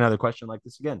never take another question like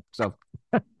this again. So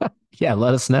yeah,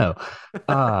 let us know.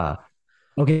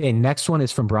 Okay. Next one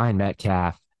is from Brian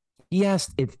Metcalf.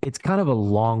 Yes, it's kind of a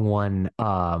long one.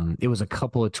 It was a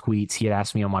couple of tweets. He had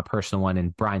asked me on my personal one,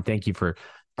 and Brian, thank you for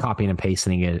copying and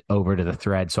pasting it over to the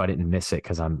thread so I didn't miss it,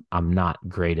 because I'm not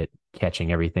great at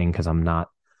catching everything because I'm not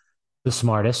the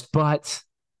smartest. But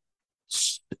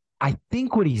I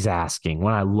think what he's asking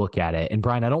when I look at it, and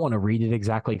Brian, I don't want to read it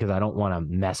exactly because I don't want to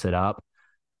mess it up.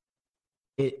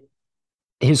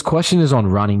 His question is on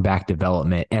running back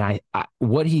development, and I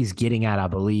what he's getting at, I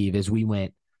believe, is we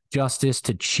went Justice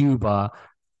to Chuba,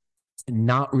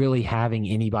 not really having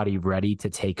anybody ready to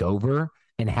take over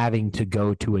and having to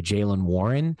go to a Jaylen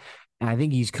Warren. And I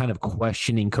think he's kind of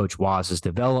questioning Coach Waz's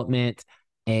development.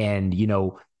 And,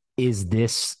 is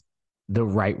this the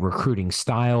right recruiting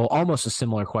style? Almost a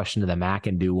similar question to the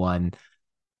McIndoe one.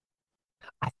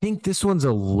 I think this one's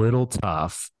a little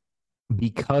tough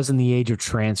because in the age of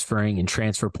transferring and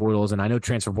transfer portals, and I know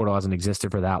transfer portal hasn't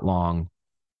existed for that long,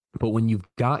 but when you've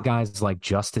got guys like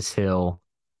Justice Hill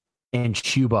and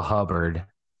Chuba Hubbard,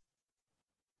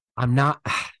 I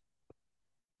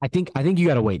think you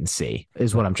got to wait and see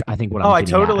is what I'm. I think what I'm. I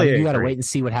totally agree. You got to wait and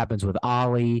see what happens with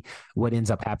Ollie, what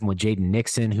ends up happening with Jaden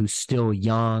Nixon, who's still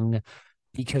young,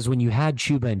 because when you had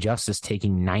Chuba and Justice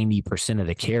taking 90% of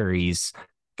the carries,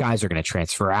 guys are going to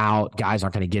transfer out. Guys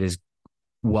aren't going to get as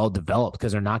well developed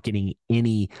because they're not getting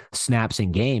any snaps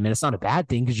in game. And it's not a bad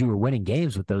thing because you were winning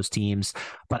games with those teams,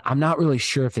 but I'm not really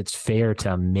sure if it's fair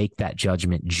to make that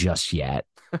judgment just yet.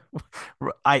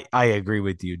 I agree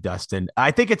with you, Dustin. I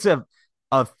think it's a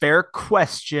fair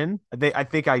question. I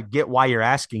think I get why you're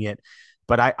asking it,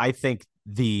 but I think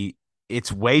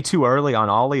it's way too early on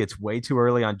Ollie. It's way too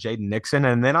early on Jaden Nixon.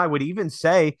 And then I would even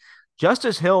say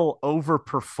Justice Hill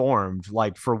overperformed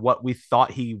like for what we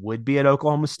thought he would be at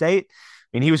Oklahoma State.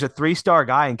 I mean, he was a 3-star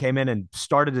guy and came in and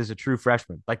started as a true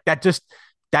freshman. Like that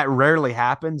rarely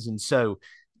happens. And so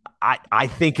I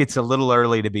think it's a little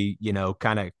early to be,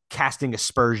 kind of casting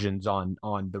aspersions on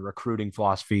the recruiting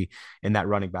philosophy in that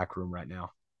running back room right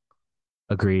now.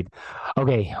 Agreed.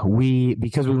 Okay.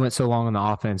 Because we went so long on the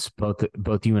offense,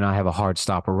 both you and I have a hard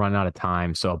stop. We're running out of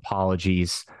time. So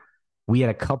apologies. We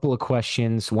had a couple of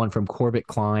questions, one from Corbett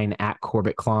Klein at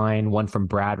Corbett Klein, one from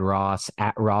Brad Ross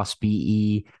at Ross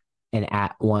BE, and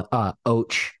at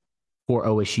Och for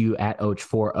OSU at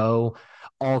Och40,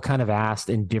 all kind of asked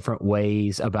in different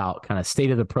ways about kind of state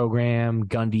of the program,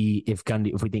 Gundy, if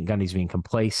we think Gundy's being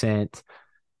complacent,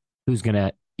 who's going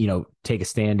to, take a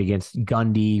stand against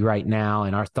Gundy right now,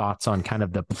 and our thoughts on kind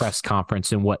of the press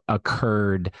conference and what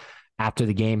occurred after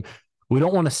the game. We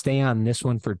don't want to stay on this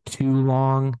one for too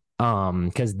long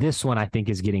because this one I think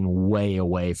is getting way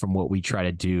away from what we try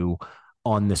to do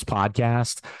on this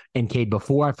podcast. And Cade,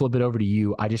 before I flip it over to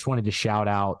you, I just wanted to shout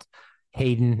out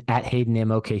Hayden at Hayden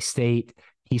MOK State.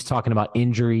 He's talking about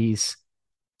injuries.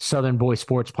 Southern Boy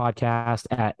Sports Podcast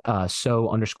at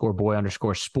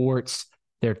so_boy_sports.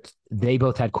 They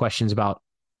both had questions about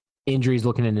injuries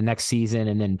looking into next season,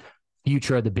 and then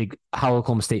future of how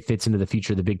Oklahoma State fits into the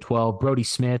future of the Big 12. Brody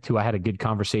Smith, who I had a good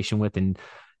conversation with in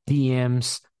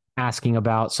DMs, asking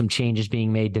about some changes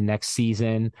being made to next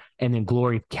season. And then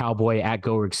Glory Cowboy at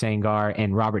Gorig Sangar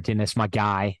and Robert Dennis, my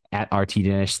guy at RT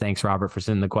Dennis. Thanks, Robert, for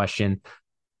sending the question.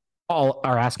 All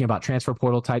are asking about transfer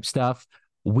portal type stuff.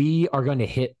 We are going to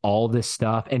hit all this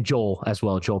stuff. And Joel as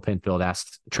well. Joel Penfield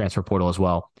asked transfer portal as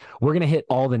well. We're going to hit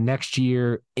all the next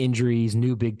year injuries,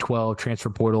 new Big 12 transfer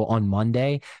portal on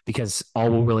Monday, because all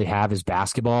we'll really have is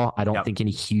basketball. I don't think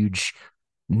any huge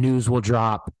news will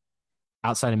drop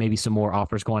outside of maybe some more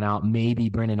offers going out, maybe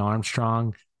Brennan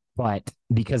Armstrong, but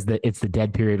because it's the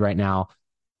dead period right now.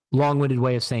 Long-winded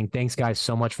way of saying thanks, guys,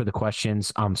 so much for the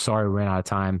questions. I'm sorry we ran out of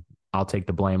time. I'll take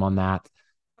the blame on that.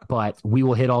 But we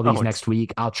will hit all these next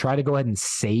week. I'll try to go ahead and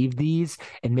save these,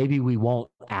 and maybe we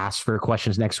won't ask for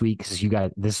questions next week because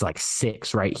this is like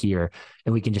 6 right here,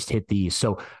 and we can just hit these.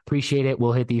 So appreciate it.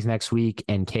 We'll hit these next week.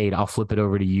 And Cade, I'll flip it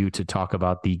over to you to talk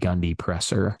about the Gundy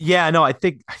presser. Yeah, no, I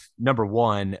think number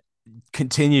one,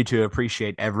 continue to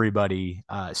appreciate everybody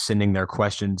sending their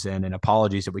questions in, and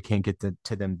apologies that we can't get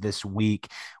to them this week.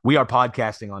 We are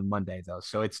podcasting on Monday, though,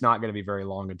 so it's not going to be very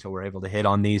long until we're able to hit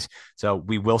on these. So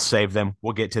we will save them.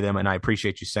 We'll get to them, and I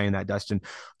appreciate you saying that, Dustin.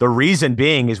 The reason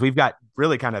being is we've got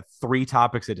really kind of 3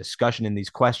 topics of discussion in these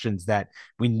questions that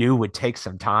we knew would take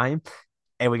some time,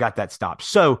 and we got that stopped.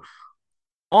 So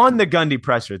on the Gundy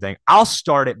presser thing, I'll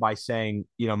start it by saying,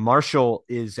 Marshall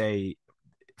is a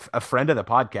friend of the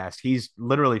podcast. He's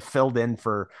literally filled in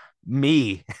for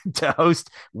me to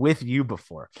host with you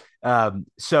before.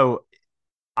 So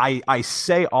I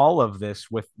say all of this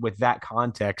with that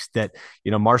context that,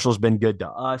 Marshall's been good to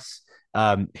us.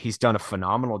 He's done a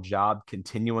phenomenal job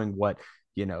continuing what,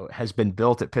 has been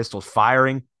built at Pistols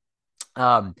Firing.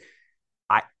 I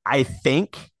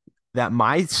think that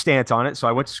my stance on it, so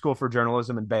I went to school for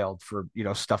journalism and bailed for,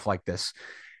 stuff like this.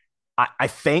 I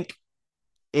think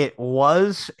it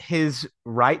was his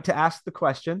right to ask the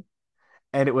question,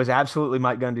 and it was absolutely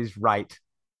Mike Gundy's right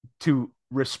to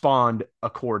respond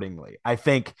accordingly. I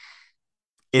think,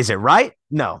 is it right?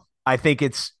 No. I think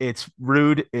it's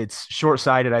rude. It's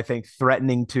short-sighted. I think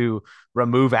threatening to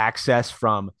remove access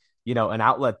from, an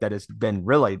outlet that has been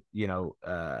really,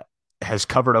 has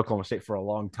covered Oklahoma State for a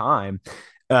long time.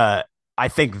 I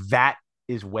think that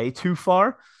is way too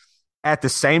far. At the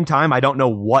same time, I don't know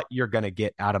what you're going to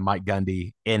get out of Mike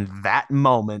Gundy in that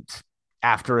moment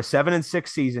after a 7-6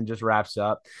 season just wraps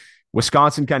up.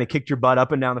 Wisconsin kind of kicked your butt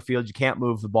up and down the field. You can't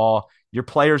move the ball. Your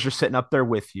players are sitting up there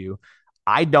with you.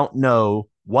 I don't know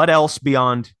what else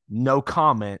beyond no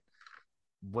comment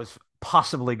was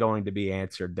possibly going to be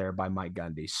answered there by Mike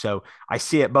Gundy. So I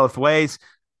see it both ways,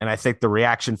 and I think the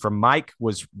reaction from Mike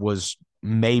was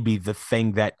maybe the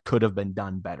thing that could have been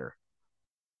done better.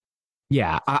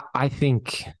 Yeah, I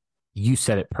think you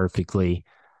said it perfectly.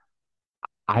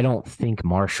 I don't think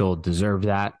Marshall deserved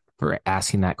that for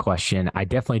asking that question. I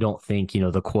definitely don't think,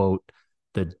 the quote,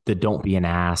 the don't be an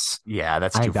ass. Yeah,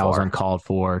 that's too far. That was uncalled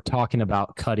for. Talking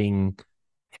about cutting,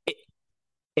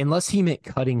 unless he meant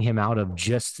cutting him out of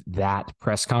just that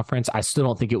press conference, I still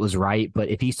don't think it was right. But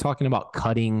if he's talking about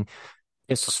cutting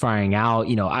Pistols Firing out,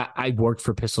 I worked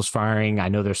for Pistols Firing. I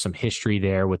know there's some history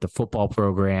there with the football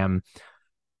program.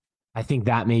 I think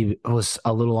that maybe was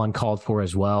a little uncalled for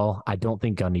as well. I don't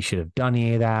think Gundy should have done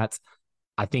any of that.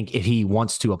 I think if he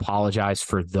wants to apologize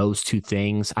for those 2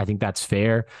 things, I think that's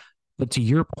fair. But to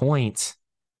your point,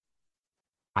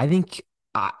 I think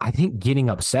getting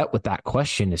upset with that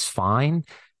question is fine.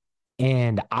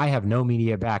 And I have no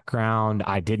media background.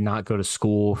 I did not go to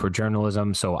school for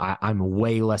journalism, so I'm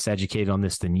way less educated on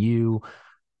this than you.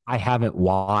 I haven't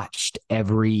watched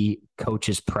every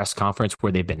coach's press conference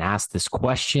where they've been asked this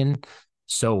question,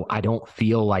 so I don't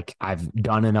feel like I've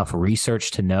done enough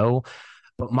research to know.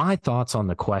 But my thoughts on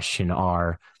the question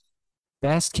are,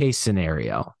 best case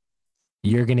scenario,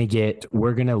 we're going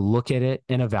to look at it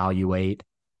and evaluate,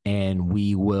 and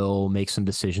we will make some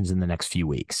decisions in the next few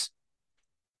weeks.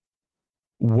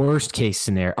 Worst case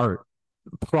scenario, or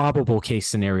probable case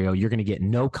scenario, you're going to get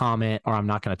no comment, or I'm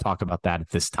not going to talk about that at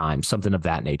this time, something of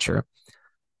that nature.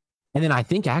 And then I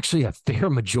think actually a fair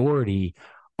majority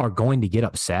are going to get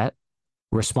upset,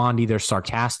 respond either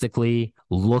sarcastically,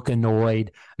 look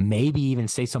annoyed, maybe even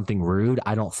say something rude.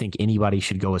 I don't think anybody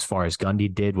should go as far as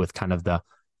Gundy did with kind of the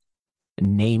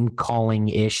name calling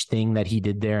ish thing that he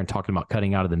did there and talking about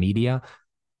cutting out of the media.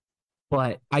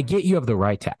 But I get you have the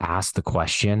right to ask the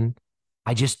question.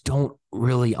 I just don't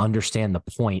really understand the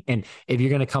point. And if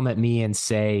you're going to come at me and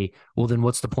say, well, then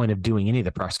what's the point of doing any of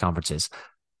the press conferences?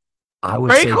 I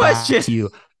would say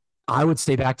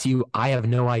back to you, I have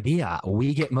no idea.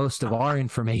 We get most of our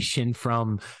information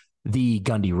from the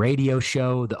Gundy radio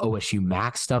show, the OSU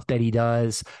Max stuff that he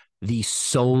does, the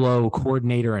solo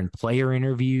coordinator and player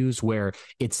interviews where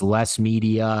it's less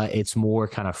media. It's more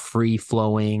kind of free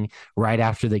flowing right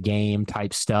after the game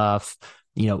type stuff.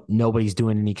 Nobody's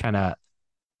doing any kind of,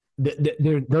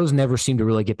 those never seem to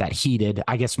really get that heated.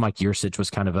 I guess Mike Yurcich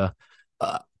was kind of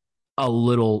a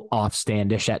little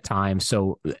off-standish at times.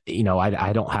 So,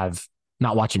 I don't have,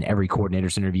 not watching every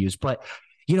coordinator's interviews, but,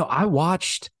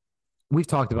 we've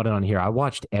talked about it on here. I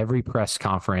watched every press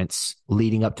conference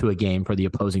leading up to a game for the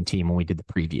opposing team when we did the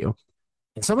preview.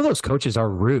 And some of those coaches are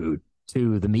rude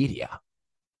to the media.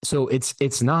 So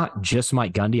it's not just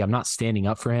Mike Gundy. I'm not standing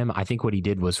up for him. I think what he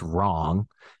did was wrong,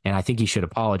 and I think he should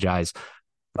apologize.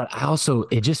 But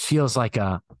it just feels like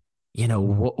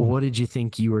what did you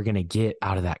think you were going to get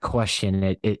out of that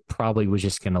question? It probably was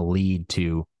just going to lead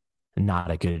to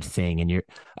not a good thing. And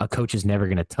a coach is never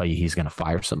going to tell you he's going to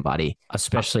fire somebody,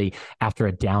 especially after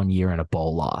a down year and a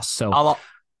bowl loss. So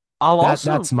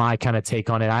That's my kind of take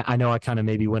on it. I know I kind of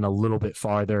maybe went a little bit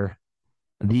farther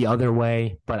the other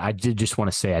way, but I did just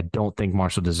want to say I don't think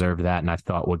Marshall deserved that, and I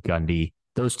thought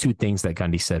those two things that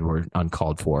Gundy said were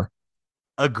uncalled for.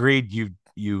 Agreed.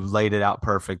 You laid it out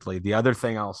perfectly. The other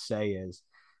thing I'll say is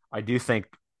I do think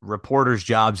reporters'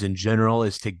 jobs in general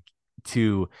is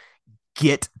to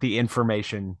get the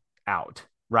information out,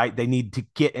 right? They need to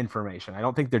get information. I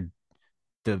don't think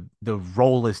the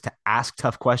role is to ask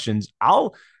tough questions.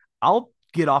 I'll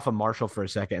get off of Marshall for a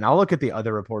second and I'll look at the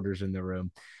other reporters in the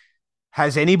room.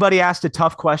 Has anybody asked a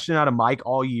tough question out of Mike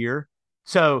all year?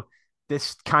 So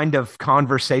this kind of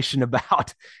conversation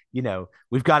about,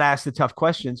 we've got to ask the tough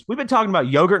questions. We've been talking about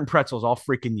yogurt and pretzels all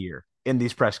freaking year in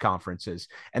these press conferences.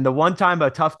 And the one time a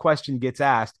tough question gets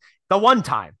asked,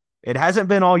 it hasn't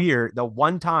been all year. The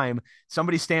one time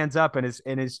somebody stands up and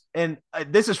this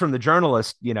is from the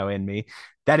journalist, in me,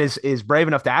 that is brave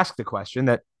enough to ask the question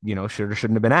that, should or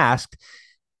shouldn't have been asked.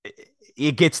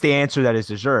 It gets the answer that is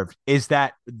deserved. Is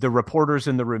that the reporters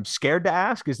in the room scared to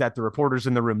ask? Is that the reporters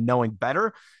in the room knowing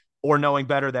better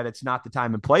that it's not the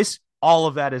time and place? All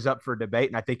of that is up for debate.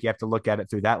 And I think you have to look at it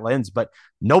through that lens, but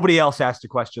nobody else asked a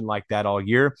question like that all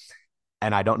year.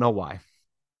 And I don't know why.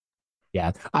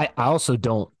 Yeah. I also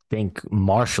don't think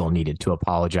Marshall needed to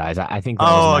apologize. I think that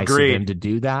was nice of him to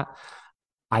do that.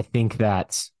 I think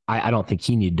that I don't think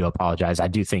he needed to apologize. I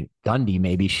do think Gundy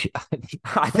maybe should.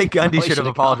 I think Gundy should have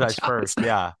apologized first.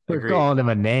 Yeah. They're calling him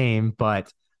a name,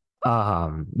 but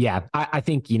I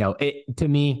think, to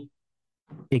me,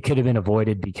 it could have been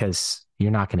avoided because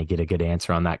you're not going to get a good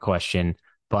answer on that question.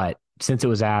 But since it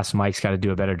was asked, Mike's got to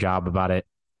do a better job about it.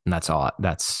 And that's all.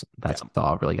 That's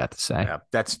all I really got to say. Yeah,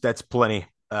 that's plenty.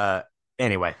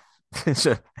 Anyway,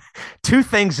 so two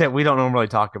things that we don't normally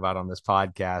talk about on this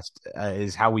podcast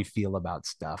is how we feel about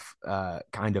stuff,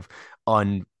 kind of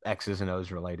on X's and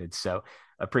O's related. So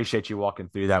appreciate you walking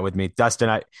through that with me, Dustin.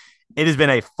 It has been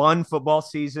a fun football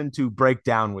season to break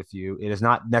down with you. It has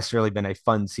not necessarily been a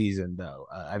fun season, though.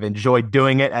 I've enjoyed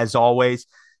doing it as always.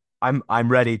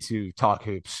 I'm ready to talk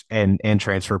hoops and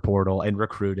transfer portal and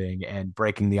recruiting and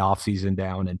breaking the offseason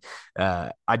down.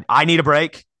 And I need a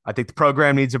break. I think the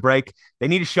program needs a break. They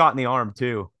need a shot in the arm,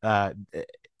 too.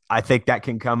 I think that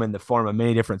can come in the form of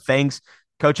many different things.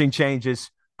 Coaching changes,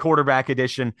 quarterback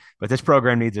addition, but this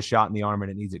program needs a shot in the arm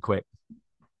and it needs it quick.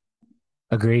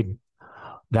 Agreed.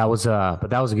 That was a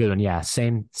good one. Yeah.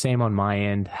 Same on my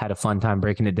end. Had a fun time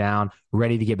breaking it down,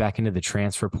 ready to get back into the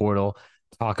transfer portal,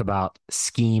 talk about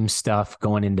scheme stuff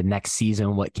going into next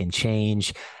season, what can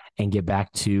change, and get back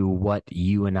to what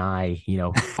you and I,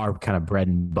 are kind of bread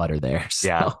and butter there. So.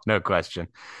 Yeah, no question.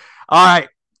 All right.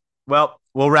 Well,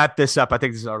 we'll wrap this up. I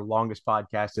think this is our longest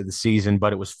podcast of the season,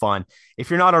 but it was fun. If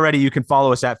you're not already, you can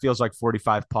follow us at Feels Like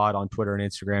 45 Pod on Twitter and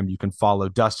Instagram. You can follow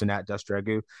Dustin at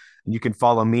Dustragu, and you can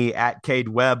follow me at Cade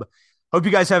Webb. Hope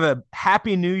you guys have a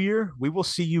happy new year. We will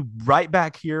see you right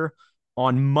back here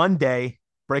on Monday,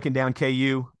 breaking down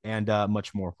KU and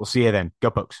much more. We'll see you then.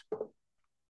 Go Pokes.